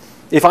humans,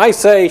 if I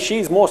say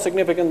she's more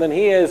significant than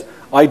he is,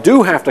 I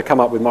do have to come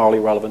up with morally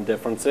relevant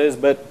differences,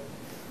 but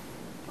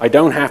I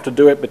don't have to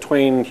do it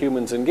between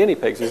humans and guinea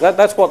pigs.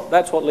 That's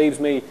what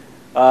leaves me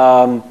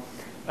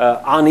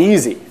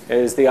uneasy,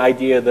 is the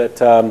idea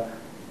that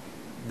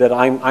that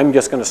I'm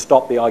just going to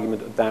stop the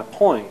argument at that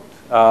point.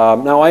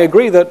 Now, I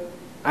agree that,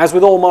 as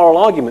with all moral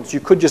arguments, you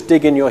could just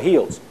dig in your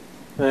heels.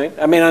 Right?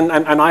 I mean,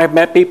 and I have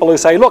met people who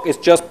say, look, it's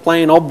just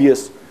plain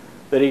obvious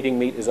that eating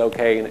meat is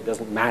okay and it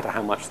doesn't matter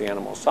how much the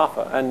animals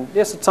suffer. And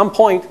yes, at some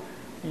point,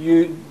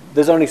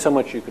 there's only so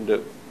much you can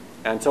do.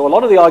 And so a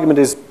lot of the argument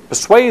is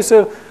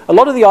persuasive. A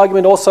lot of the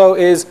argument also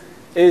is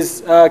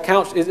it's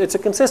a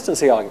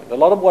consistency argument. A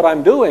lot of what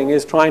I'm doing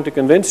is trying to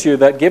convince you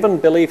that given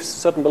beliefs,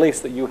 certain beliefs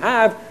that you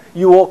have,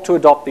 you ought to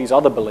adopt these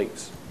other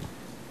beliefs.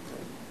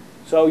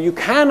 So you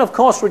can, of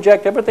course,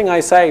 reject everything I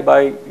say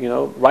by,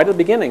 right at the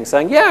beginning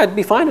saying, yeah, it'd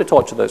be fine to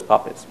torture those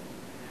puppies.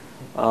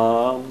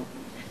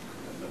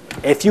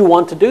 If you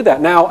want to do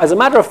that. Now, as a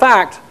matter of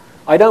fact,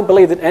 I don't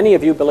believe that any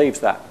of you believes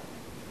that.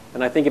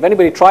 And I think if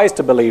anybody tries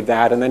to believe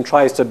that and then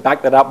tries to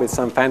back that up with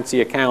some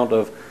fancy account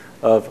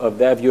of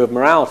their view of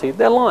morality,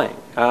 they're lying.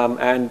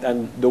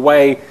 And the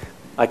way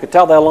I could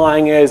tell they're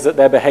lying is that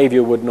their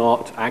behavior would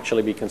not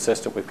actually be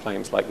consistent with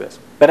claims like this.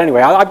 But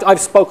anyway, I've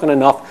spoken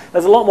enough.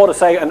 There's a lot more to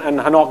say, and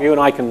Hanok, you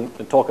and I can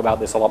talk about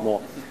this a lot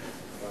more.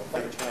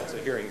 I'll have a chance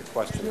of hearing your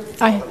question.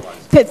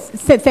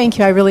 Thank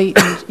you. I really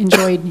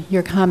enjoyed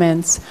your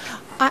comments.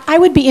 I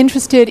would be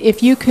interested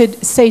if you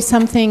could say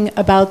something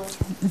about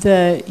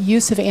the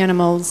use of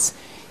animals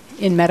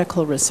in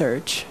medical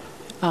research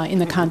in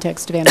the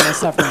context of animal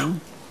suffering.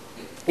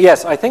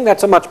 Yes, I think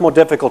that's a much more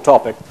difficult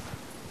topic.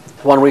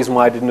 One reason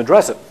why I didn't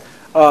address it.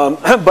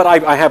 But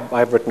I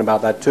have written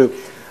about that too.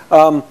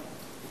 The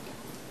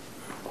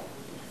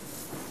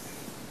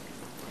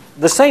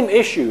same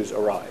issues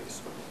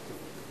arise.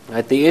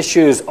 Right? The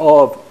issues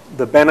of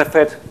the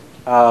benefit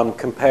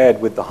compared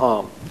with the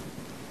harm.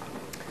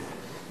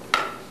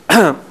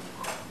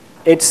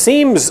 It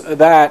seems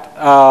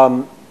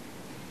that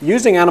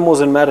using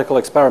animals in medical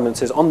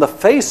experiments is, on the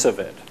face of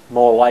it,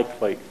 more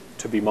likely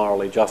to be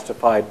morally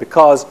justified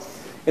because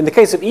in the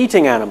case of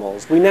eating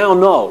animals, we now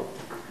know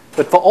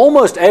that for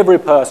almost every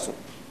person,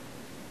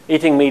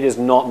 eating meat is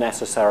not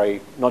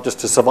necessary, not just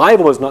to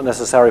survival, it's not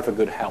necessary for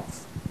good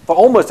health. For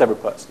almost every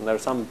person, there are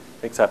some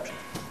exceptions.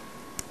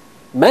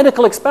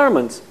 Medical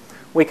experiments,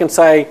 we can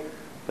say,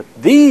 but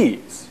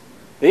these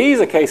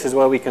are cases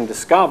where we can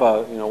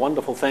discover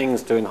wonderful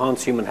things to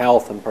enhance human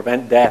health and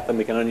prevent death, and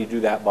we can only do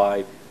that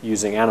by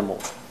using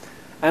animals.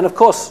 And of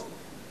course,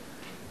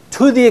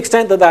 to the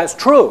extent that that's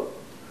true,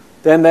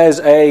 then there's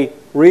a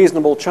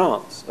reasonable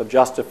chance of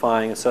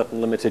justifying a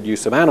certain limited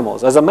use of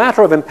animals. As a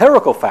matter of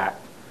empirical fact,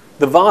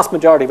 the vast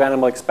majority of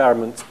animal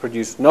experiments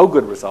produce no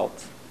good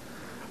results.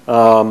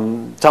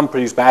 Some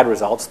produce bad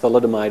results.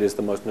 Thalidomide is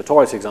the most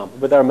notorious example,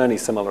 but there are many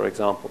similar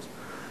examples.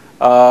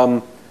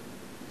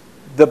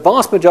 The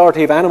vast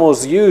majority of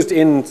animals used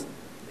in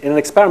an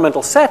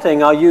experimental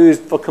setting are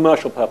used for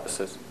commercial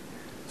purposes.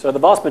 So the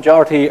vast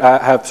majority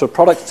have sort of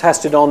products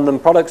tested on them,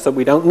 products that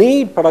we don't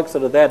need, products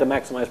that are there to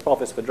maximize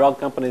profits for drug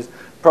companies,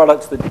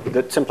 products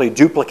that simply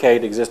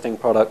duplicate existing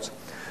products.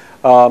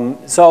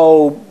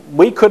 So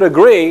we could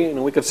agree,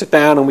 and we could sit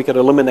down and we could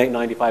eliminate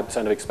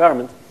 95% of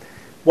experiments.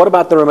 What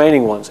about the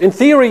remaining ones? In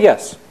theory,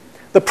 yes.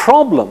 The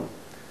problem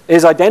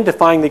is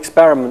identifying the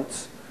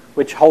experiments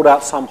which hold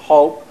out some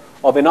hope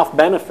of enough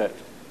benefit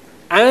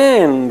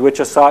and which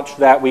are such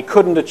that we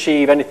couldn't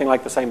achieve anything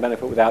like the same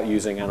benefit without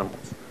using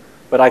animals.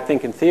 But I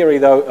think in theory,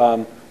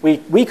 though,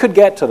 we could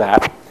get to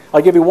that.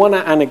 I'll give you one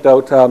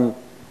anecdote.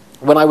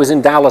 When I was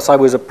in Dallas, I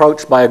was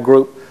approached by a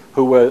group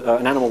who were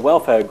an animal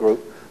welfare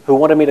group who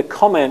wanted me to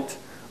comment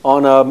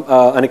on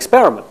an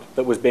experiment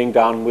that was being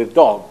done with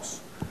dogs,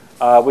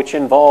 which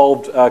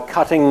involved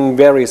cutting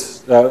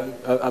various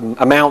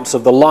amounts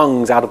of the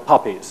lungs out of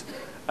puppies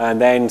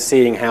and then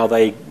seeing how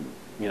they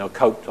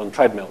coped on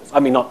treadmills.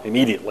 I mean, not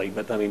immediately,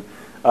 but I mean,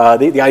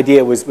 the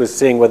idea was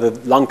seeing whether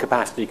lung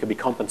capacity could be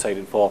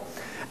compensated for.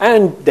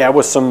 And there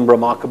were some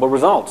remarkable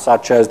results,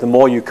 such as the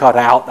more you cut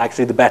out,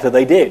 actually the better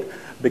they did,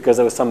 because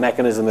there was some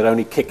mechanism that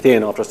only kicked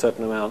in after a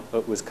certain amount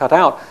that was cut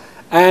out.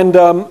 And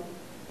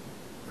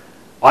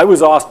I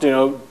was asked,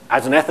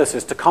 as an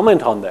ethicist, to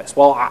comment on this.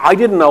 Well, I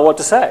didn't know what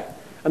to say.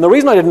 And the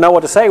reason I didn't know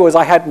what to say was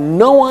I had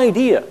no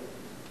idea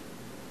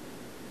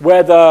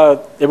whether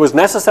it was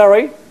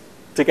necessary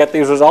to get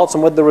these results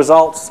and whether the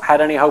results had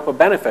any hope of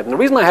benefit. And the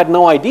reason I had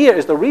no idea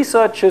is the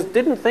researchers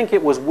didn't think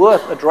it was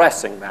worth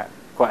addressing that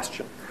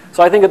question.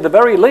 So I think at the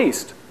very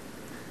least,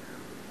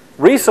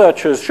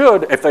 researchers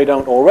should, if they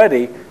don't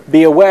already,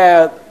 be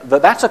aware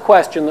that that's a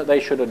question that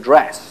they should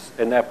address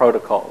in their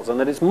protocols,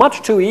 and that it's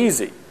much too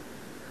easy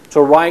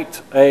to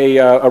write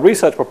a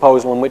research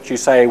proposal in which you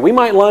say, we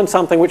might learn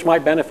something which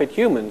might benefit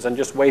humans, and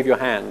just wave your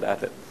hand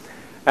at it.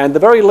 And at the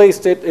very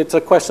least, it's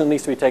a question that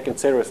needs to be taken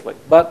seriously.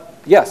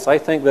 But yes, I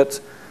think that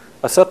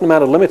a certain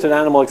amount of limited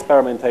animal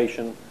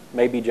experimentation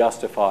may be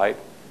justified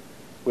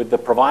with the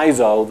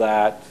proviso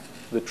that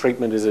the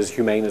treatment is as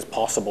humane as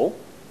possible,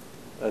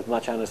 as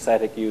much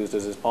anesthetic used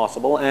as is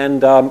possible,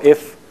 and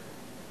if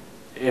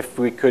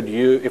we could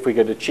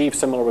achieve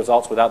similar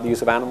results without the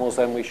use of animals,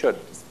 then we should.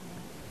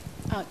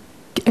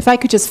 If I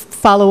could just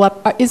follow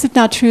up, is it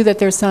not true that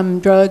there's some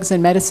drugs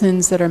and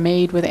medicines that are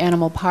made with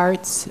animal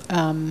parts?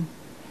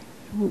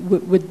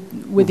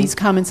 Would these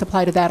comments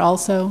apply to that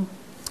also?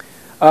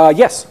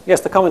 Yes,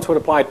 the comments would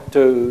apply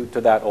to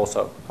that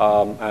also.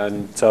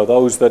 And so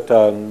those that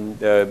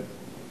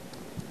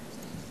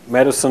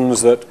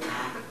medicines that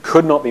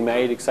could not be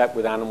made except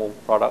with animal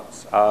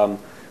products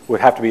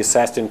would have to be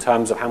assessed in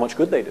terms of how much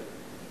good they did.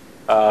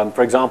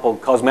 For example,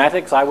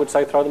 cosmetics, I would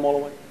say throw them all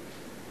away.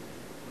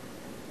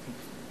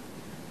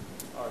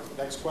 All right,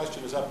 the next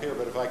question is up here,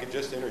 but if I could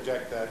just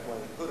interject that when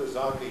Huda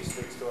Zogby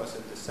speaks to us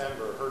in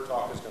December, her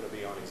talk is going to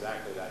be on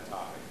exactly that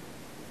topic.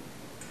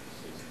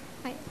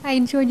 I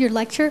enjoyed your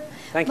lecture.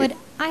 Thank you. But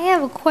I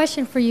have a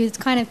question for you. It's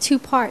kind of two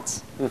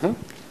parts. Mm-hmm.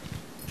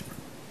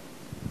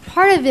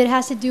 Part of it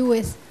has to do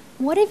with,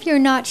 what if you're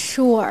not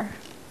sure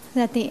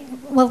that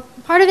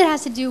part of it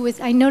has to do with,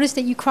 I noticed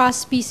that you cross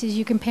species,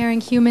 you're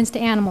comparing humans to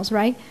animals,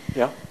 right?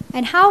 Yeah.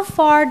 And how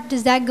far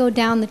does that go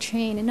down the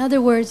chain? In other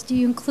words, do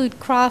you include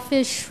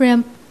crawfish,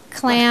 shrimp,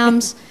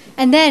 clams,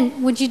 and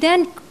then would you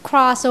then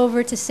cross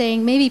over to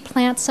saying maybe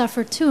plants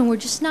suffer too, and we're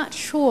just not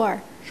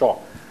sure? Sure.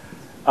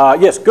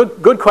 Yes,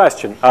 good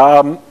question.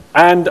 And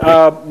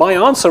my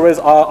answer is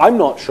I'm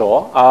not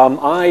sure.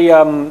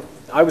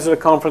 I was at a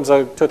conference 2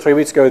 or 3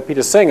 weeks ago with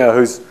Peter Singer,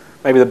 who's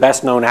maybe the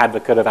best known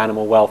advocate of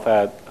animal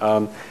welfare.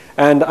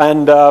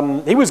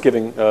 And he was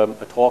giving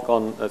a talk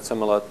on a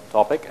similar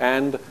topic.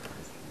 And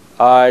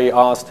I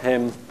asked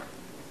him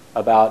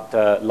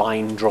about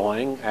line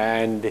drawing.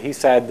 And he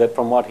said that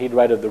from what he'd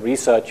read of the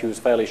research, he was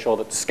fairly sure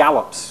that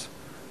scallops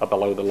are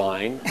below the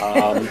line.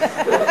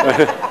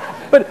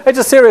 But it's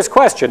a serious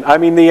question. I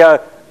mean,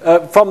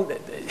 from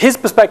his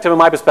perspective and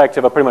my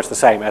perspective are pretty much the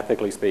same,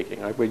 ethically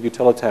speaking. Right? We're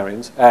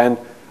utilitarians. And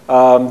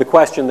the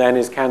question then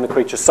is, can the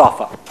creature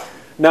suffer?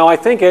 Now, I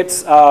think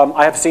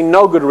I have seen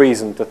no good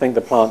reason to think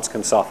that plants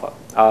can suffer.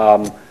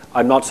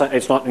 I'm not saying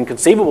it's not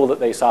inconceivable that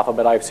they suffer,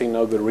 but I've seen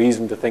no good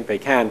reason to think they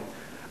can.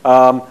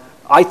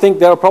 I think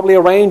there are probably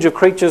a range of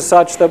creatures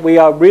such that we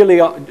are really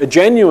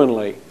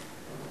genuinely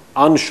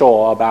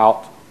unsure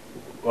about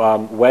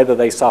whether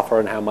they suffer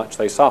and how much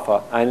they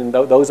suffer. And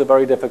those are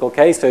very difficult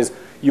cases.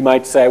 You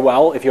might say,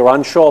 well, if you're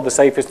unsure, the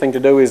safest thing to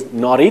do is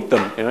not eat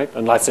them,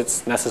 unless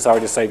it's necessary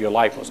to save your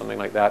life or something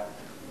like that.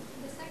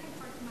 The second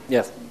part of my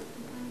Yes. question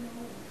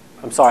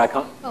is, I'm sorry, I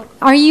can't.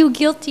 are you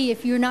guilty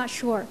if you're not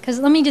sure? Because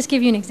let me just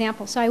give you an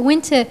example. So I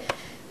went to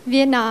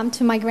Vietnam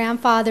to my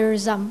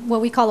grandfather's,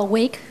 what we call a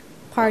wake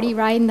party,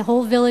 right? And the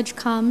whole village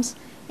comes.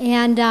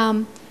 And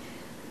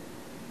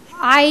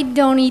I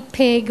don't eat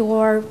pig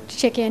or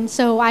chicken,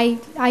 so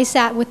I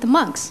sat with the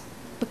monks.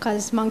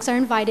 because monks are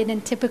invited,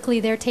 and typically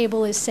their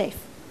table is safe.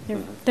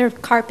 Their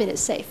carpet is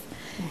safe.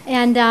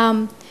 And,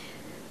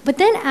 but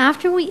then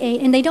after we ate,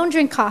 and they don't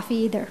drink coffee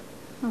either,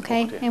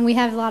 okay? Oh, and we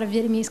have a lot of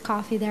Vietnamese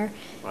coffee there.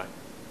 Right.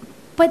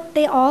 But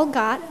they all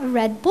got a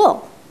Red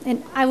Bull.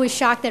 And I was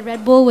shocked that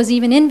Red Bull was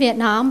even in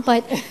Vietnam,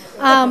 but...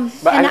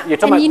 But you're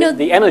talking about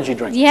the energy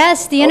drink?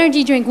 Yes, the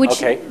energy drink,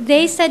 which okay.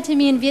 they said to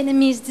me in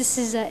Vietnamese, this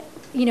is,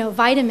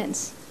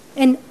 vitamins.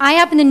 And I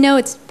happen to know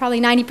it's probably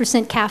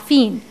 90%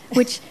 caffeine,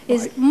 which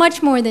is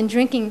much more than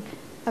drinking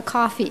a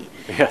coffee.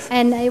 Yes.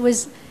 And it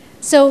was,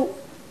 so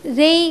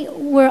they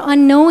were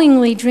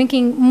unknowingly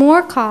drinking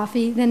more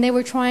coffee than they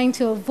were trying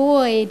to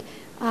avoid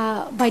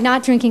by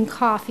not drinking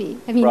coffee.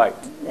 I mean,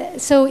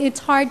 so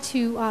it's hard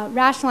to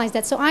rationalize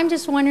that. So I'm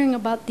just wondering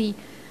about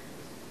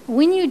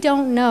when you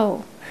don't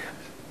know,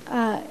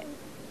 is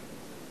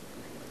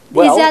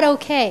that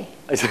okay?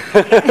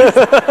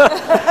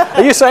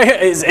 Are you saying,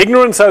 is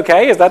ignorance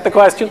okay? Is that the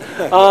question?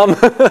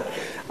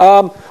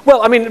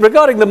 Well, I mean,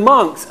 regarding the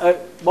monks,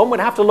 one would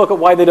have to look at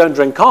why they don't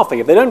drink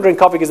coffee. If they don't drink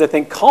coffee because they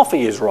think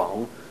coffee is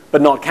wrong,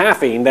 but not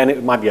caffeine, then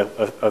it might be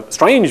a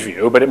strange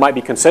view, but it might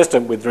be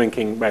consistent with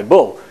drinking Red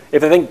Bull.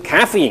 If they think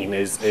caffeine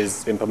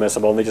is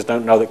impermissible and they just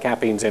don't know that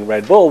caffeine's in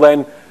Red Bull,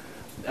 then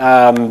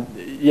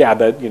yeah,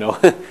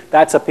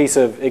 that's a piece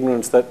of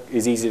ignorance that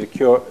is easy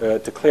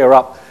to clear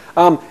up.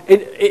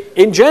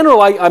 In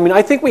general, I mean,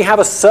 I think we have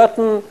a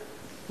certain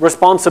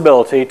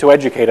responsibility to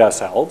educate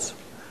ourselves.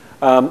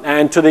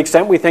 And to the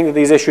extent we think that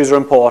these issues are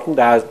important,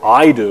 as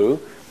I do,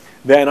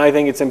 then I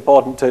think it's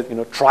important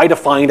to try to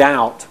find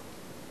out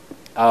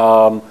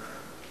how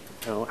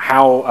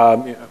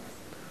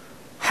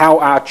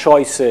our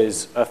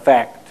choices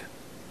affect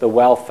the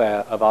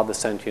welfare of other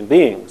sentient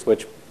beings,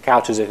 which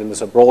couches it in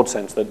this broad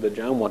sense that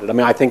Joan wanted. I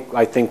mean, I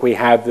think we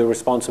have the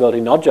responsibility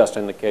not just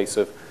in the case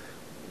of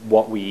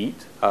what we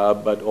eat,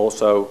 but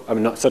also, I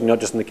mean, certainly not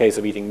just in the case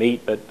of eating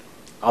meat, but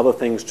other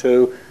things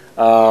too,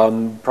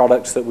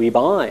 products that we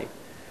buy,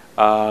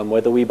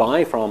 whether we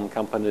buy from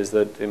companies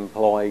that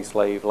employ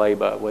slave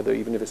labor, whether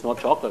even if it's not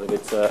chocolate,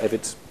 if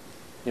it's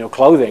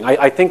clothing.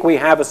 I think we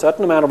have a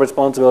certain amount of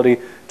responsibility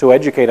to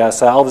educate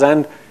ourselves,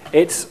 and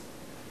it's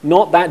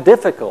not that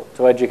difficult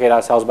to educate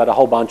ourselves about a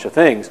whole bunch of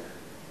things.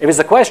 If it's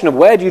a question of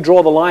where do you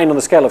draw the line on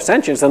the scale of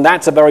sentience, then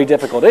that's a very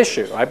difficult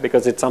issue, right?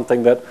 Because it's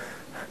something that,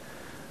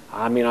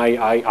 I mean,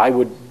 I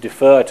would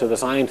defer to the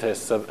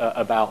scientists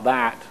about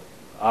that.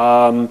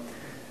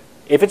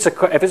 If it's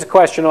a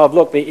question of,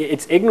 look,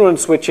 it's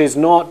ignorance which is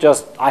not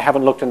just, I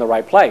haven't looked in the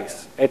right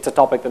place. It's a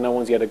topic that no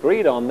one's yet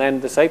agreed on,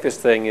 then the safest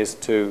thing is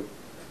to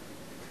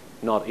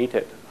not eat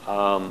it,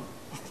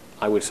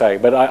 I would say.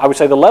 But I would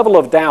say the level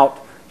of doubt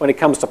when it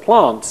comes to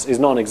plants is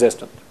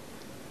non-existent.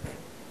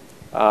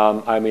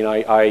 I mean,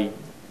 I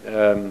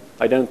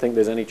don't think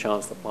there's any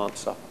chance that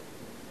plants suffer.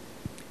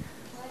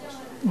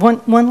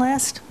 One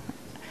last.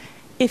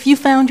 If you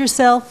found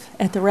yourself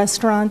at the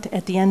restaurant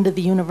at the end of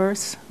the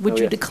universe, would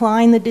you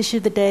decline the dish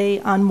of the day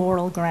on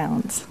moral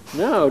grounds?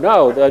 No.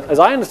 As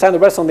I understand the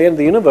restaurant at the end of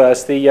the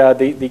universe,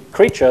 the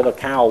creature, the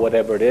cow,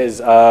 whatever it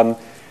is,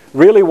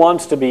 really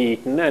wants to be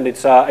eaten, and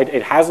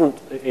it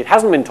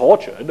hasn't been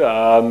tortured.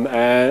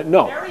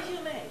 No. Very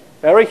humane.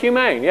 Very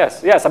humane.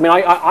 Yes. I mean,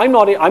 I'm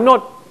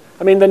not.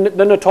 I mean,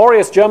 the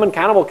notorious German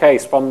cannibal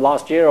case from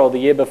last year or the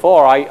year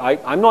before.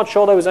 I'm not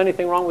sure there was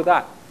anything wrong with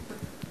that.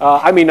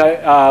 I mean,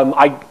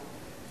 I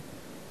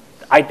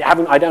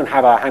don't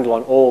have a handle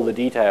on all the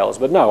details,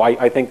 but no,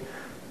 I think.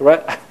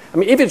 I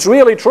mean, if it's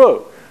really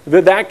true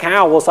that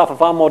cow will suffer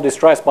far more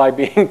distress by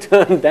being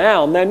turned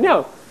down, then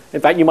no. In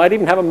fact, you might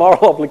even have a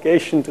moral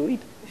obligation to eat.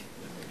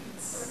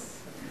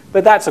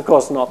 But that's, of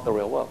course, not the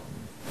real world.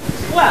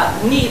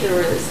 Well,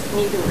 neither are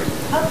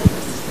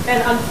puppies.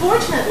 And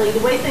unfortunately, the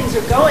way things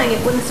are going,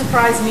 it wouldn't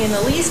surprise me in the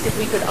least if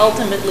we could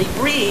ultimately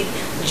breed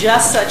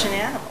just such an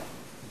animal.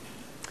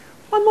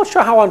 I'm not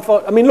sure how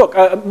I mean, look,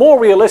 more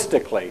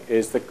realistically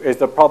is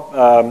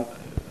the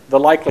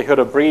likelihood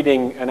of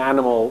breeding an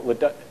animal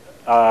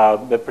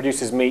that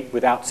produces meat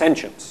without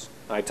sentience.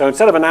 Right? So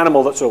instead of an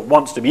animal that sort of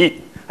wants to be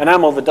eaten, an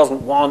animal that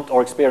doesn't want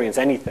or experience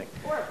anything.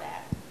 Or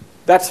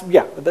bad.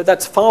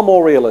 That's far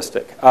more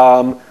realistic.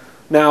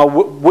 Now,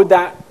 would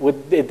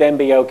it then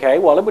be okay?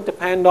 Well, it would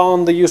depend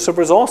on the use of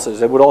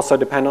resources. It would also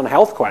depend on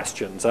health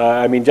questions.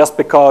 I mean, just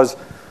because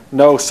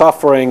no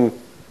suffering,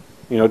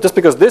 just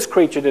because this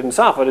creature didn't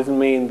suffer doesn't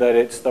mean that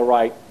it's the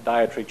right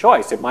dietary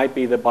choice. It might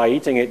be that by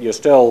eating it, you're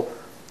still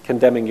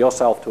condemning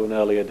yourself to an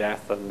earlier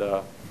death,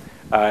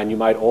 and you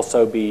might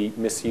also be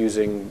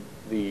misusing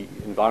the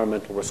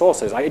environmental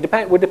resources.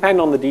 It would depend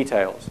on the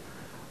details.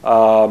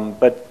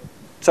 But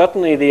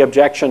certainly the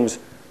objections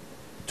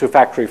to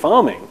factory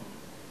farming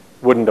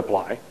wouldn't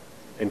apply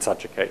in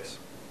such a case.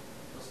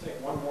 Let's take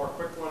one more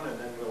quick one and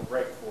then we'll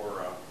break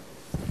for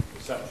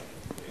reception.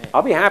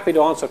 I'll be happy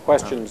to answer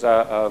questions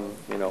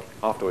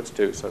afterwards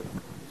too. So,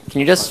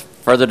 can you just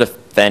further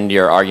defend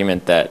your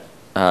argument that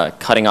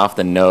cutting off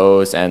the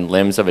nose and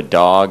limbs of a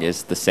dog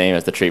is the same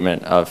as the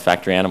treatment of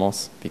factory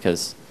animals?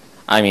 Because,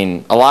 I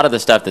mean, a lot of the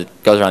stuff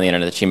that goes around the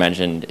internet that she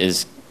mentioned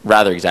is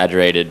rather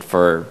exaggerated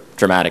for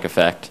dramatic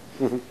effect.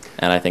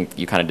 And I think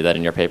you kind of did that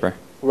in your paper.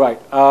 Right.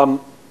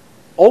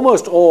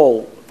 Almost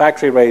all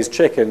factory-raised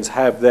chickens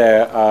have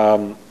their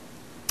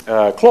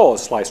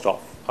claws sliced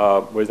off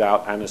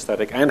without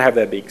anesthetic and have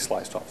their beaks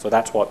sliced off. So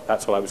that's what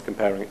I was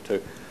comparing it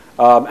to.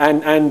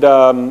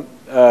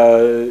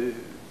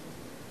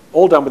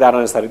 All done without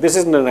anesthetic. This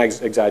isn't an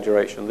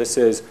exaggeration. This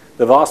is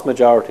the vast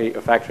majority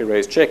of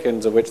factory-raised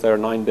chickens, of which there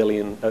are 8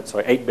 billion,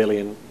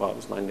 well, it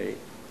was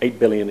 8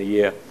 billion a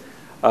year.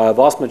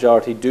 Vast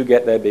majority do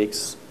get their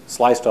beaks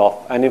sliced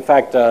off. And in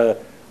fact,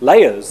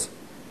 layers,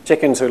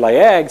 chickens who lay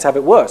eggs have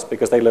it worse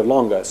because they live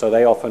longer. So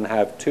they often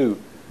have 2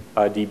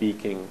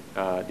 debeakings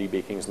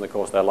in the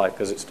course of their life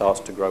because it starts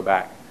to grow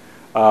back.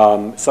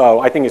 So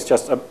I think it's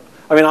just,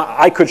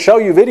 I could show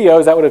you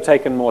videos that would have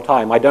taken more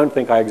time. I don't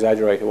think I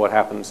exaggerated what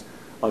happens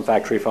on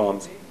factory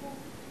farms.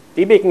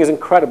 Debeaking is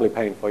incredibly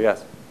painful,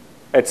 yes.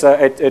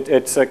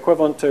 It's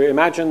equivalent to,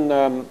 imagine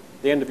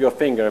the end of your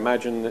finger.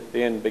 Imagine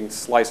the end being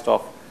sliced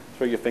off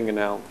through your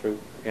fingernail, through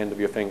the end of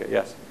your finger,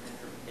 yes.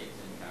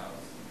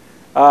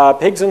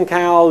 Pigs and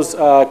cows.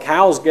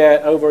 Cows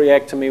get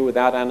ovariectomy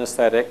without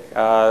anesthetic.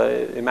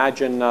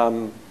 Imagine,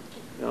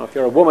 if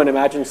you're a woman,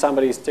 imagine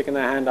somebody sticking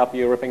their hand up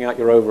you, ripping out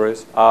your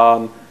ovaries.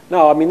 No,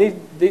 I mean,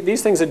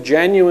 these things are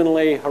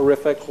genuinely,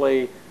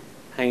 horrifically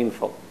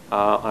painful.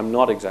 I'm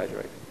not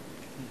exaggerating.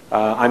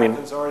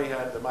 Jonathan's already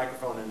had the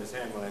microphone in his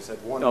hand when I said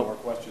one more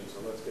question, so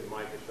let's give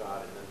Mike a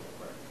shot and then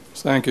we'll break.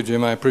 Thank you,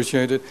 Jim. I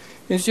appreciate it.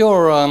 Is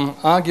your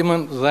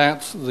argument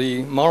that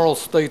the moral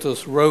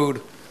status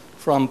road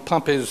from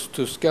puppies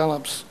to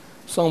scallops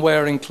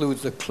somewhere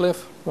includes a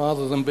cliff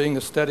rather than being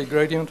a steady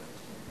gradient?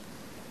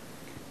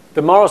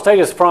 The moral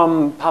status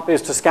from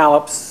puppies to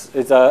scallops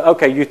is,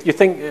 okay, you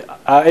think,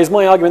 is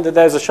my argument that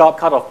there's a sharp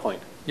cutoff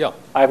point? Yeah.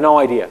 I have no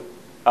idea.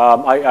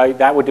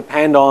 That would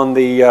depend on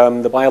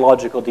the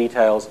biological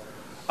details.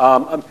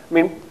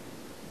 My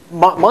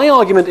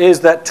argument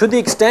is that to the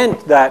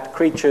extent that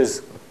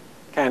creatures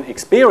can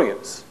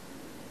experience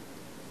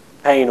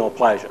pain or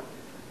pleasure,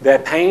 their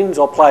pains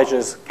or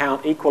pleasures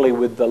count equally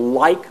with the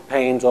like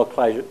pains or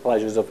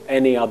pleasures of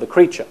any other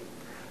creature.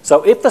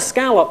 So if the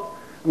scallop,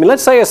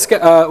 let's say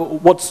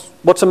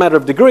what's a matter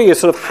of degree is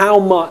sort of how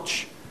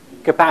much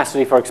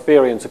capacity for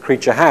experience a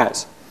creature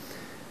has.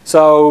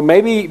 So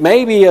maybe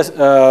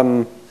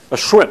a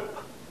shrimp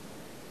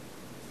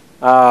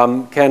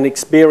can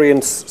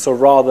experience sort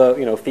of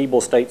rather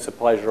feeble states of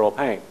pleasure or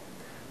pain.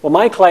 Well,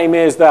 my claim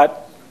is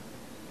that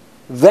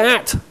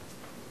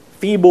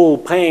feeble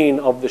pain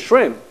of the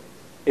shrimp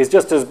is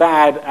just as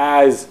bad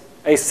as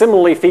a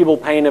similarly feeble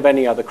pain of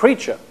any other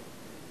creature.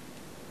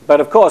 But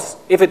of course,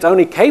 if it's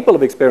only capable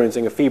of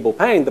experiencing a feeble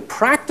pain, the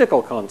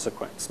practical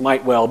consequence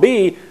might well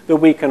be that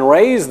we can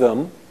raise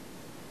them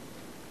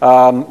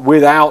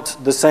without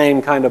the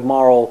same kind of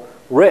moral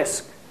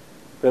risk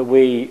that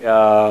we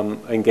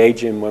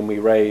engage in when we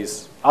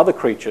raise other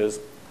creatures,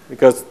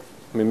 because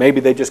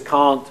maybe they just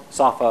can't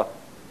suffer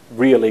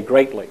really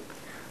greatly.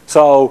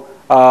 So,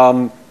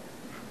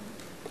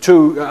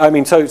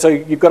 so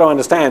you've got to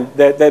understand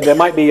that there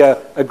might be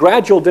a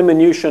gradual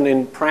diminution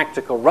in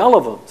practical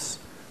relevance,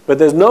 but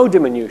there's no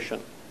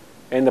diminution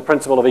in the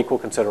principle of equal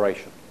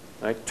consideration.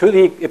 Right?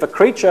 If a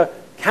creature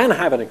can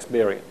have an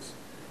experience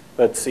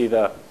that's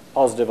either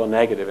positive or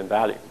negative in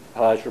value,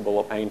 pleasurable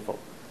or painful,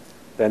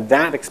 then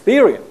that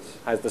experience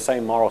has the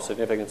same moral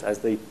significance as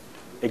the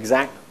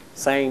exact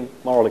same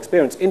moral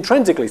experience,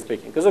 intrinsically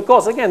speaking. Because, of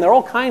course, again, there are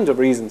all kinds of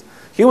reasons.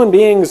 Human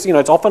beings,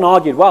 it's often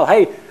argued, well,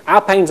 hey,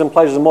 our pains and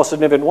pleasures are more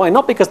significant. Why?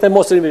 Not because they're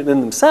more significant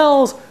in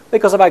themselves,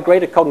 because of our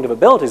greater cognitive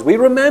abilities. We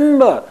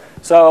remember.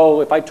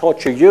 So if I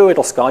torture you,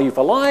 it'll scar you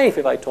for life.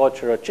 If I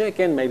torture a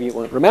chicken, maybe you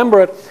won't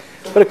remember it.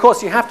 But, of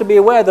course, you have to be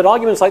aware that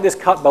arguments like this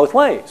cut both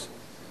ways.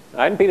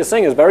 Right? And Peter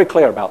Singer is very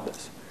clear about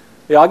this.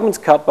 The arguments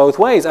cut both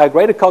ways. Our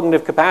greater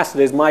cognitive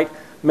capacities might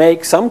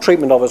make some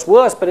treatment of us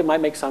worse, but it might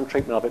make some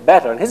treatment of it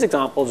better. And his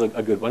example is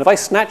a good one. If I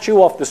snatch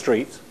you off the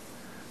street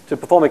to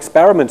perform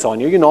experiments on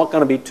you, you're not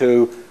going to be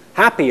too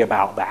happy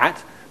about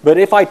that. But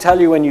if I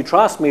tell you and you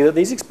trust me that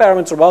these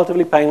experiments are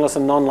relatively painless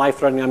and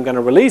non-life-threatening, I'm going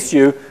to release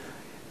you,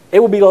 it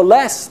will be a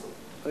less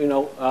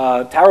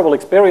terrible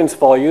experience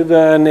for you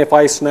than if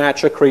I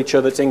snatch a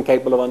creature that's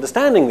incapable of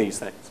understanding these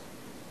things.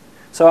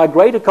 So our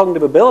greater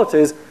cognitive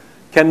abilities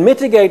can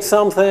mitigate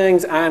some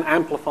things and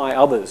amplify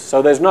others. So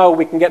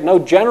we can get no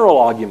general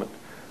argument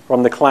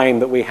from the claim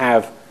that we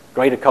have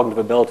greater cognitive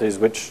abilities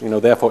which,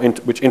 therefore,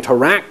 which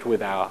interact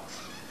with our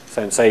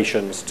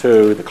sensations,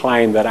 to the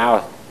claim that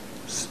our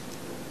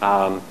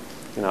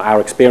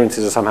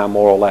experiences are somehow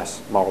more or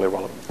less morally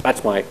relevant.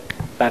 That's my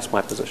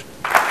position.